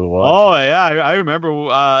though. What? Oh yeah, I remember.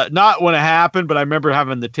 Not when it happened, but I remember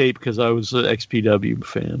having the tape because I was an XPW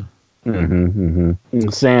fan.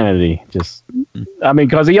 Insanity. Just, I mean,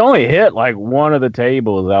 because he only hit like one of the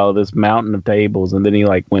tables out of this mountain of tables, and then he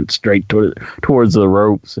like went straight towards the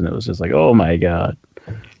ropes, and it was just like, oh my god.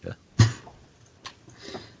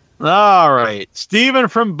 All right, Steven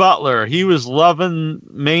from Butler. He was loving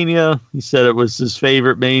Mania. He said it was his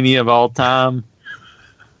favorite Mania of all time.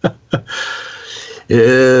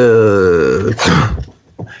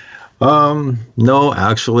 No,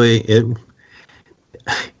 actually,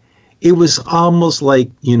 it was almost like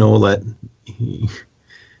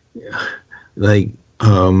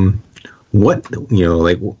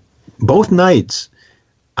both nights.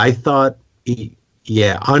 I thought,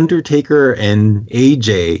 Undertaker and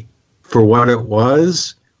AJ, for what it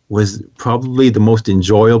was probably the most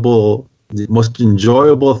enjoyable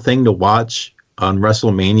thing to watch on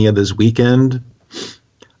WrestleMania this weekend.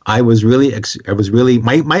 I was really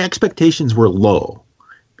my expectations were low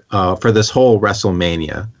for this whole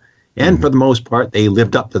WrestleMania, and for the most part they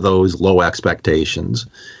lived up to those low expectations.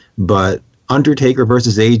 But Undertaker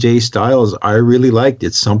versus AJ Styles, I really liked.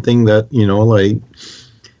 It's something that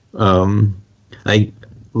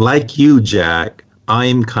like you, Jack.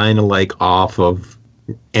 I'm kind of like off of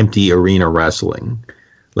empty arena wrestling.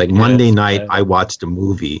 Like Monday night, I watched a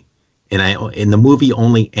movie. And the movie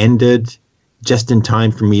only ended just in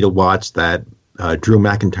time for me to watch that Drew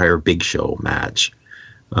McIntyre Big Show match.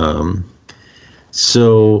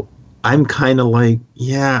 So I'm kind of like,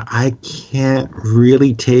 I can't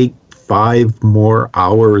really take 5 more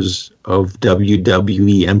hours of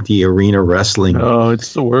WWE empty arena wrestling. Oh,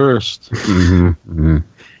 it's the worst.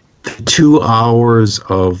 2 hours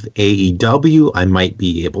of AEW I might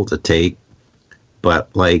be able to take,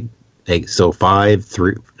 but 5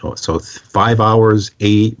 hours,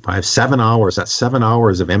 7 hours. That's 7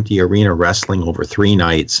 hours of empty arena wrestling over 3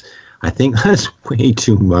 nights. I think that's way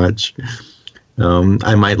too much.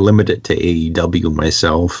 I might limit it to AEW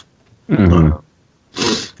myself. Well,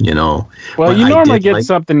 you normally get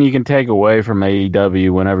something you can take away from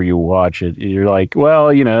AEW whenever you watch it. You're like, well,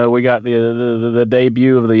 we got the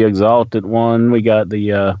debut of the Exalted One. We got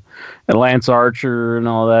the Lance Archer and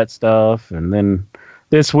all that stuff. And then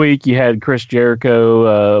this week you had Chris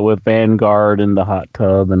Jericho with Vanguard in the hot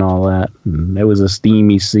tub and all that. And it was a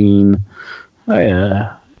steamy scene.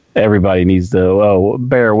 Everybody needs to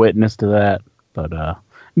bear witness to that. But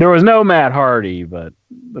there was no Matt Hardy, but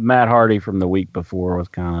the Matt Hardy from the week before was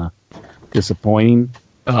kind of disappointing.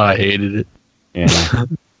 Oh, I hated it. Yeah.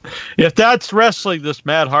 If that's wrestling, this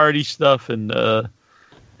Matt Hardy stuff and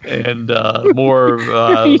more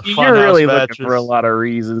you're really matches. Looking for a lot of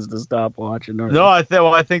reasons to stop watching. No, I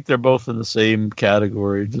think they're both in the same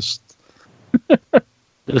category. Just the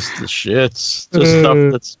shits, just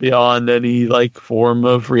stuff that's beyond any form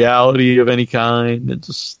of reality of any kind. And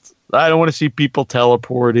just I don't want to see people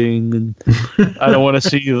teleporting, and I don't want to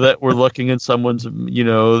see that we're looking at someone's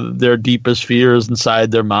their deepest fears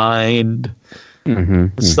inside their mind.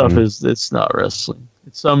 Stuff it's not wrestling.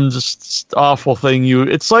 It's some just awful thing.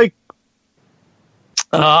 It's like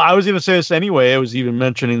I was going to say this anyway. I was even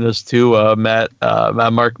mentioning this to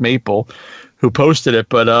Mark Maple, who posted it,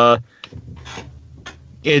 but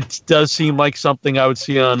it does seem like something I would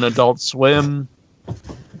see on Adult Swim.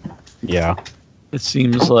 Yeah, it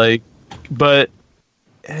seems like, but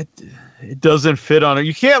it doesn't fit on it.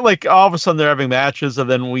 You can't all of a sudden they're having matches and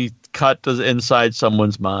then we cut to inside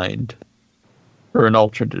someone's mind or an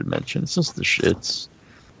alternate dimension. It's just the shits.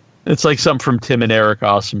 It's like something from Tim and Eric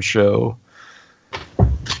Awesome Show.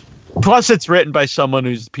 Plus, it's written by someone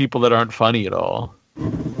who's people that aren't funny at all.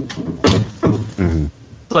 Mm-hmm.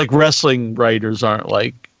 Like wrestling writers aren't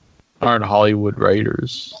Hollywood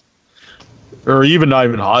writers, or even not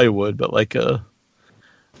even Hollywood, but like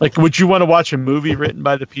would you want to watch a movie written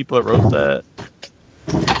by the people that wrote that?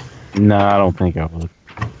 No, I don't think I would.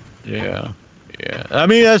 Yeah. I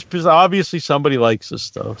mean, that's because obviously somebody likes this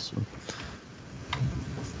stuff. So.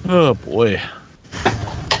 Oh boy,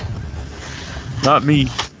 not me.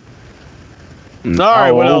 All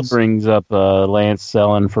right, what else? Brings up Lance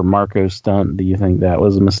selling for Marco Stunt. Do you think that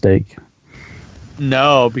was a mistake?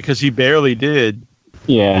 No, because he barely did.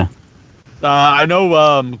 Yeah. I know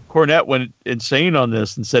Cornette went insane on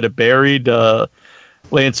this and said it buried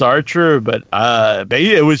Lance Archer, but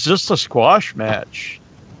it was just a squash match.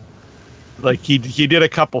 Like he did a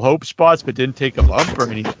couple hope spots, but didn't take a bump or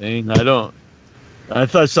anything. I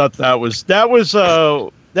thought that was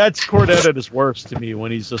that's Cornette at his worst to me, when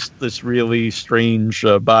he's just this really strange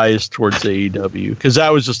bias towards AEW, because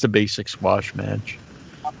that was just a basic squash match.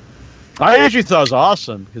 I actually thought it was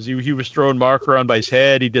awesome because he was throwing Mark around by his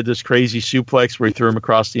head. He did this crazy suplex where he threw him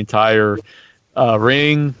across the entire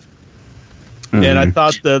ring. Mm-hmm. And I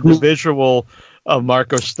thought the visual of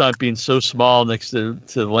Marco's Stunt being so small next to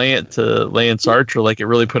Lance Archer, like it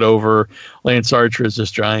really put over Lance Archer as this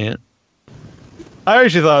giant. I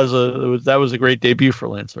actually thought that was a great debut for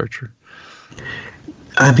Lance Archer.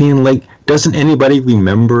 I mean, like, doesn't anybody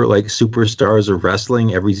remember like Superstars of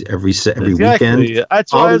Wrestling every weekend?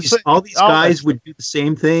 That's all these guys would do the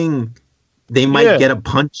same thing. They might get a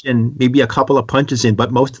punch and maybe a couple of punches in,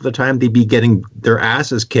 but most of the time they'd be getting their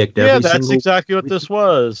asses kicked. That's exactly what this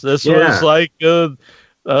was. This was like a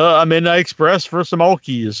Midnight Express for some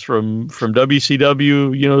Alkies from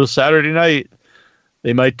WCW, Saturday night.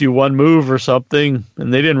 They might do one move or something,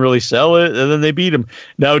 and they didn't really sell it, and then they beat him.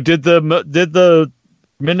 Now, did the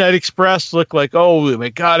Midnight Express look like, oh my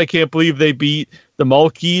God, I can't believe they beat the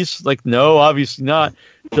Mulkeys? Like, no, obviously not.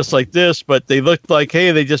 Just like this, but they looked like,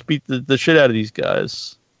 hey, they just beat the shit out of these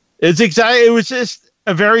guys. It was just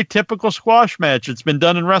a very typical squash match. It's been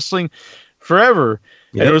done in wrestling forever.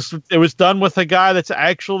 Yep. And it was done with a guy that's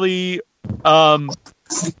actually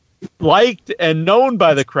liked and known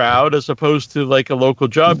by the crowd, as opposed to like a local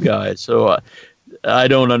job guy. So I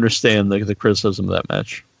don't understand the criticism of that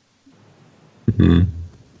match. Mm-hmm.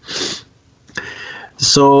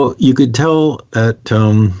 So you could tell that,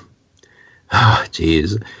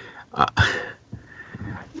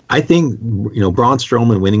 I think, Braun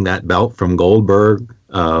Strowman winning that belt from Goldberg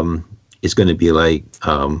is going to be like,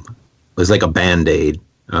 was like a Band-Aid.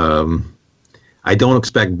 I don't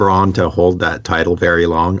expect Braun to hold that title very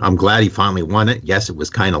long. I'm glad he finally won it. Yes, it was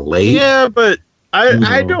kind of late. Yeah, but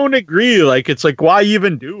I don't agree. Like, it's like, why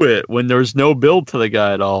even do it when there's no build to the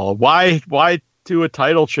guy at all? Why do a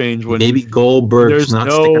title change when maybe Goldberg's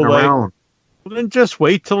not sticking around? Well, then just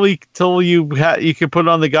wait till you can put it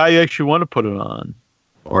on the guy you actually want to put it on.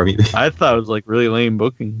 Or maybe I thought it was like really lame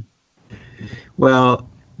booking. Well,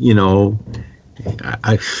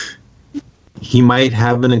 he might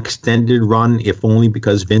have an extended run, if only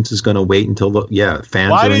because Vince is going to wait until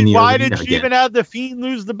fans are in the arena. Why did you even have the Fiend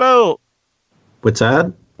lose the belt? What's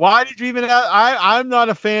that? Why did you even have? I'm not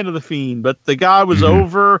a fan of the Fiend, but the guy was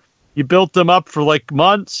over. You built him up for like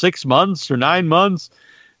 6 months or 9 months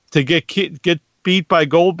to get beat by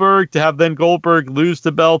Goldberg, to have then Goldberg lose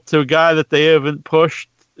the belt to a guy that they haven't pushed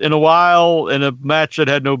in a while in a match that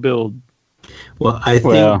had no build. Well, I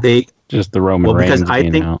think just the Roman Reigns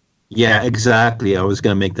out. Yeah, exactly. I was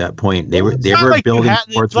going to make that point. They were building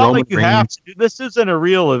towards Roman Reigns. This isn't a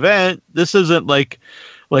real event. This isn't like,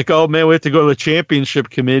 oh man, we have to go to the championship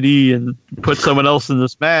committee and put someone else in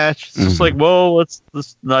this match. It's just like, well, let's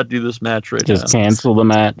not do this match right now. Just cancel the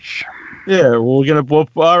match. Yeah,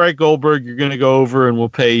 all right, Goldberg, you're gonna go over and we'll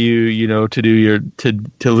pay you, to do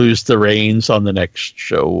to lose the reigns on the next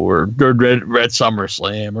show or Red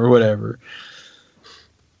SummerSlam or whatever.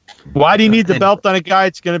 Why do you need the belt on a guy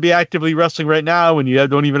that's going to be actively wrestling right now when you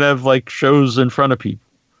don't even have like shows in front of people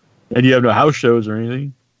and you have no house shows or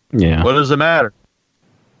anything? Yeah. What does it matter?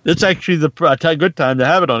 It's actually the good time to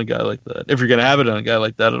have it on a guy like that, if you're going to have it on a guy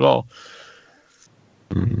like that at all.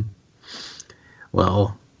 Mm-hmm.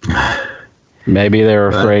 Well, maybe they're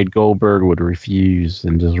afraid Goldberg would refuse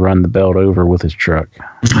and just run the belt over with his truck.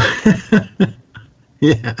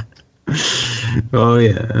 Yeah. Oh,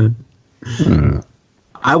 yeah.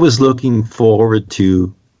 I was looking forward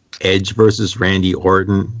to Edge versus Randy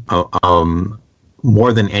Orton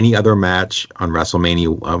more than any other match on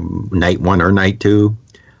WrestleMania night 1 or night 2.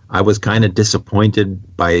 I was kind of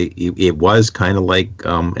disappointed by it. Was kind of like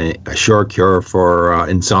a sure cure for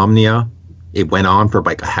insomnia. It went on for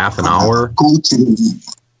like a half an hour,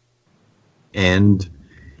 and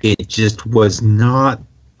it just was not.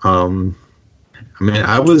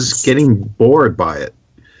 I was getting bored by it.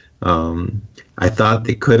 I thought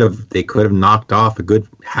they could have knocked off a good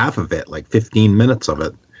half of it, like 15 minutes of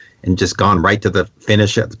it, and just gone right to the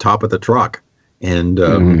finish at the top of the truck,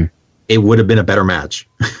 and it would have been a better match.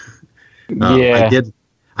 Yeah,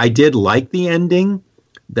 I did like the ending,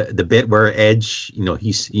 the bit where Edge, you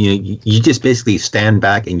just basically stand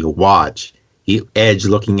back and you watch Edge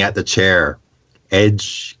looking at the chair,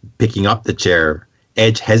 Edge picking up the chair,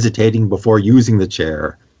 Edge hesitating before using the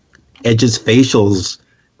chair, Edge's facials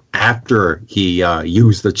after he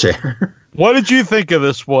used the chair. What did you think of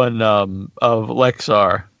this one of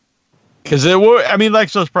Lexar? Because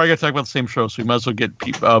Lexar's probably going to talk about the same show, so we might as well get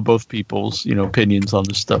both people's opinions on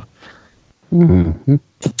this stuff. Mm-hmm.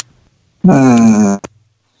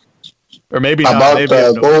 Or maybe not. Maybe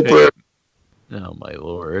Goldberg. Oh my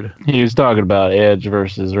lord! He was talking about Edge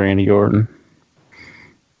versus Randy Orton.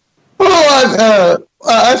 Well,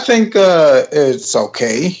 I think it's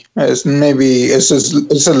okay. It's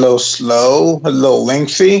a little slow, a little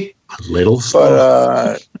lengthy. A little slow.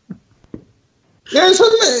 But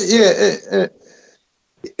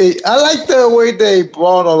I like the way they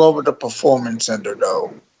brought all over the Performance Center,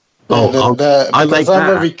 though. I like that. I'm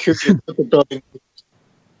very curious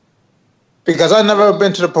because I've never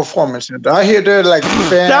been to the Performance Center. I hear they're like fans.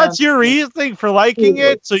 That's your reasoning for liking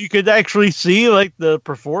it, so you could actually see like the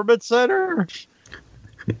Performance Center.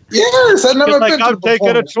 Yes, I've never been to the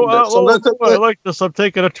Performance Center. I like this. I'm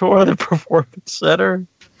taking a tour of the Performance Center.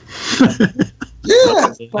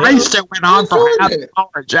 Yeah, Christ, it went on for half an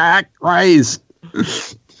hour, Jack. Christ.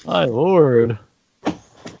 My lord. I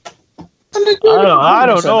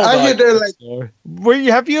don't know. I hear they're like.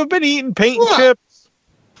 Have you been eating paint and chips?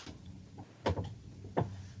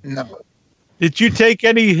 No. Did you take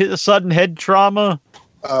any sudden head trauma?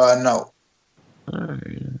 No. All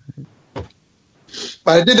right.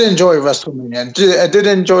 But I did enjoy WrestleMania. I did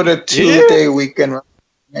enjoy the 2-day weekend.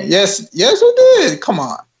 Yes, I did. Come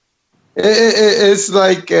on. It's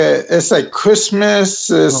like Christmas.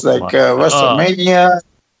 It's WrestleMania.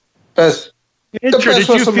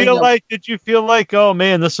 Did you feel like, oh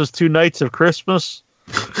man, this is 2 nights of Christmas?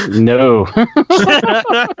 No. I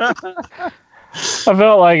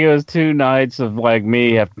felt like it was 2 nights of like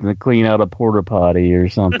me having to clean out a porta potty or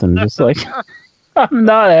something. Just like I'm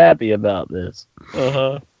not happy about this.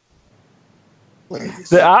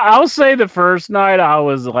 I'll say the first night I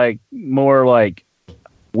was like more like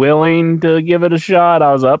willing to give it a shot.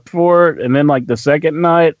 I was up for it, and then like the second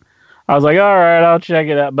night, I was like, all right, I'll check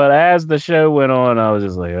it out. But as the show went on, I was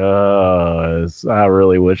just like, oh, I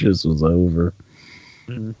really wish this was over.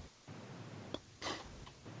 Mm-hmm.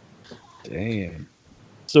 Damn.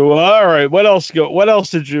 So, all right, what else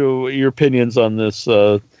did your opinions on this,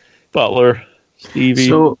 Butler, Stevie?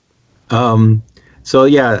 So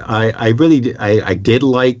yeah, I really did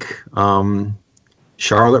like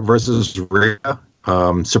Charlotte versus Rhea.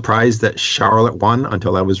 Surprised that Charlotte won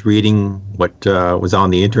until I was reading what was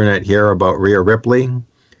on the internet here about Rhea Ripley,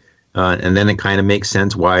 and then it kind of makes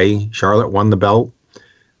sense why Charlotte won the belt.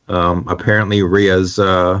 Apparently, Rhea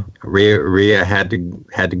had to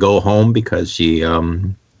go home because she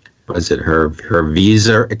her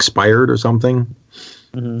visa expired or something,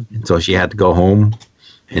 and so she had to go home,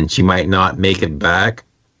 and she might not make it back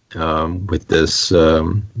with this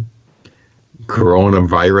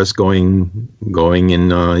coronavirus going in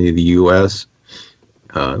the U.S.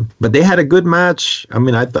 But they had a good match. I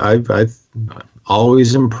mean, I've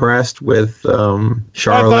always impressed with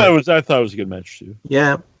Charlotte. I thought it was a good match too.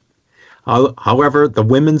 Yeah. However,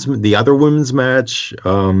 the other women's match,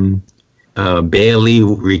 Bayley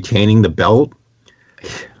retaining the belt,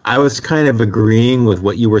 I was kind of agreeing with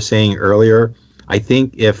what you were saying earlier. I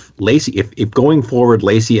think if going forward,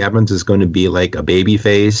 Lacey Evans is going to be like a baby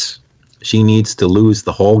face, she needs to lose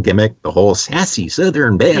the whole gimmick, the whole sassy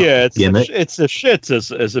Southern Belle gimmick. It's the shits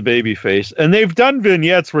as a baby face. And they've done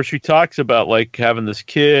vignettes where she talks about like having this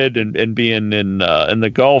kid and being in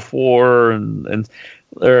the Gulf War and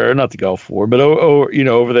or not the Gulf War, but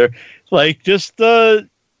over there. Like just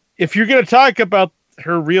if you're going to talk about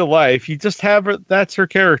her real life, you just have her. That's her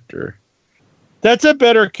character. That's a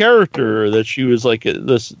better character that she was like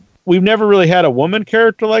this. We've never really had a woman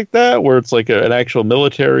character like that, where it's like an actual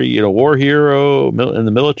military, war hero in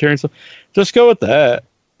the military and stuff. Just go with that.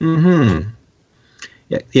 Mm-hmm.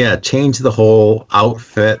 Yeah. Change the whole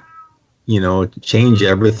outfit. Change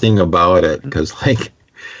everything about it, because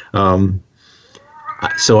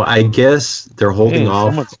So I guess they're holding off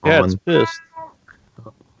someone's cat's on. pissed.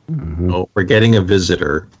 Oh, we're getting a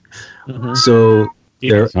visitor. So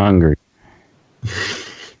they're He's hungry.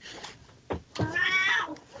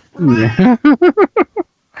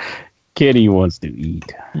 Kitty wants to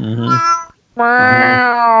eat.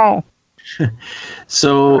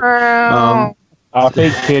 So I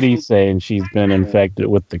think Kitty's saying she's been infected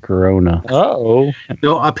with the corona. Uh-oh.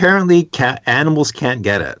 no, apparently animals can't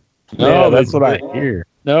get it. No, that's what I hear.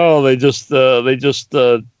 No, they just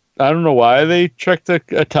I don't know why they checked a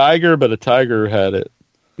tiger, but a tiger had it.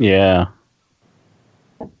 Yeah.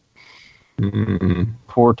 Mm.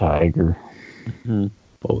 Poor tiger.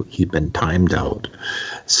 Oh, he's been timed out.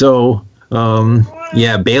 So,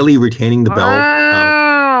 Bailey retaining the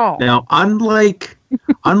belt. Now, unlike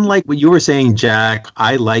what you were saying, Jack,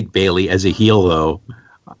 I like Bailey as a heel, though.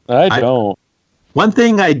 I don't. One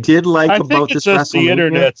thing I did like I about think this it's just the WrestleMania.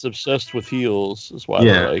 internet's obsessed with heels. Is why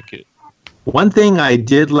I like it. One thing I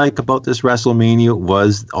did like about this WrestleMania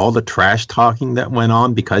was all the trash talking that went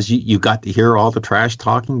on, because you got to hear all the trash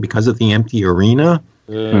talking because of the empty arena.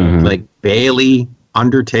 Like Bailey,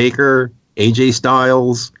 Undertaker, AJ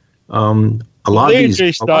Styles. A lot of these.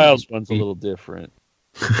 AJ Styles one's a little different.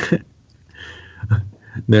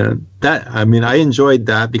 I enjoyed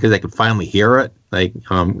that because I could finally hear it. Like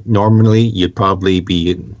normally, it'd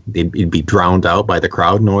be drowned out by the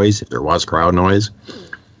crowd noise if there was crowd noise.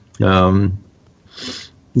 The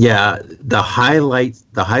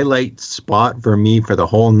highlight spot for me for the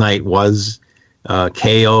whole night was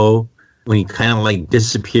KO when he kind of like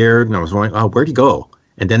disappeared, and I was wondering, oh, where'd he go?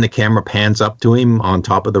 And then the camera pans up to him on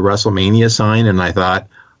top of the WrestleMania sign, and I thought,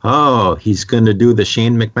 oh, he's going to do the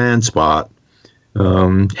Shane McMahon spot.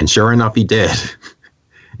 And sure enough, he did.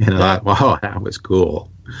 And I thought, wow, that was cool.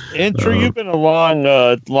 Andrew, you've been a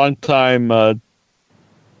long time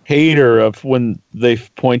hater of when they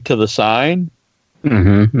point to the sign.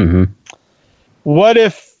 What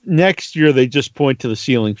if next year they just point to the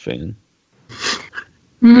ceiling fan?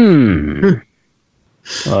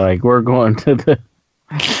 Like we're going to the.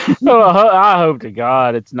 I hope to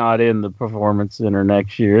God it's not in the Performance Center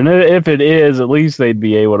next year. And if it is, at least they'd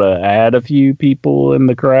be able to add a few people in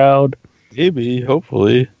the crowd. Maybe,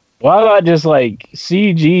 hopefully. Why not just like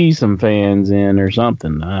CG some fans in or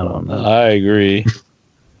something? I don't know. I agree.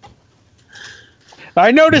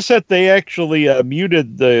 I noticed that they actually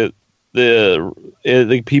muted the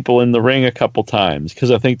people in the ring a couple times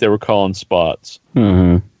because I think they were calling spots.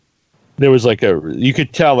 There was you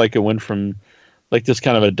could tell like it went from like this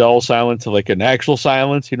kind of a dull silence to like an actual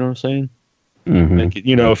silence. You know what I'm saying? Like,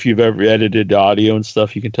 if you've ever edited audio and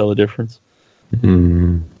stuff, you can tell the difference.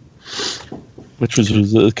 Which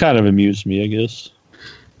was kind of amused me, I guess.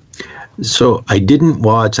 So I didn't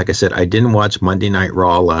watch, like I said, Monday Night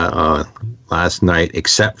Raw last night,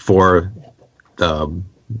 except for the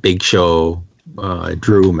Big Show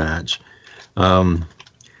Drew match. Well,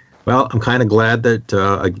 I'm kind of glad that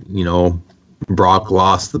Brock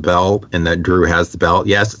lost the belt and that Drew has the belt.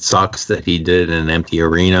 Yes, it sucks that he did it in an empty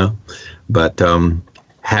arena, but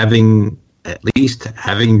having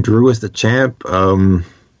Drew as the champ,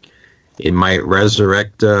 it might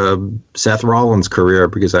resurrect Seth Rollins' career,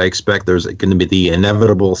 because I expect there's going to be the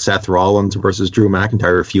inevitable Seth Rollins versus Drew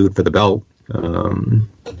McIntyre feud for the belt.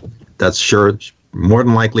 That's more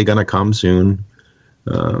than likely going to come soon.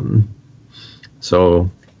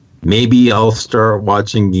 So maybe I'll start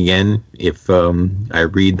watching again if I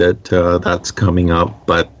read that that's coming up.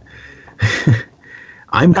 But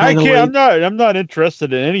I'm not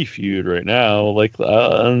interested in any feud right now. Like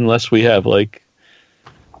unless we have like.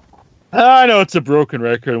 I know it's a broken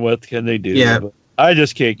record. What can they do? Yeah. But I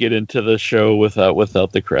just can't get into the show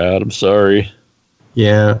without the crowd. I'm sorry.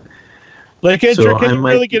 Yeah. Like, Andrew, can you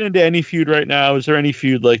really get into any feud right now? Is there any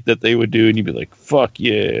feud like that they would do and you'd be like, fuck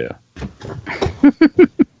yeah?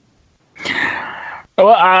 Well,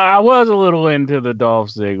 I was a little into the Dolph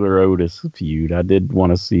Ziggler Otis feud. I did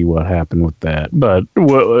want to see what happened with that. But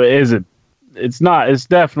is it? It's not. It's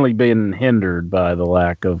definitely been hindered by the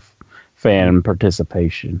lack of fan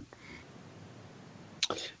participation.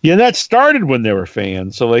 Yeah, that started when there were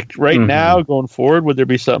fans. So, like, right now, going forward, would there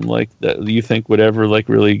be something like that you think would ever, like,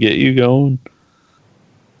 really get you going?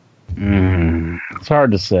 It's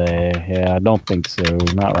hard to say. Yeah, I don't think so.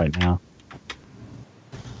 Not right now.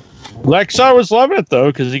 Lexar was loving it, though,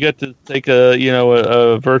 because he got to take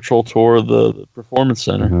a virtual tour of the Performance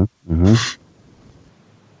Center.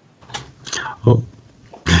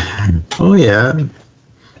 Oh, yeah.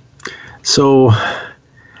 So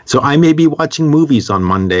So I may be watching movies on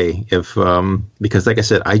Monday if because like I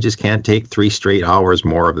said, I just can't take 3 straight hours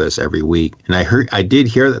more of this every week. And I did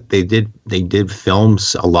hear that they did film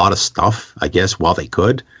a lot of stuff, I guess, while they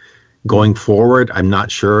could. Going forward, I'm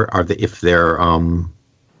not sure if they're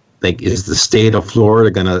like, is the state of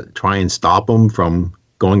Florida going to try and stop them from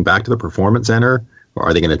going back to the Performance Center, or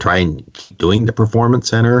are they going to try and keep doing the Performance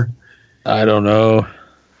Center? I don't know.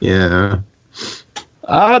 Yeah,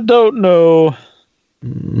 I don't know.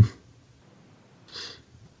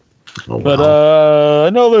 Oh, But wow. I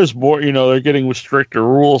know there's more. They're getting stricter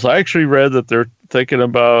rules. I actually read that they're thinking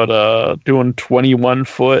about doing 21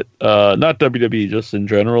 foot, not WWE, just in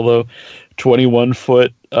general though, 21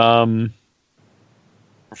 foot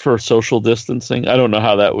for social distancing. I don't know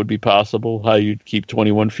how that would be possible. How you'd keep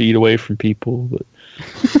 21 feet away from people, but.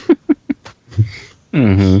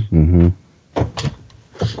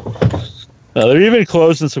 They're even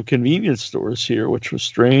closing some convenience stores here, which was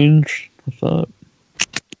strange, I thought.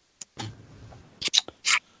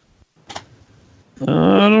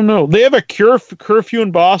 I don't know. They have a curfew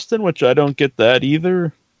in Boston, which I don't get that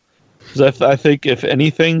either. Because I think, if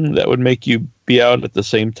anything, that would make you be out at the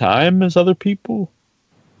same time as other people.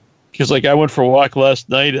 Because, I went for a walk last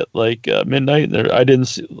night at, midnight, and I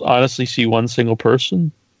didn't honestly see one single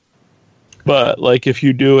person. But, if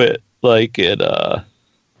you do it,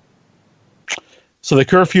 so the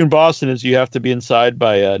curfew in Boston is you have to be inside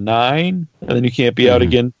by 9, and then you can't be out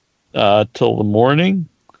again till the morning.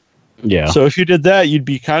 Yeah. So if you did that, you'd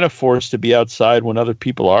be kind of forced to be outside when other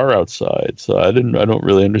people are outside. So I don't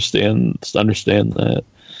really understand that.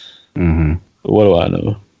 Mm-hmm. But what do I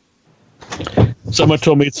know? Someone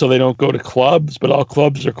told me so they don't go to clubs, but all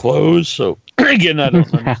clubs are closed. So again, I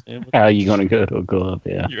don't understand. How are you going to go to a club?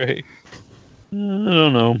 Yeah. Right. I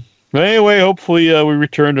don't know. But anyway, hopefully we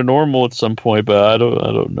return to normal at some point, but I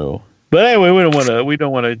don't know. But anyway, we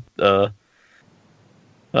don't want to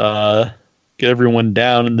get everyone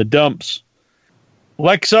down in the dumps.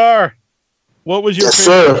 Lexar, what was your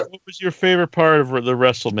favorite part of the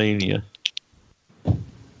WrestleMania? The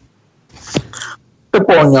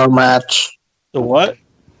Boneyard match. The what?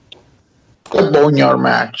 The Boneyard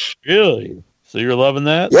match. Really? So you're loving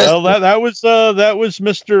that? Yes. Well, that was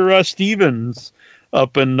Mr. Stevens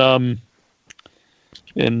up in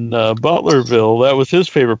Butlerville. That was his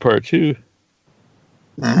favorite part too.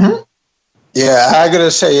 Mm-hmm. Yeah, I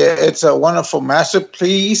gotta say it's a wonderful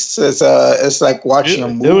masterpiece. It's like watching a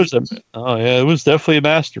movie. It was definitely a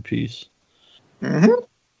masterpiece. Mm-hmm.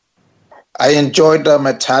 I enjoyed the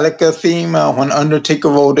Metallica theme when Undertaker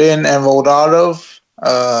rolled in and rolled out of.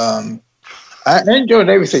 I enjoyed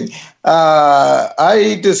everything.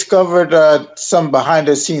 I discovered some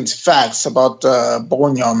behind-the-scenes facts about the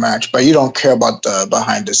Boneyard match, but you don't care about the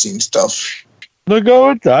behind-the-scenes stuff. Look,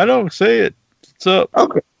 I don't say it. What's up?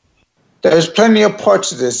 Okay. There's plenty of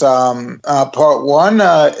parts of this. Part 1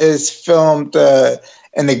 is filmed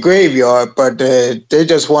in the graveyard, but they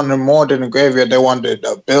just wanted more than the graveyard. They wanted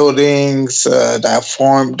the buildings,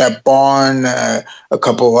 that barn, a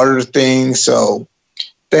couple of other things. So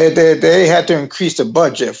they had to increase the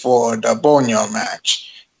budget for the Boneyard match.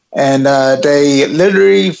 And they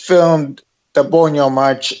literally filmed the Boneyard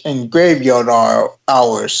match in graveyard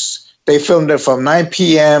hours. They filmed it from 9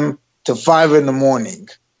 p.m. to 5 in the morning.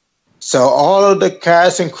 So all of the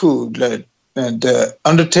cast and crew, the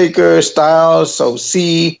Undertaker, Styles,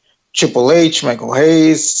 OC, Triple H, Michael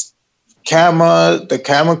Hayes, the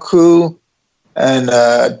camera crew, and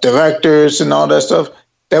directors and all that stuff,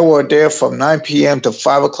 they were there from 9 p.m. to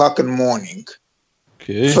 5 o'clock in the morning.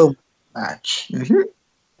 Okay. Film match. Mm-hmm.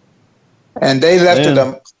 And they left it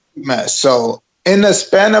a mess. So in the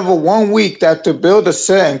span of 1 week, they had to build a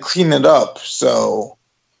set and clean it up. So...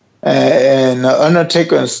 And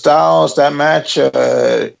Undertaker and Styles, that match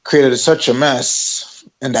created such a mess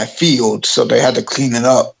in that field, so they had to clean it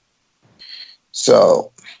up.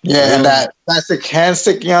 So, and that classic hand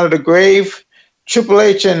sticking out of the grave, Triple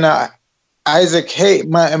H and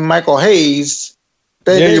Michael Hayes.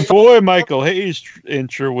 Your boy Michael Hayes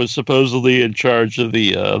was supposedly in charge of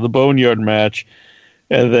the Boneyard match,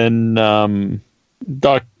 and then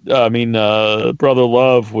Brother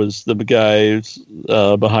Love was the guy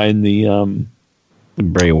behind the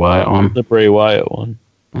Bray Wyatt one. The Bray Wyatt one.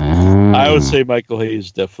 I would say Michael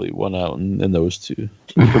Hayes definitely won out in those two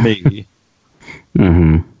for me.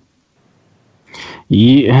 Mm-hmm.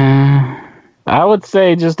 Yeah, I would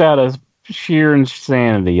say just out of sheer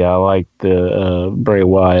insanity, I like the Bray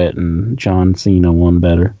Wyatt and John Cena one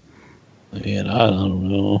better. Man, I don't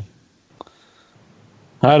know.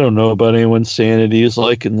 I don't know about anyone's sanity is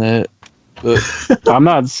liking that. But I'm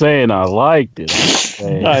not saying I liked it.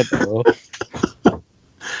 I know.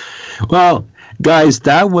 Well, guys,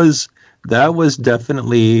 that was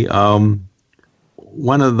definitely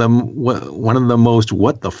one of the most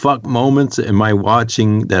what the fuck moments in my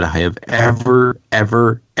watching that I have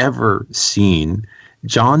ever seen.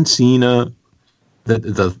 John Cena,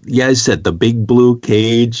 I said the big blue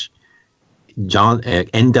cage,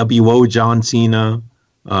 NWO John Cena,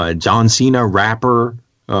 John Cena rapper,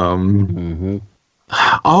 all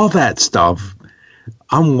that stuff.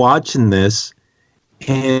 I'm watching this,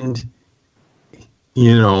 and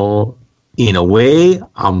in a way,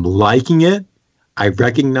 I'm liking it. I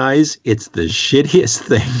recognize it's the shittiest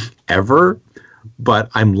thing ever, but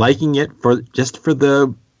I'm liking it for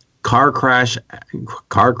the car crash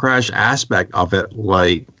aspect of it.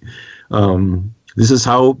 Like, this is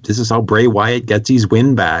how Bray Wyatt gets his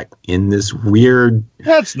win back in this weird.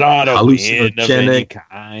 That's not a win of any hallucinogenic.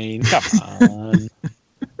 kind. Come on.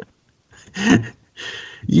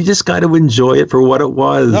 You just got to enjoy it for what it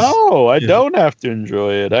was. No, I don't have to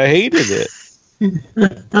enjoy it. I hated it.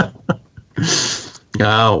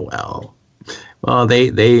 Oh well,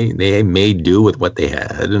 they made do with what they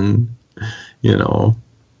had, and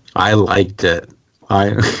I liked it.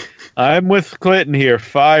 I'm with Clinton here.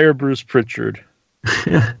 Fire Bruce Pritchard.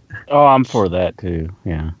 Oh, I'm for that too.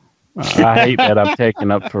 Yeah, I hate that I'm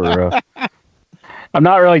taking up for. I'm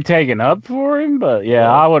not really taking up for him, but yeah,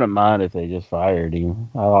 I wouldn't mind if they just fired him.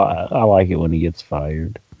 I like it when he gets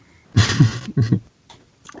fired.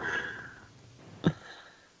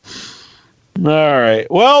 All right.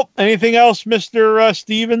 Well, anything else, Mr.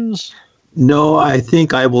 Stevens? No, I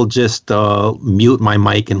think I will just mute my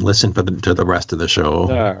mic and listen to the rest of the show.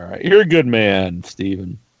 All right. You're a good man,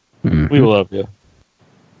 Steven. Mm-hmm. We love you.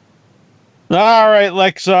 All right,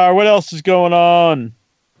 Lexar, what else is going on?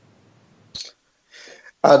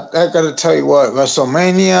 I got to tell you what,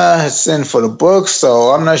 WrestleMania is in for the books,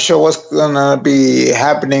 so I'm not sure what's going to be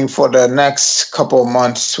happening for the next couple of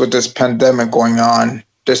months with this pandemic going on.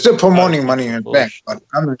 They're still promoting Money in the Bank, but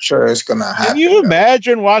I'm not sure it's going to happen. Can you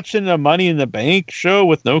imagine watching a Money in the Bank show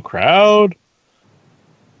with no crowd?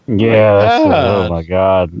 Yeah, oh my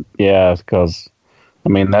God. Yeah, because, I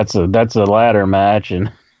mean, that's a ladder match,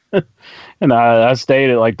 and and I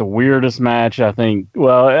stated like the weirdest match, I think.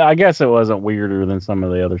 Well, I guess it wasn't weirder than some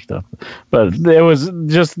of the other stuff, but it was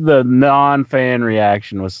just the non-fan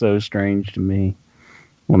reaction was so strange to me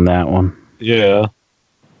on that one. Yeah.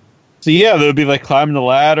 So yeah, they would be like climbing the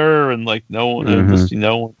ladder and like no one doing anything.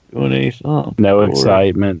 Oh, no Lord.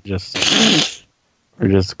 excitement, just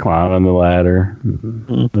climbing the ladder.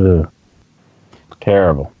 Mm-hmm.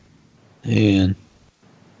 Terrible. Man.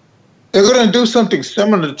 They're going to do something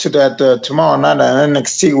similar to that tomorrow night at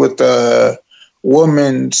NXT with the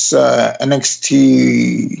women's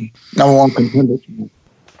NXT #1 contender.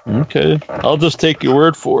 Okay. I'll just take your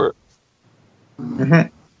word for it. Mm-hmm.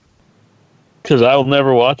 Because I will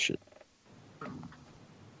never watch it.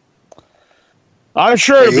 I'm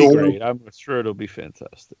sure it'll be great. I'm sure it'll be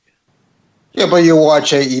fantastic. Yeah, but you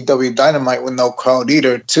watch AEW Dynamite with no crowd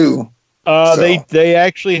either, too. They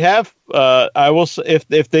actually have. I will say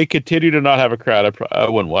if they continue to not have a crowd, I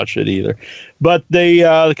wouldn't watch it either. But they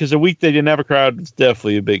because a week they didn't have a crowd, it's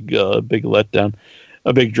definitely a big letdown,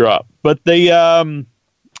 a big drop. But they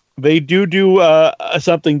do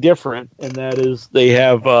something different, and that is they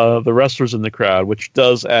have the wrestlers in the crowd, which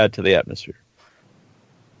does add to the atmosphere.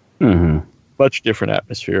 Mm-hmm. Much different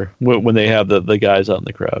atmosphere when they have the guys out in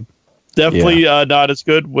the crowd. Definitely not as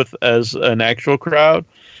good as an actual crowd.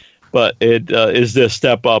 But it is a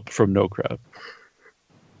step up from no crowd.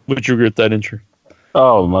 Would you agree with that, Incher?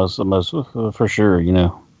 Oh, most for sure.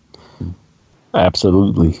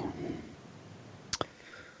 Absolutely.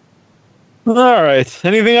 All right.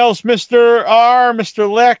 Anything else, Mr. R, Mr.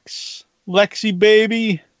 Lex, Lexi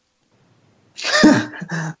baby?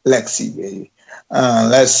 Lexi baby.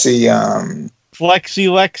 Let's see.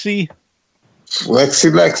 Flexi.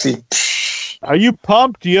 Lexi. Are you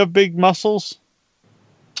pumped? Do you have big muscles?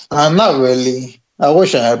 Not really. I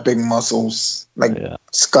wish I had big muscles, like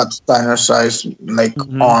Scott Steiner size, like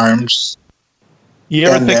arms. You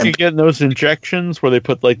ever think of getting those injections where they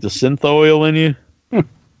put like the synth oil in you?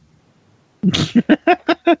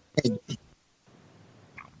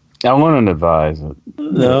 I wouldn't advise it.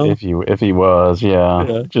 No, if he was,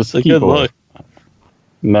 just a keep good away. look.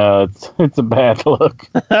 No, it's a bad look.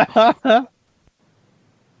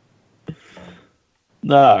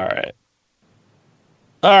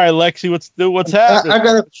 All right, Lexi, what's happening? I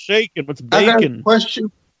got what's shaking? What's baking? I got a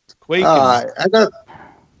question. It's quaking. I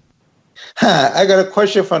got a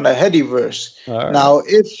question from the Headyverse. Right. Now,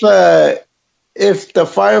 if the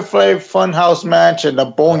Firefly Funhouse match and the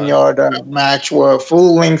Boneyard match were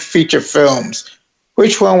full-length feature films,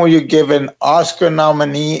 which one will you give an Oscar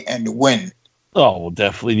nominee and win? Oh, well,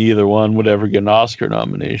 definitely neither one would ever get an Oscar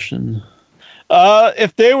nomination.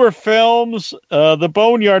 If they were films, the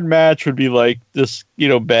Boneyard Match would be like this,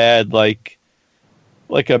 bad, like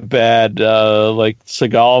a bad, like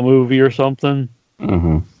Seagal movie or something.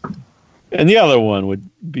 Mm-hmm. And the other one would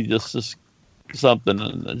be just this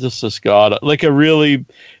something, just a god, like a really,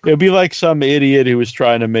 it'd be like some idiot who was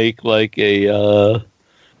trying to make like a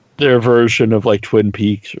their version of like Twin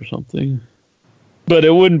Peaks or something. But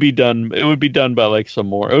it wouldn't be done. It would be done by like some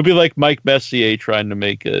more. It would be like Mike Messier trying to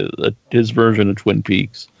make his version of Twin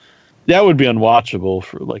Peaks. That would be unwatchable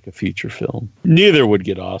for like a feature film. Neither would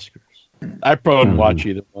get Oscars. I probably wouldn't watch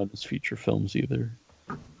either one as feature films either.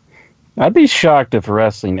 I'd be shocked if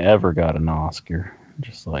wrestling ever got an Oscar.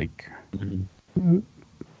 Just like that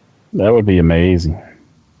would be amazing.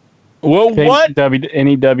 Well, what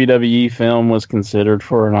any WWE film was considered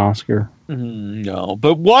for an Oscar? No,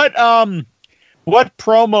 but what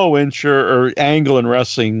promo insure or angle in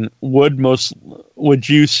wrestling would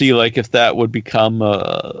you see, like, if that would become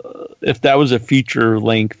if that was a feature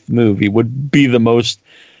length movie, would be the most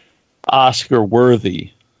Oscar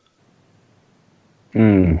worthy?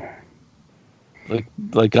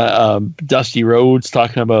 Like Dusty Rhodes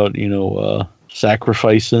talking about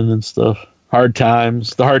sacrificing and stuff. The Hard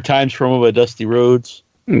Times promo by Dusty Rhodes.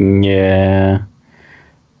 Yeah.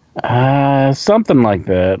 Something like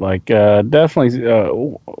that. Like, definitely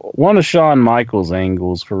one of Shawn Michaels'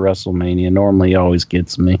 angles for WrestleMania normally always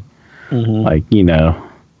gets me. Like,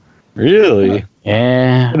 Really?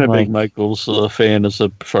 Yeah. I'm a big Michaels fan as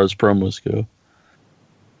far as promos go.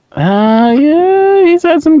 Yeah, he's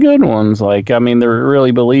had some good ones. Like, I mean, they're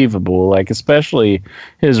really believable. Like, especially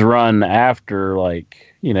his run after, like,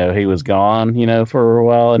 he was gone, for a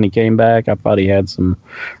while, and he came back. I thought he had some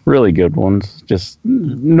really good ones. Just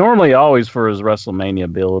normally always for his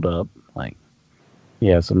WrestleMania build-up. Like,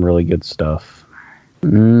 yeah, some really good stuff.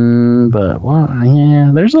 But, well,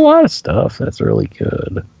 yeah, there's a lot of stuff that's really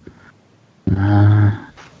good. How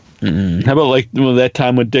about, like, that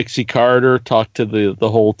time when Dixie Carter talked to the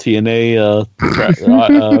whole TNA?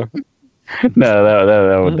 No,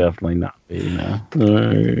 that would definitely not be, no.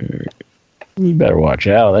 You better watch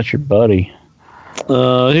out. That's your buddy.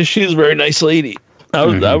 She's a very nice lady.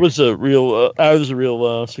 That was a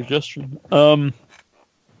real suggestion. Let's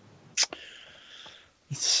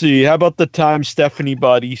see. How about the time Stephanie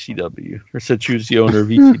bought ECW, or said she was the owner of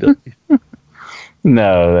ECW?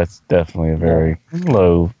 No, that's definitely a very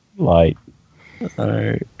low light. All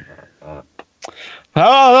right.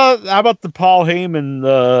 How about the Paul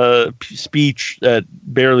Heyman speech at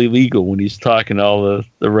Barely Legal when he's talking all the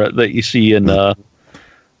that you see in the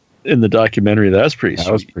documentary? That's pretty sweet.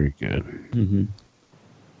 That was pretty good.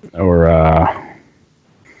 Or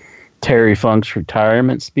Terry Funk's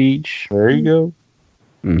retirement speech. There you go.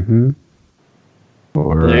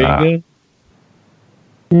 Or there you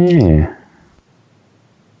go. Yeah.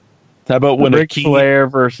 How about when Ric Flair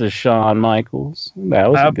versus Shawn Michaels? That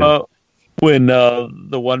was about when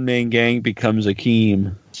the one-man gang becomes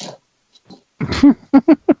Akeem?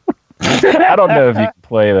 I don't know if you can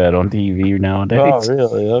play that on TV nowadays. Oh,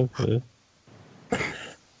 really? Okay.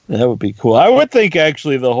 That would be cool. I would think,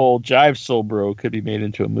 actually, the whole Jive Soul Bro could be made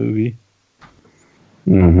into a movie.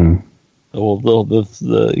 The whole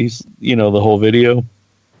video.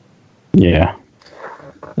 Yeah.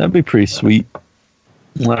 That'd be pretty sweet.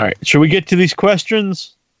 All right. Should we get to these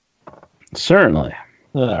questions? Certainly.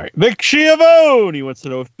 All right. Vic Schiavone wants to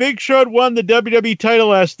know, if Big Show had won the WWE title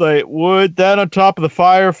last night, would that on top of the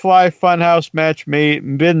Firefly Funhouse match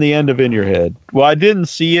been the end of In Your Head? Well, I didn't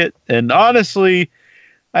see it, and honestly,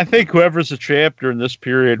 I think whoever's the champ during this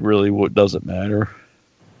period really doesn't matter.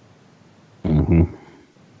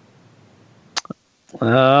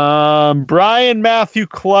 Brian Matthew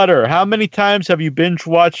Clutter, how many times have you binge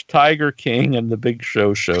watched Tiger King and the Big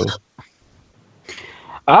Show show?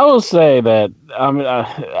 I will say that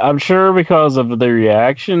I'm sure because of the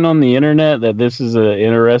reaction on the internet that this is an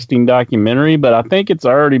interesting documentary, but I think it's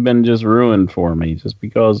already been just ruined for me just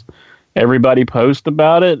because everybody posts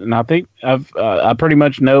about it, and I think I pretty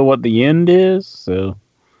much know what the end is. So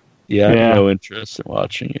yeah, I have no interest in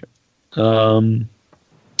watching it.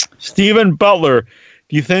 Stephen Butler,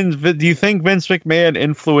 do you think Vince McMahon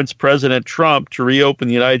influenced President Trump to reopen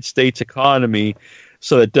the United States economy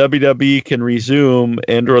so that WWE can resume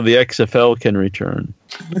and or the XFL can return?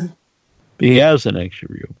 He hasn't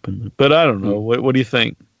actually reopened, but I don't know. What do you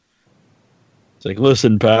think? It's like,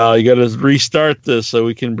 listen, pal, you got to restart this so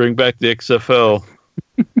we can bring back the XFL.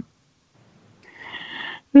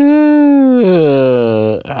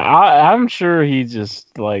 I'm sure he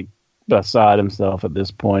just beside himself at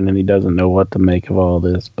this point, and he doesn't know what to make of all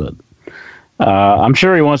this. But I'm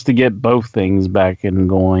sure he wants to get both things back and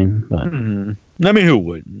going. But I mean, who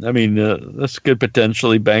wouldn't? I mean, this could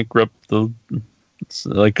potentially bankrupt everybody.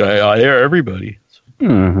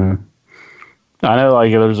 Mm-hmm. I know,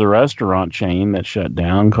 like, there's a restaurant chain that shut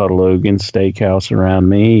down called Logan's Steakhouse around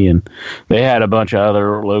me, and they had a bunch of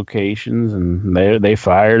other locations, and they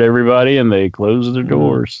fired everybody and they closed their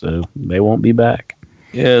doors, so they won't be back.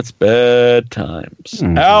 Yeah, it's bad times.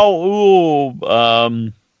 Al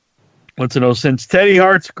Oob wants to know, since Teddy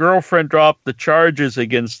Hart's girlfriend dropped the charges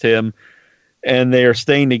against him and they are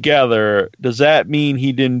staying together, does that mean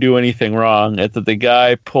he didn't do anything wrong, and that the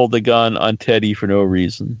guy pulled the gun on Teddy for no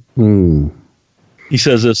reason? He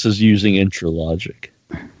says this is using intralogic.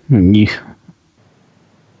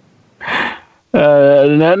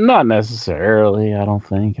 Not necessarily, I don't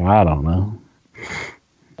think. I don't know.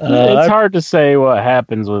 It's hard to say what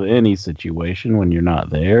happens with any situation when you're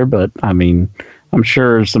not there, but I mean, I'm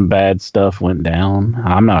sure some bad stuff went down.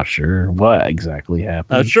 I'm not sure what exactly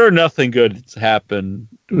happened. I'm sure nothing good has happened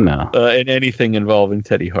in anything involving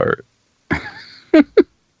Teddy Hart.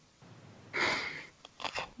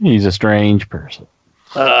 He's a strange person.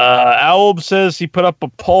 Alb says he put up a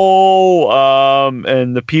poll,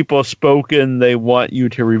 and the people have spoken. They want you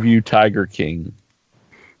to review Tiger King.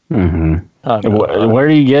 Where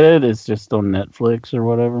do you get it? It's just on Netflix or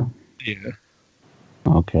whatever? Yeah.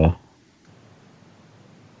 Okay.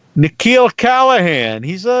 Nikhil Callahan.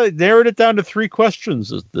 He's narrowed it down to 3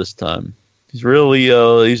 questions this time. He's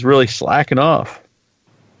really slacking off.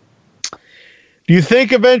 Do you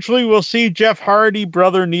think eventually we'll see Jeff Hardy,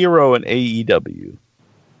 Brother Nero in AEW?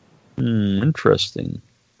 Interesting.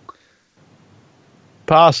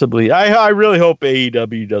 Possibly. I really hope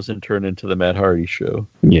AEW doesn't turn into the Matt Hardy show.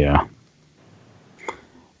 Yeah.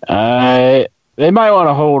 They might want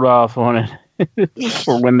to hold off on it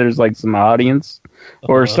for when there's like some audience,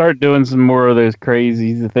 or start doing some more of those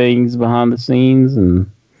crazy things behind the scenes, and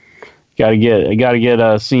gotta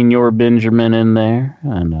get Senior Benjamin in there,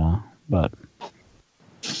 and but.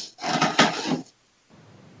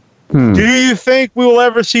 Do you think we will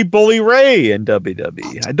ever see Bully Ray in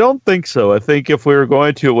WWE? I don't think so. I think if we were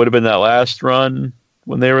going to, it would have been that last run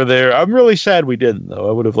when they were there. I'm really sad we didn't, though.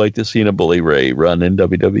 I would have liked to see a Bully Ray run in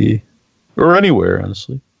WWE. Or anywhere,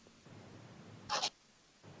 honestly.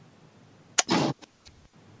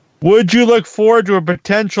 Would you look forward to a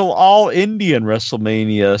potential all-Indian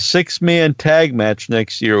WrestleMania 6-man tag match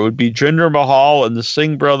next year? It would be Jinder Mahal and the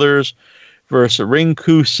Singh brothers versus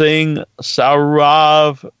Rinku Singh,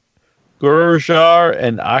 Saurav Gurjar,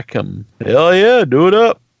 and Akam. Hell yeah, do it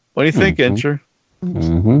up. What do you think, Incher?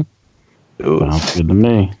 Sounds good to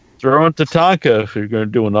me. Throw in Tatanka if you're going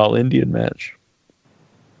to do an all-Indian match.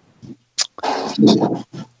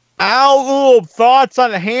 Al, thoughts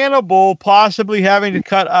on Hannibal possibly having to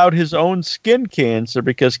cut out his own skin cancer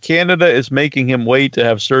because Canada is making him wait to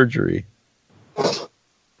have surgery.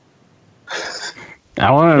 I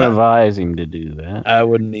wouldn't advise him to do that. I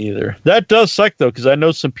wouldn't either. That does suck, though, because I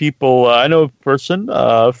know some people. I know a person,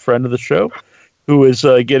 a friend of the show, who is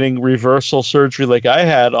getting reversal surgery like I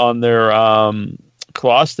had on their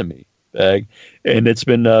colostomy bag, and it's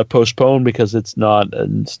been postponed because it's not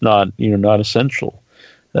not essential.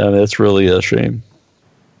 That's really a shame.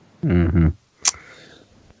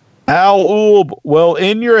 Al Oob, well,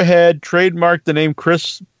 in your head, trademark the name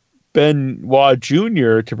Chris Benoit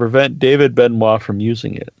Jr. to prevent David Benoit from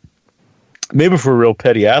using it. Maybe for real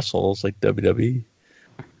petty assholes like WWE.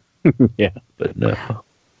 Yeah. But no.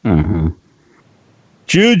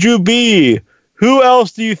 Juju B, who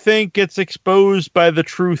else do you think gets exposed by the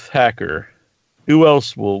truth hacker? Who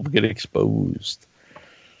else will get exposed?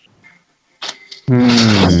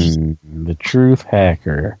 The truth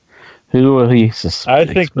hacker. Who will he suspect?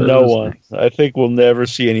 I think no one. I think we'll never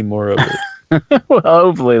see any more of it. Well,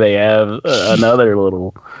 hopefully they have another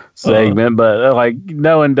little segment, but like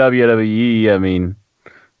knowing WWE, I mean,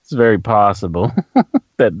 it's very possible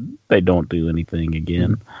that they don't do anything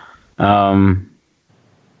again. Who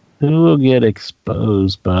will get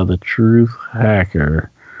exposed by the truth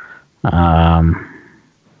hacker? I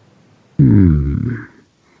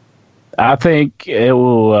think it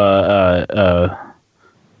will.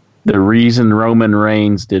 The reason Roman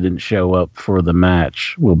Reigns didn't show up for the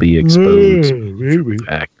match will be exposed.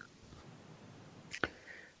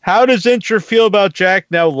 How does Incher feel about Jack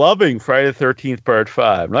now loving Friday the 13th Part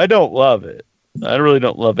 5? I don't love it. I really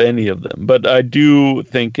don't love any of them, but I do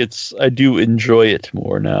think I do enjoy it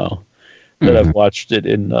more now that I've watched it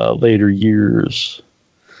in later years.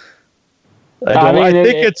 I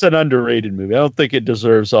think it's an underrated movie. I don't think it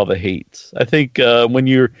deserves all the hate. I think when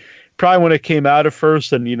you're probably when it came out at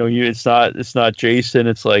first, and it's not Jason.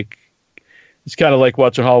 It's kind of like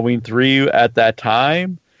watching Halloween 3 at that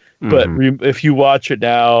time. But if you watch it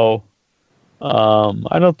now,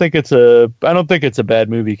 I don't think it's a bad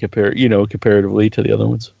movie comparatively to the other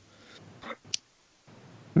ones.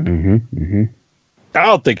 I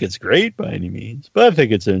don't think it's great by any means, but I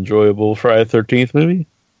think it's an enjoyable Friday the 13th movie.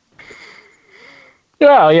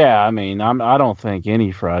 Yeah. I mean, I don't think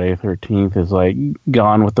any Friday the 13th is like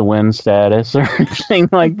Gone with the Wind status or anything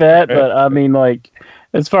like that. But I mean, like,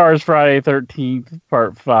 as far as Friday the 13th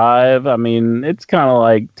Part 5, I mean, it's kind of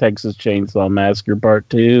like Texas Chainsaw Massacre Part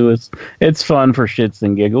 2. It's fun for shits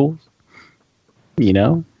and giggles,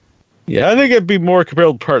 Yeah, I think it'd be more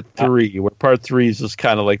comparable to Part 3, where Part 3 is just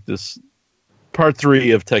kind of like this. Part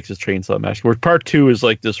 3 of Texas Chainsaw Massacre, where Part 2 is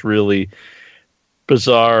like this really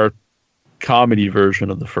bizarre comedy version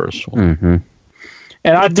of the first one.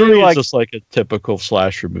 And I do like just like a typical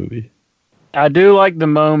slasher movie. I do like the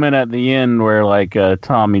moment at the end where like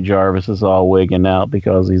Tommy Jarvis is all wigging out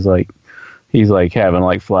because he's like having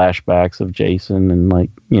like flashbacks of Jason and like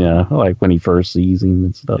like when he first sees him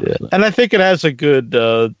and stuff. Yeah. And I think it has a good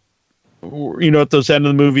at those end of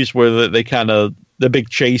the movies where they kind of the big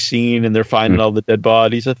chase scene and they're finding all the dead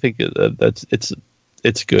bodies. I think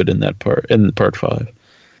it's good in that part, in Part 5.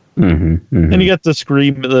 And you got the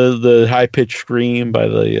scream, the high pitched scream by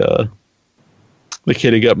the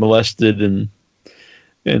kid who got molested in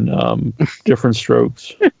Different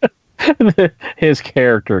Strokes. His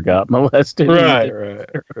character got molested. Right.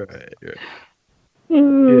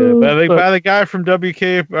 Yeah, by the guy from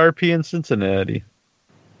WKRP in Cincinnati.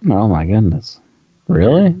 Oh my goodness!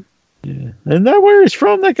 Really? Yeah. Isn't that where he's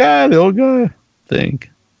from? That guy, the old guy, I think.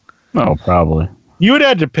 Oh, probably. You would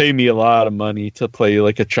have to pay me a lot of money to play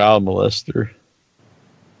like a child molester.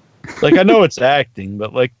 Like, I know it's acting,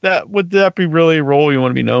 but like would that be really a role you want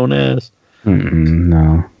to be known as?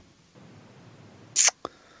 No.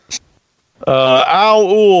 Al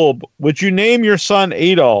Ulb, would you name your son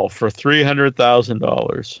Adolf for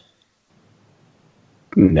 $300,000?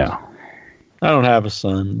 No. I don't have a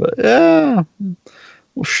son, but yeah,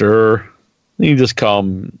 well, sure. You can just call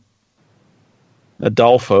him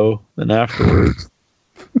Adolfo, then afterwards.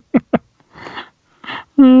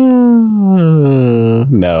 No,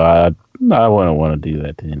 I wouldn't want to do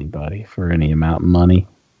that to anybody for any amount of money.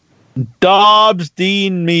 Dobbs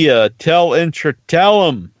Dean Mia, tell him.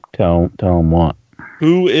 Tell him what?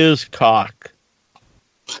 Who is cock?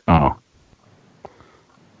 Oh.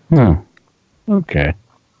 Okay.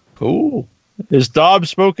 Cool. Is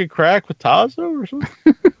Dobbs smoking crack with Tazo or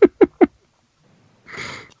something?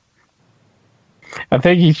 I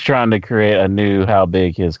think he's trying to create a new how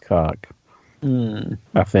big his cock.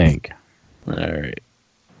 I think. All right.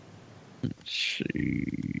 Let's see.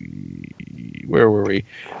 Where were we?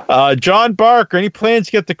 John Barker, any plans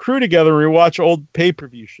to get the crew together and rewatch old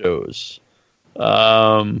pay-per-view shows?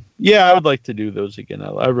 Yeah, I would like to do those again.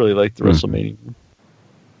 I really like the WrestleMania.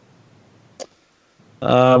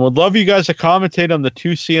 Would love you guys to commentate on the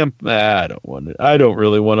 2 CM. I don't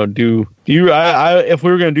really want to do. If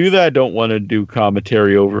we were going to do that, I don't want to do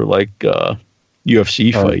commentary over like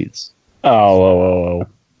UFC fights. Oh.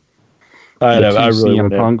 I really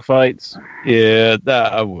CM Punk fights. Yeah,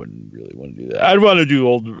 that I wouldn't really want to do that. I'd want to do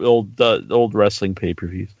old wrestling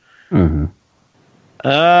pay-per-views.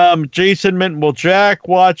 Jason Mint, will Jack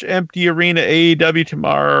watch Empty Arena AEW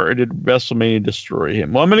tomorrow, or did WrestleMania destroy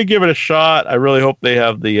him? Well, I'm going to give it a shot. I really hope they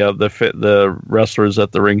have the wrestlers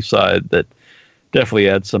at the ringside that definitely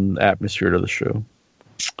add some atmosphere to the show.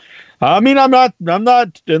 I mean, I'm not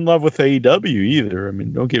in love with AEW either. I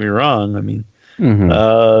mean, don't get me wrong. I mean,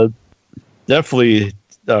 definitely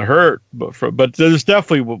hurt, but there's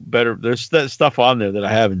definitely better. There's that stuff on there that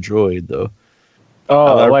I have enjoyed though.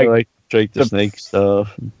 Oh, I really like Jake the Snake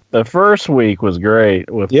stuff. The first week was great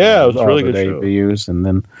with it was really good debuts, and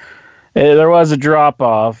then there was a drop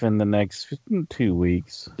off in the next 2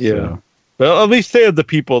 weeks. Yeah, so. But at least they had the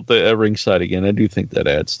people at the ringside again. I do think that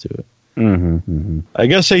adds to it. I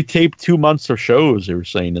guess they taped 2 months of shows. They were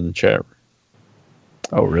saying in the chat room.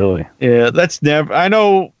 Oh, really? Yeah, that's never. I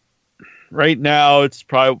know. Right now, it's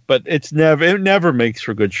probably, but it never makes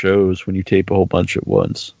for good shows when you tape a whole bunch at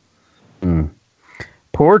once.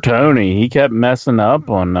 Poor Tony, he kept messing up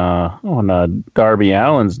on Darby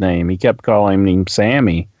Allin's name. He kept calling him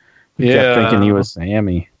Sammy. He kept thinking he was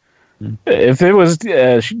Sammy. If it was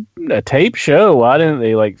a tape show, why didn't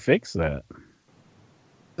they fix that?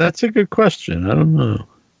 That's a good question. I don't know.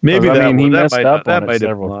 Maybe he messed up on it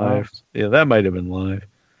several times. Yeah, that might have been live.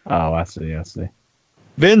 Oh, I see.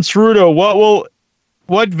 Vince Rudo,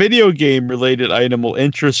 what video game related item will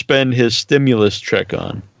Intra spend his stimulus check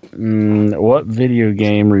on? What video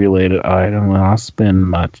game related item will I spend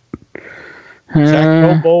much?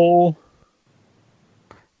 Tecmo Bowl.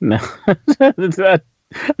 No,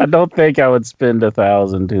 I don't think I would spend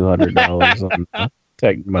 $1,200 on the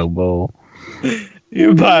Tecmo Bowl.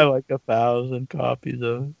 You buy like 1,000 copies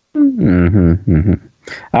of it.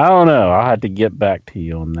 I don't know. I'll have to get back to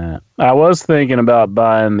you on that. I was thinking about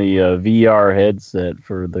buying the VR headset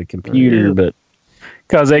for the computer, but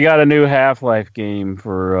because they got a new Half-Life game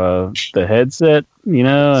for the headset,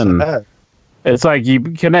 and it's like you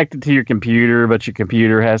connect it to your computer, but your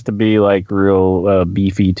computer has to be like real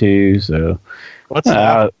beefy too. So, what's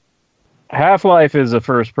that? Half-Life is a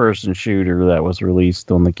first-person shooter that was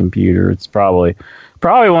released on the computer. It's probably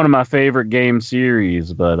one of my favorite game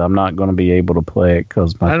series, but I'm not going to be able to play it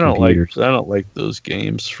because my computer's... I don't like those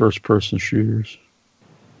games, first-person shooters.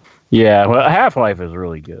 Yeah, well, Half-Life is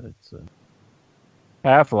really good. So.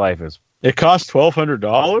 Half-Life is... It costs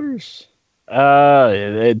 $1,200?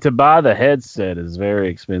 To buy the headset is very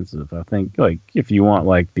expensive. I think, like, if you want,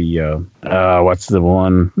 like, the what's the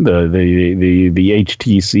one, the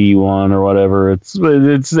HTC one or whatever, it's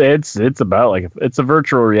about like it's a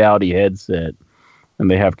virtual reality headset,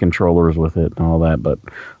 and they have controllers with it and all that. But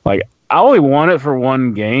like, I only want it for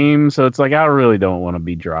one game, so it's like I really don't want to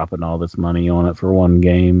be dropping all this money on it for one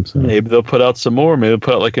game. So. Maybe they'll put out some more. Maybe they'll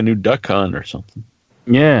put out like a new Duck Hunt or something.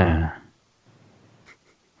 Yeah.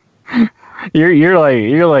 You're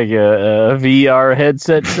like a VR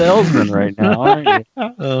headset salesman right now, aren't you?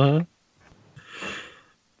 Uh-huh.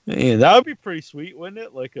 Man, that would be pretty sweet, wouldn't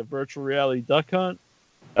it? Like a virtual reality duck hunt.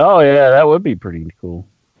 Oh yeah, that would be pretty cool.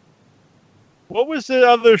 What was the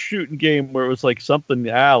other shooting game where it was like something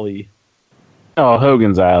alley? Oh,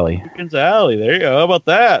 Hogan's Alley. Hogan's Alley. There you go. How about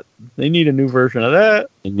that? They need a new version of that.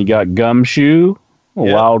 And you got Gumshoe,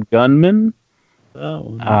 Wild Gunman.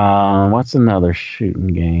 Oh. What's another shooting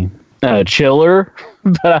game? Chiller,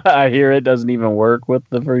 but I hear it doesn't even work with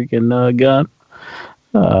the freaking gun.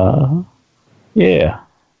 Yeah.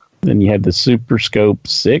 Then you had the Super Scope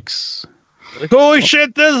 6. Like, holy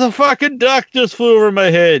shit, there's a fucking duck just flew over my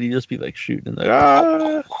head. You just be like shooting. Like,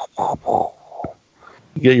 ah.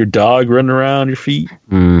 You get your dog running around your feet.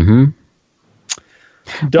 Mm-hmm.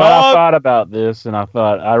 But I thought about this, and I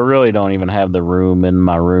thought, I really don't even have the room in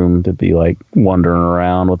my room to be like wandering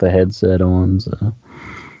around with a headset on, so...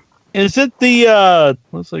 Is it the,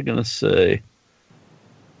 what was I going to say?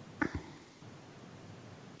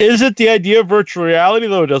 Is it the idea of virtual reality,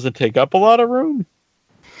 though it doesn't take up a lot of room?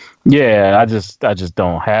 Yeah, I just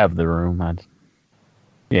don't have the room.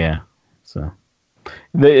 So.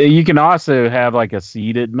 You can also have, like, a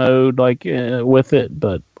seated mode, like, with it,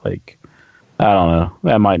 but, like, I don't know.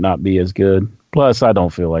 That might not be as good. Plus, I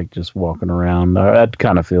don't feel like just walking around. That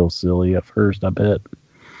kind of feels silly at first, I bet.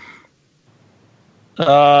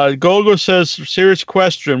 Golgo says, serious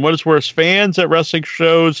question. What is worse, fans at wrestling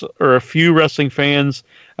shows or a few wrestling fans?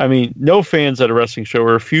 I mean, no fans at a wrestling show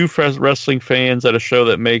or a few wrestling fans at a show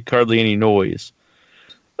that make hardly any noise?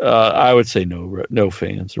 I would say no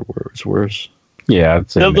fans are worse. Yeah, I'd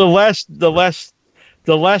say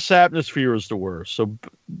the less atmosphere is the worst. So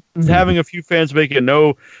having a few fans making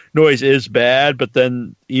no noise is bad, but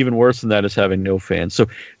then even worse than that is having no fans. So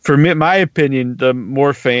for me, my opinion, the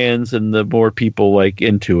more fans and the more people like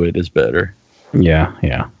into it is better. Yeah.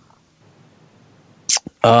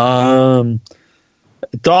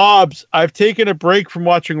 Dobbs, I've taken a break from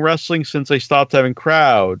watching wrestling since I stopped having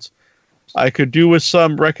crowds. I could do with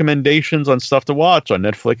some recommendations on stuff to watch on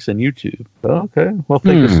Netflix and YouTube. Okay, well,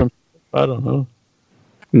 think of some. I don't know.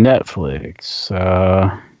 Netflix.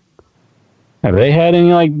 Have they had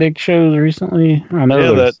any like big shows recently? I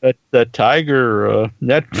know that Tiger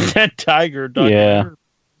that Tiger documentary.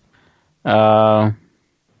 Yeah.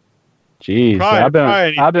 Geez,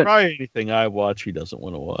 probably anything I watch he doesn't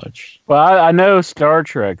want to watch. Well, I know Star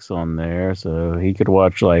Trek's on there, so he could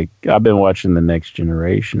watch like I've been watching The Next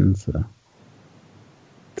Generation. So,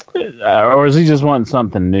 or is he just wanting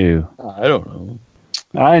something new? I don't know.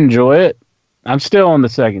 I enjoy it. I'm still on the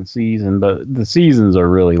second season, but the seasons are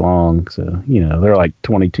really long, so they're like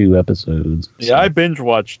 22 episodes. So. Yeah, I binge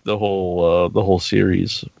watched the whole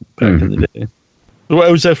series back in the day.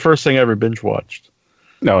 It was that first thing I ever binge watched.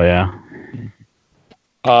 Oh yeah.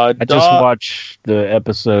 I just watched the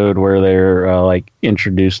episode where they're like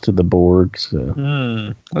introduced to the Borg.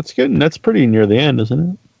 So that's good. That's pretty near the end,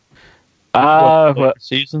 isn't it?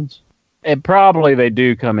 Seasons. It probably they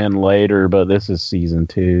do come in later, but this is season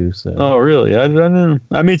 2. So. Oh, really? I don't know.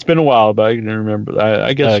 I mean, it's been a while, but I didn't remember.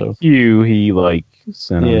 I guess so. Q, he like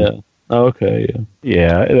sent him. Yeah. Oh, okay.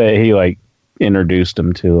 Yeah. Yeah. He like introduced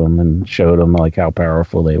them to him and showed them like how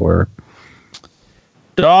powerful they were.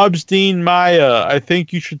 Dobbs Dean Maya, I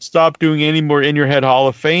think you should stop doing any more In Your Head Hall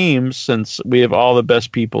of Fames since we have all the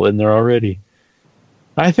best people in there already.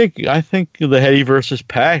 I think the Headyverse is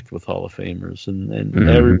packed with Hall of Famers and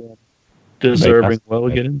everyone deserving well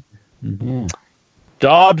again. Yeah.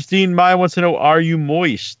 Dobbs Dean Maya wants to know, are you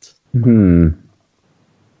moist? Nope.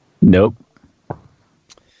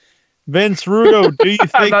 Vince Rudo, do you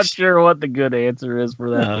think... I'm not sure what the good answer is for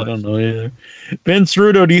that. I don't know either. Vince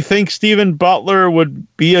Rudo, do you think Stephen Butler would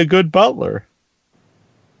be a good butler?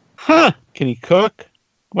 Huh. Can he cook?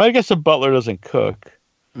 Well, I guess a butler doesn't cook.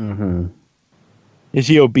 Mm-hmm. Is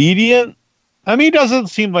he obedient? I mean, he doesn't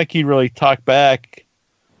seem like he'd really talk back.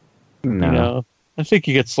 No. You know? I think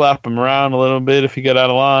you could slap him around a little bit if he got out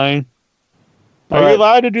of line. Are you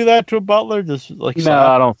allowed to do that to a butler? Just like no,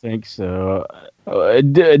 I don't think so.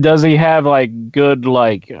 Does he have like good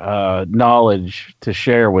knowledge to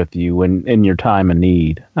share with you when in your time of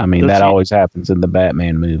need? I mean, that always happens in the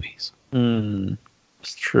Batman movies.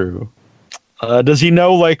 It's true. Does he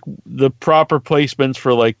know like the proper placements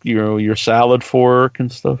for like your salad fork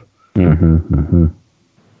and stuff? Mm-hmm.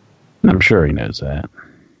 I'm sure he knows that.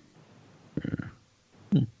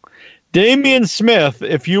 Damian Smith,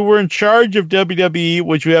 if you were in charge of WWE,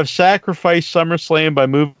 would you have sacrificed SummerSlam by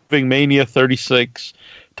moving Mania 36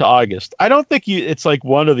 to August? I don't think it's like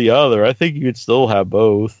one or the other. I think you could still have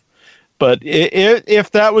both. But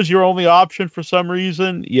if that was your only option for some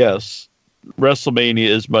reason, yes, WrestleMania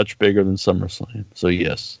is much bigger than SummerSlam. So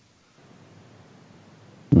yes.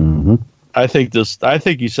 Mm-hmm. I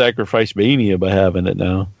think you sacrifice Mania by having it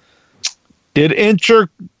now.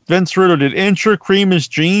 Vince Rudo, did Incher cream his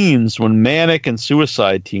jeans when Manic and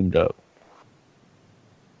Suicide teamed up?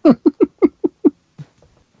 I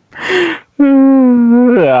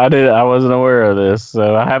wasn't aware of this,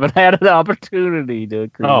 so I haven't had an opportunity to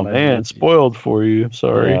cream my jeans. Spoiled for you.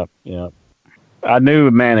 Sorry. Yeah. I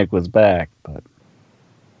knew Manic was back, but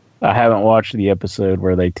I haven't watched the episode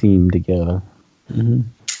where they teamed together. Mm-hmm.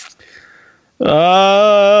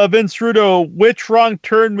 Vince Rudo, which Wrong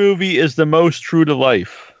Turn movie is the most true to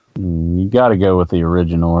life? You got to go with the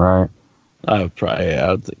original, right? I would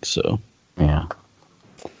think so. Yeah.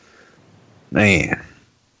 Man.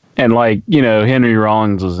 And Henry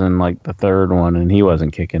Rollins was in like the third one, and he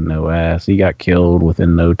wasn't kicking no ass. He got killed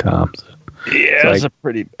within no time. So yeah, it's a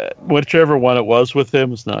pretty bad. Whichever one it was with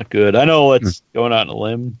him was not good. I know it's going out on a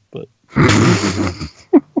limb, but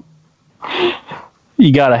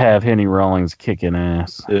you got to have Henry Rollins kicking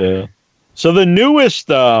ass. Yeah. So the newest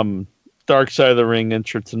Dark Side of the Ring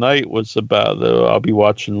intro tonight was about. I'll be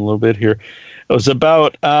watching a little bit here. It was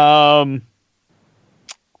about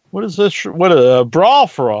what is this? What a Brawl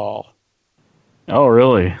for All. Oh,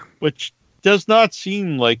 really? Which does not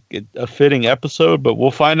seem like a fitting episode, but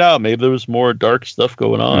we'll find out. Maybe there was more dark stuff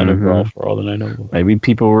going on in Brawl for All than I know. Maybe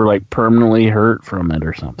people were like permanently hurt from it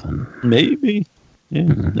or something. Maybe.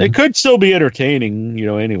 Yeah. It could still be entertaining,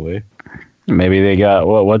 anyway. Maybe they got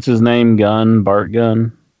what's his name? Bart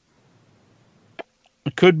Gunn.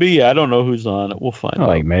 It could be. I don't know who's on it. We'll find out.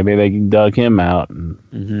 Like maybe they dug him out.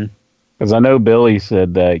 Because I know Billy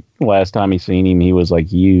said that last time he seen him, he was like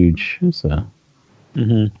huge. So.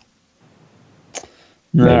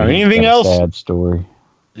 Anything else? Sad story.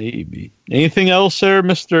 Maybe. Anything else there,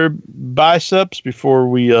 Mr. Biceps, before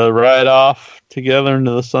we ride off together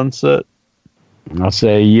into the sunset? I'll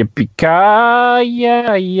say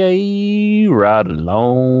yippee-ki-yay, ride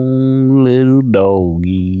along, little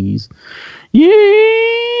doggies.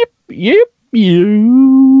 Yip, yip,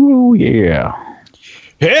 you, yeah.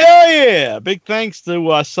 Hell yeah! Big thanks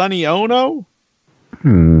to Sonny Onoo.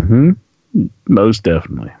 Most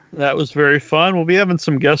definitely. That was very fun. We'll be having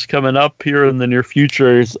some guests coming up here in the near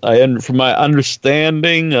future. From my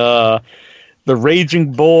understanding, the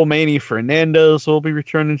Raging Bull Manny Fernandez will be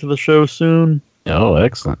returning to the show soon. Oh,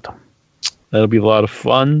 excellent. That'll be a lot of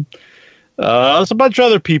fun. There's a bunch of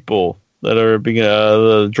other people that are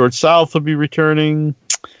being. George South will be returning.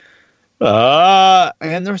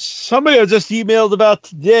 And there's somebody I just emailed about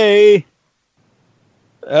today.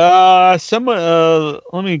 Someone.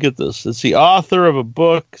 Let me get this. It's the author of a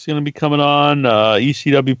book. It's going to be coming on.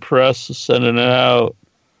 ECW Press is sending it out.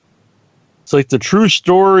 It's like the true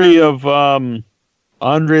story of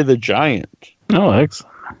Andre the Giant. Oh, excellent.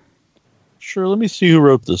 Sure, let me see who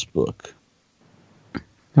wrote this book.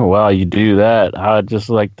 While you do that, I'd just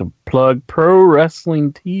like to plug Pro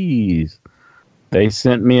Wrestling Tees. They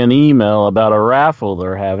sent me an email about a raffle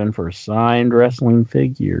they're having for signed wrestling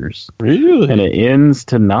figures. Really? And it ends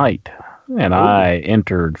tonight. And I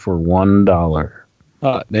entered for $1.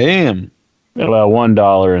 Oh, damn. Well,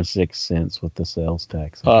 $1.06 with the sales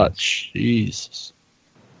tax. Oh, Jesus.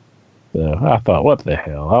 So I thought, what the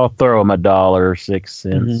hell? I'll throw him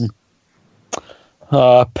 $1.06.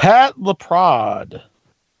 Pat LaPrade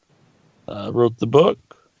wrote the book.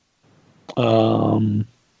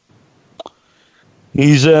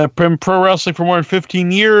 He's been pro wrestling for more than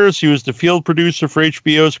 15 years. He was the field producer for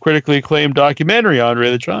HBO's critically acclaimed documentary,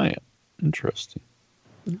 Andre the Giant. Interesting.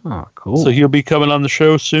 Oh, cool. So he'll be coming on the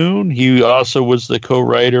show soon. He also was the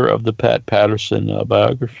co-writer of the Pat Patterson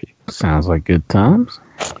biography. Sounds like good times.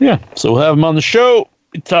 Yeah, so we'll have him on the show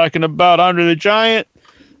talking about Andre the Giant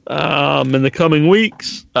in the coming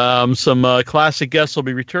weeks. Some classic guests will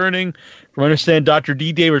be returning. From what I understand, Dr.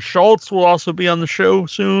 D. David Schultz will also be on the show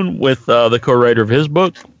soon with the co-writer of his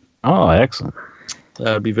book. Oh, excellent.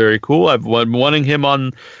 That would be very cool. I've been wanting him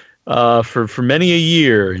on for many a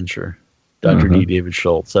year, Dr. D. David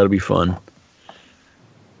Schultz. That'll be fun.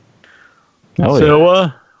 Oh, so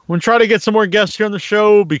we're going to try to get some more guests here on the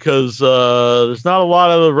show because there's not a lot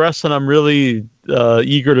of the wrestling I'm really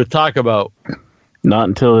eager to talk about. Not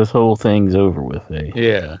until this whole thing's over with, eh?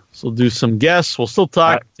 Yeah. So we'll do some guests. We'll still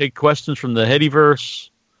talk, take questions from the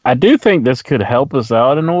Headyverse. I do think this could help us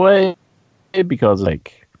out in a way because,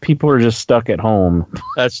 like, people are just stuck at home.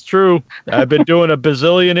 That's true. I've been doing a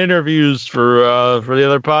bazillion interviews for the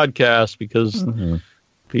other podcast because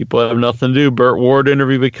people have nothing to do. Burt Ward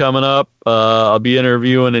interview will be coming up. I'll be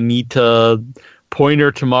interviewing Anita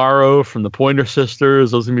Pointer tomorrow from the Pointer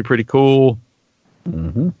Sisters. Those are going to be pretty cool.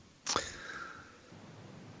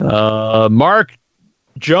 Mark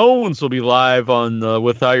Jones will be live on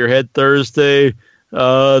Without Your Head Thursday.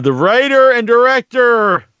 The writer and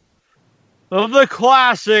director of the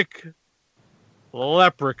classic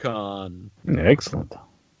Leprechaun. Excellent.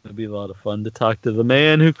 It'll be a lot of fun to talk to the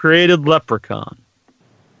man who created Leprechaun.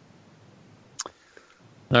 All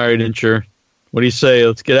right, Incher. What do you say?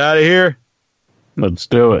 Let's get out of here? Let's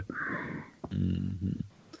do it.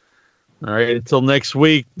 All right, until next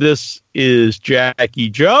week, this is Jackie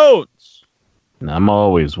Jones. And I'm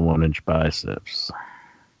always 1-inch biceps.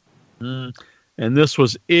 And this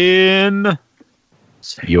was in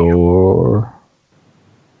your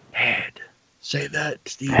head. Say that,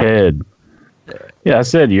 Steve. Head. Yeah, I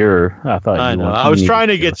said your. I thought I know. I was trying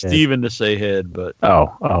to get Steven to say head, but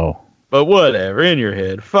but whatever. In your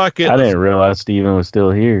head. Fuck it. I didn't realize Steven was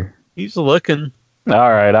still here. He's looking.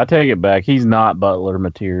 All right, I take it back. He's not Butler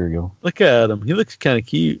material. Look at him. He looks kind of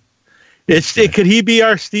cute. Could he be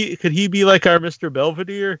our Steve? Could he be like our Mr.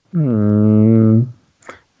 Belvedere?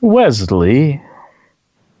 Wesley.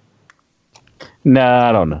 No,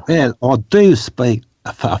 I don't know. Well, I do speak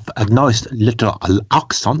a nice little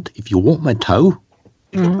accent if you want me to.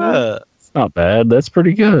 It's not bad. That's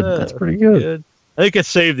pretty good. That's pretty good. I think it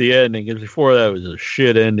saved the ending because before that was a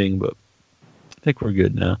shit ending, but I think we're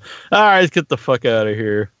good now. All right, let's get the fuck out of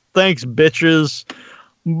here. Thanks, bitches.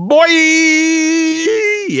 Boy!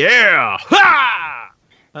 Yeah! Ha!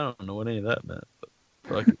 I don't know what any of that meant, but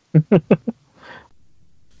fuck it.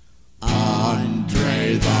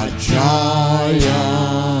 Andre the Giant.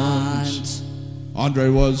 Andre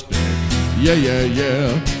was big. Yeah, yeah,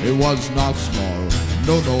 yeah. It was not small.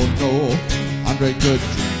 No, no, no. Andre could drink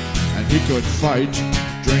and he could fight.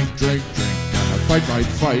 Drink, drink, drink. And a fight, fight,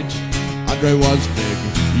 fight. Andre was big.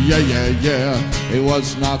 Yeah, yeah, yeah. It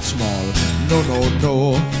was not small. No, no,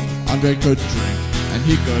 no. Andre could drink and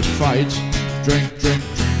he could fight. Drink, drink,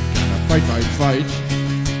 drink. And a fight, fight, fight.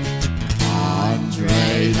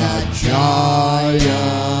 Andre the Giant.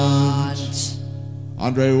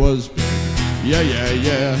 Andre was big. Yeah, yeah,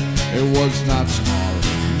 yeah. It was not small.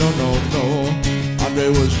 No, no, no. Andre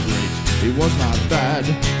was great. He was not bad.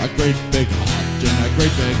 A great big heart and a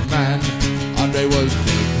great big man. Andre was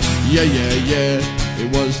big. Yeah, yeah, yeah.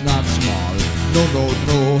 It was not small. No, no,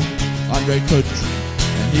 no. Andre could drink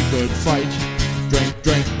and he could fight. Drink,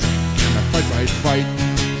 drink, drink. And a fight, fight, fight.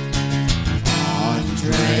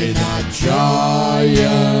 Andre the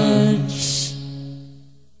Giant.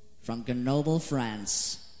 From Grenoble,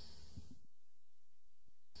 France.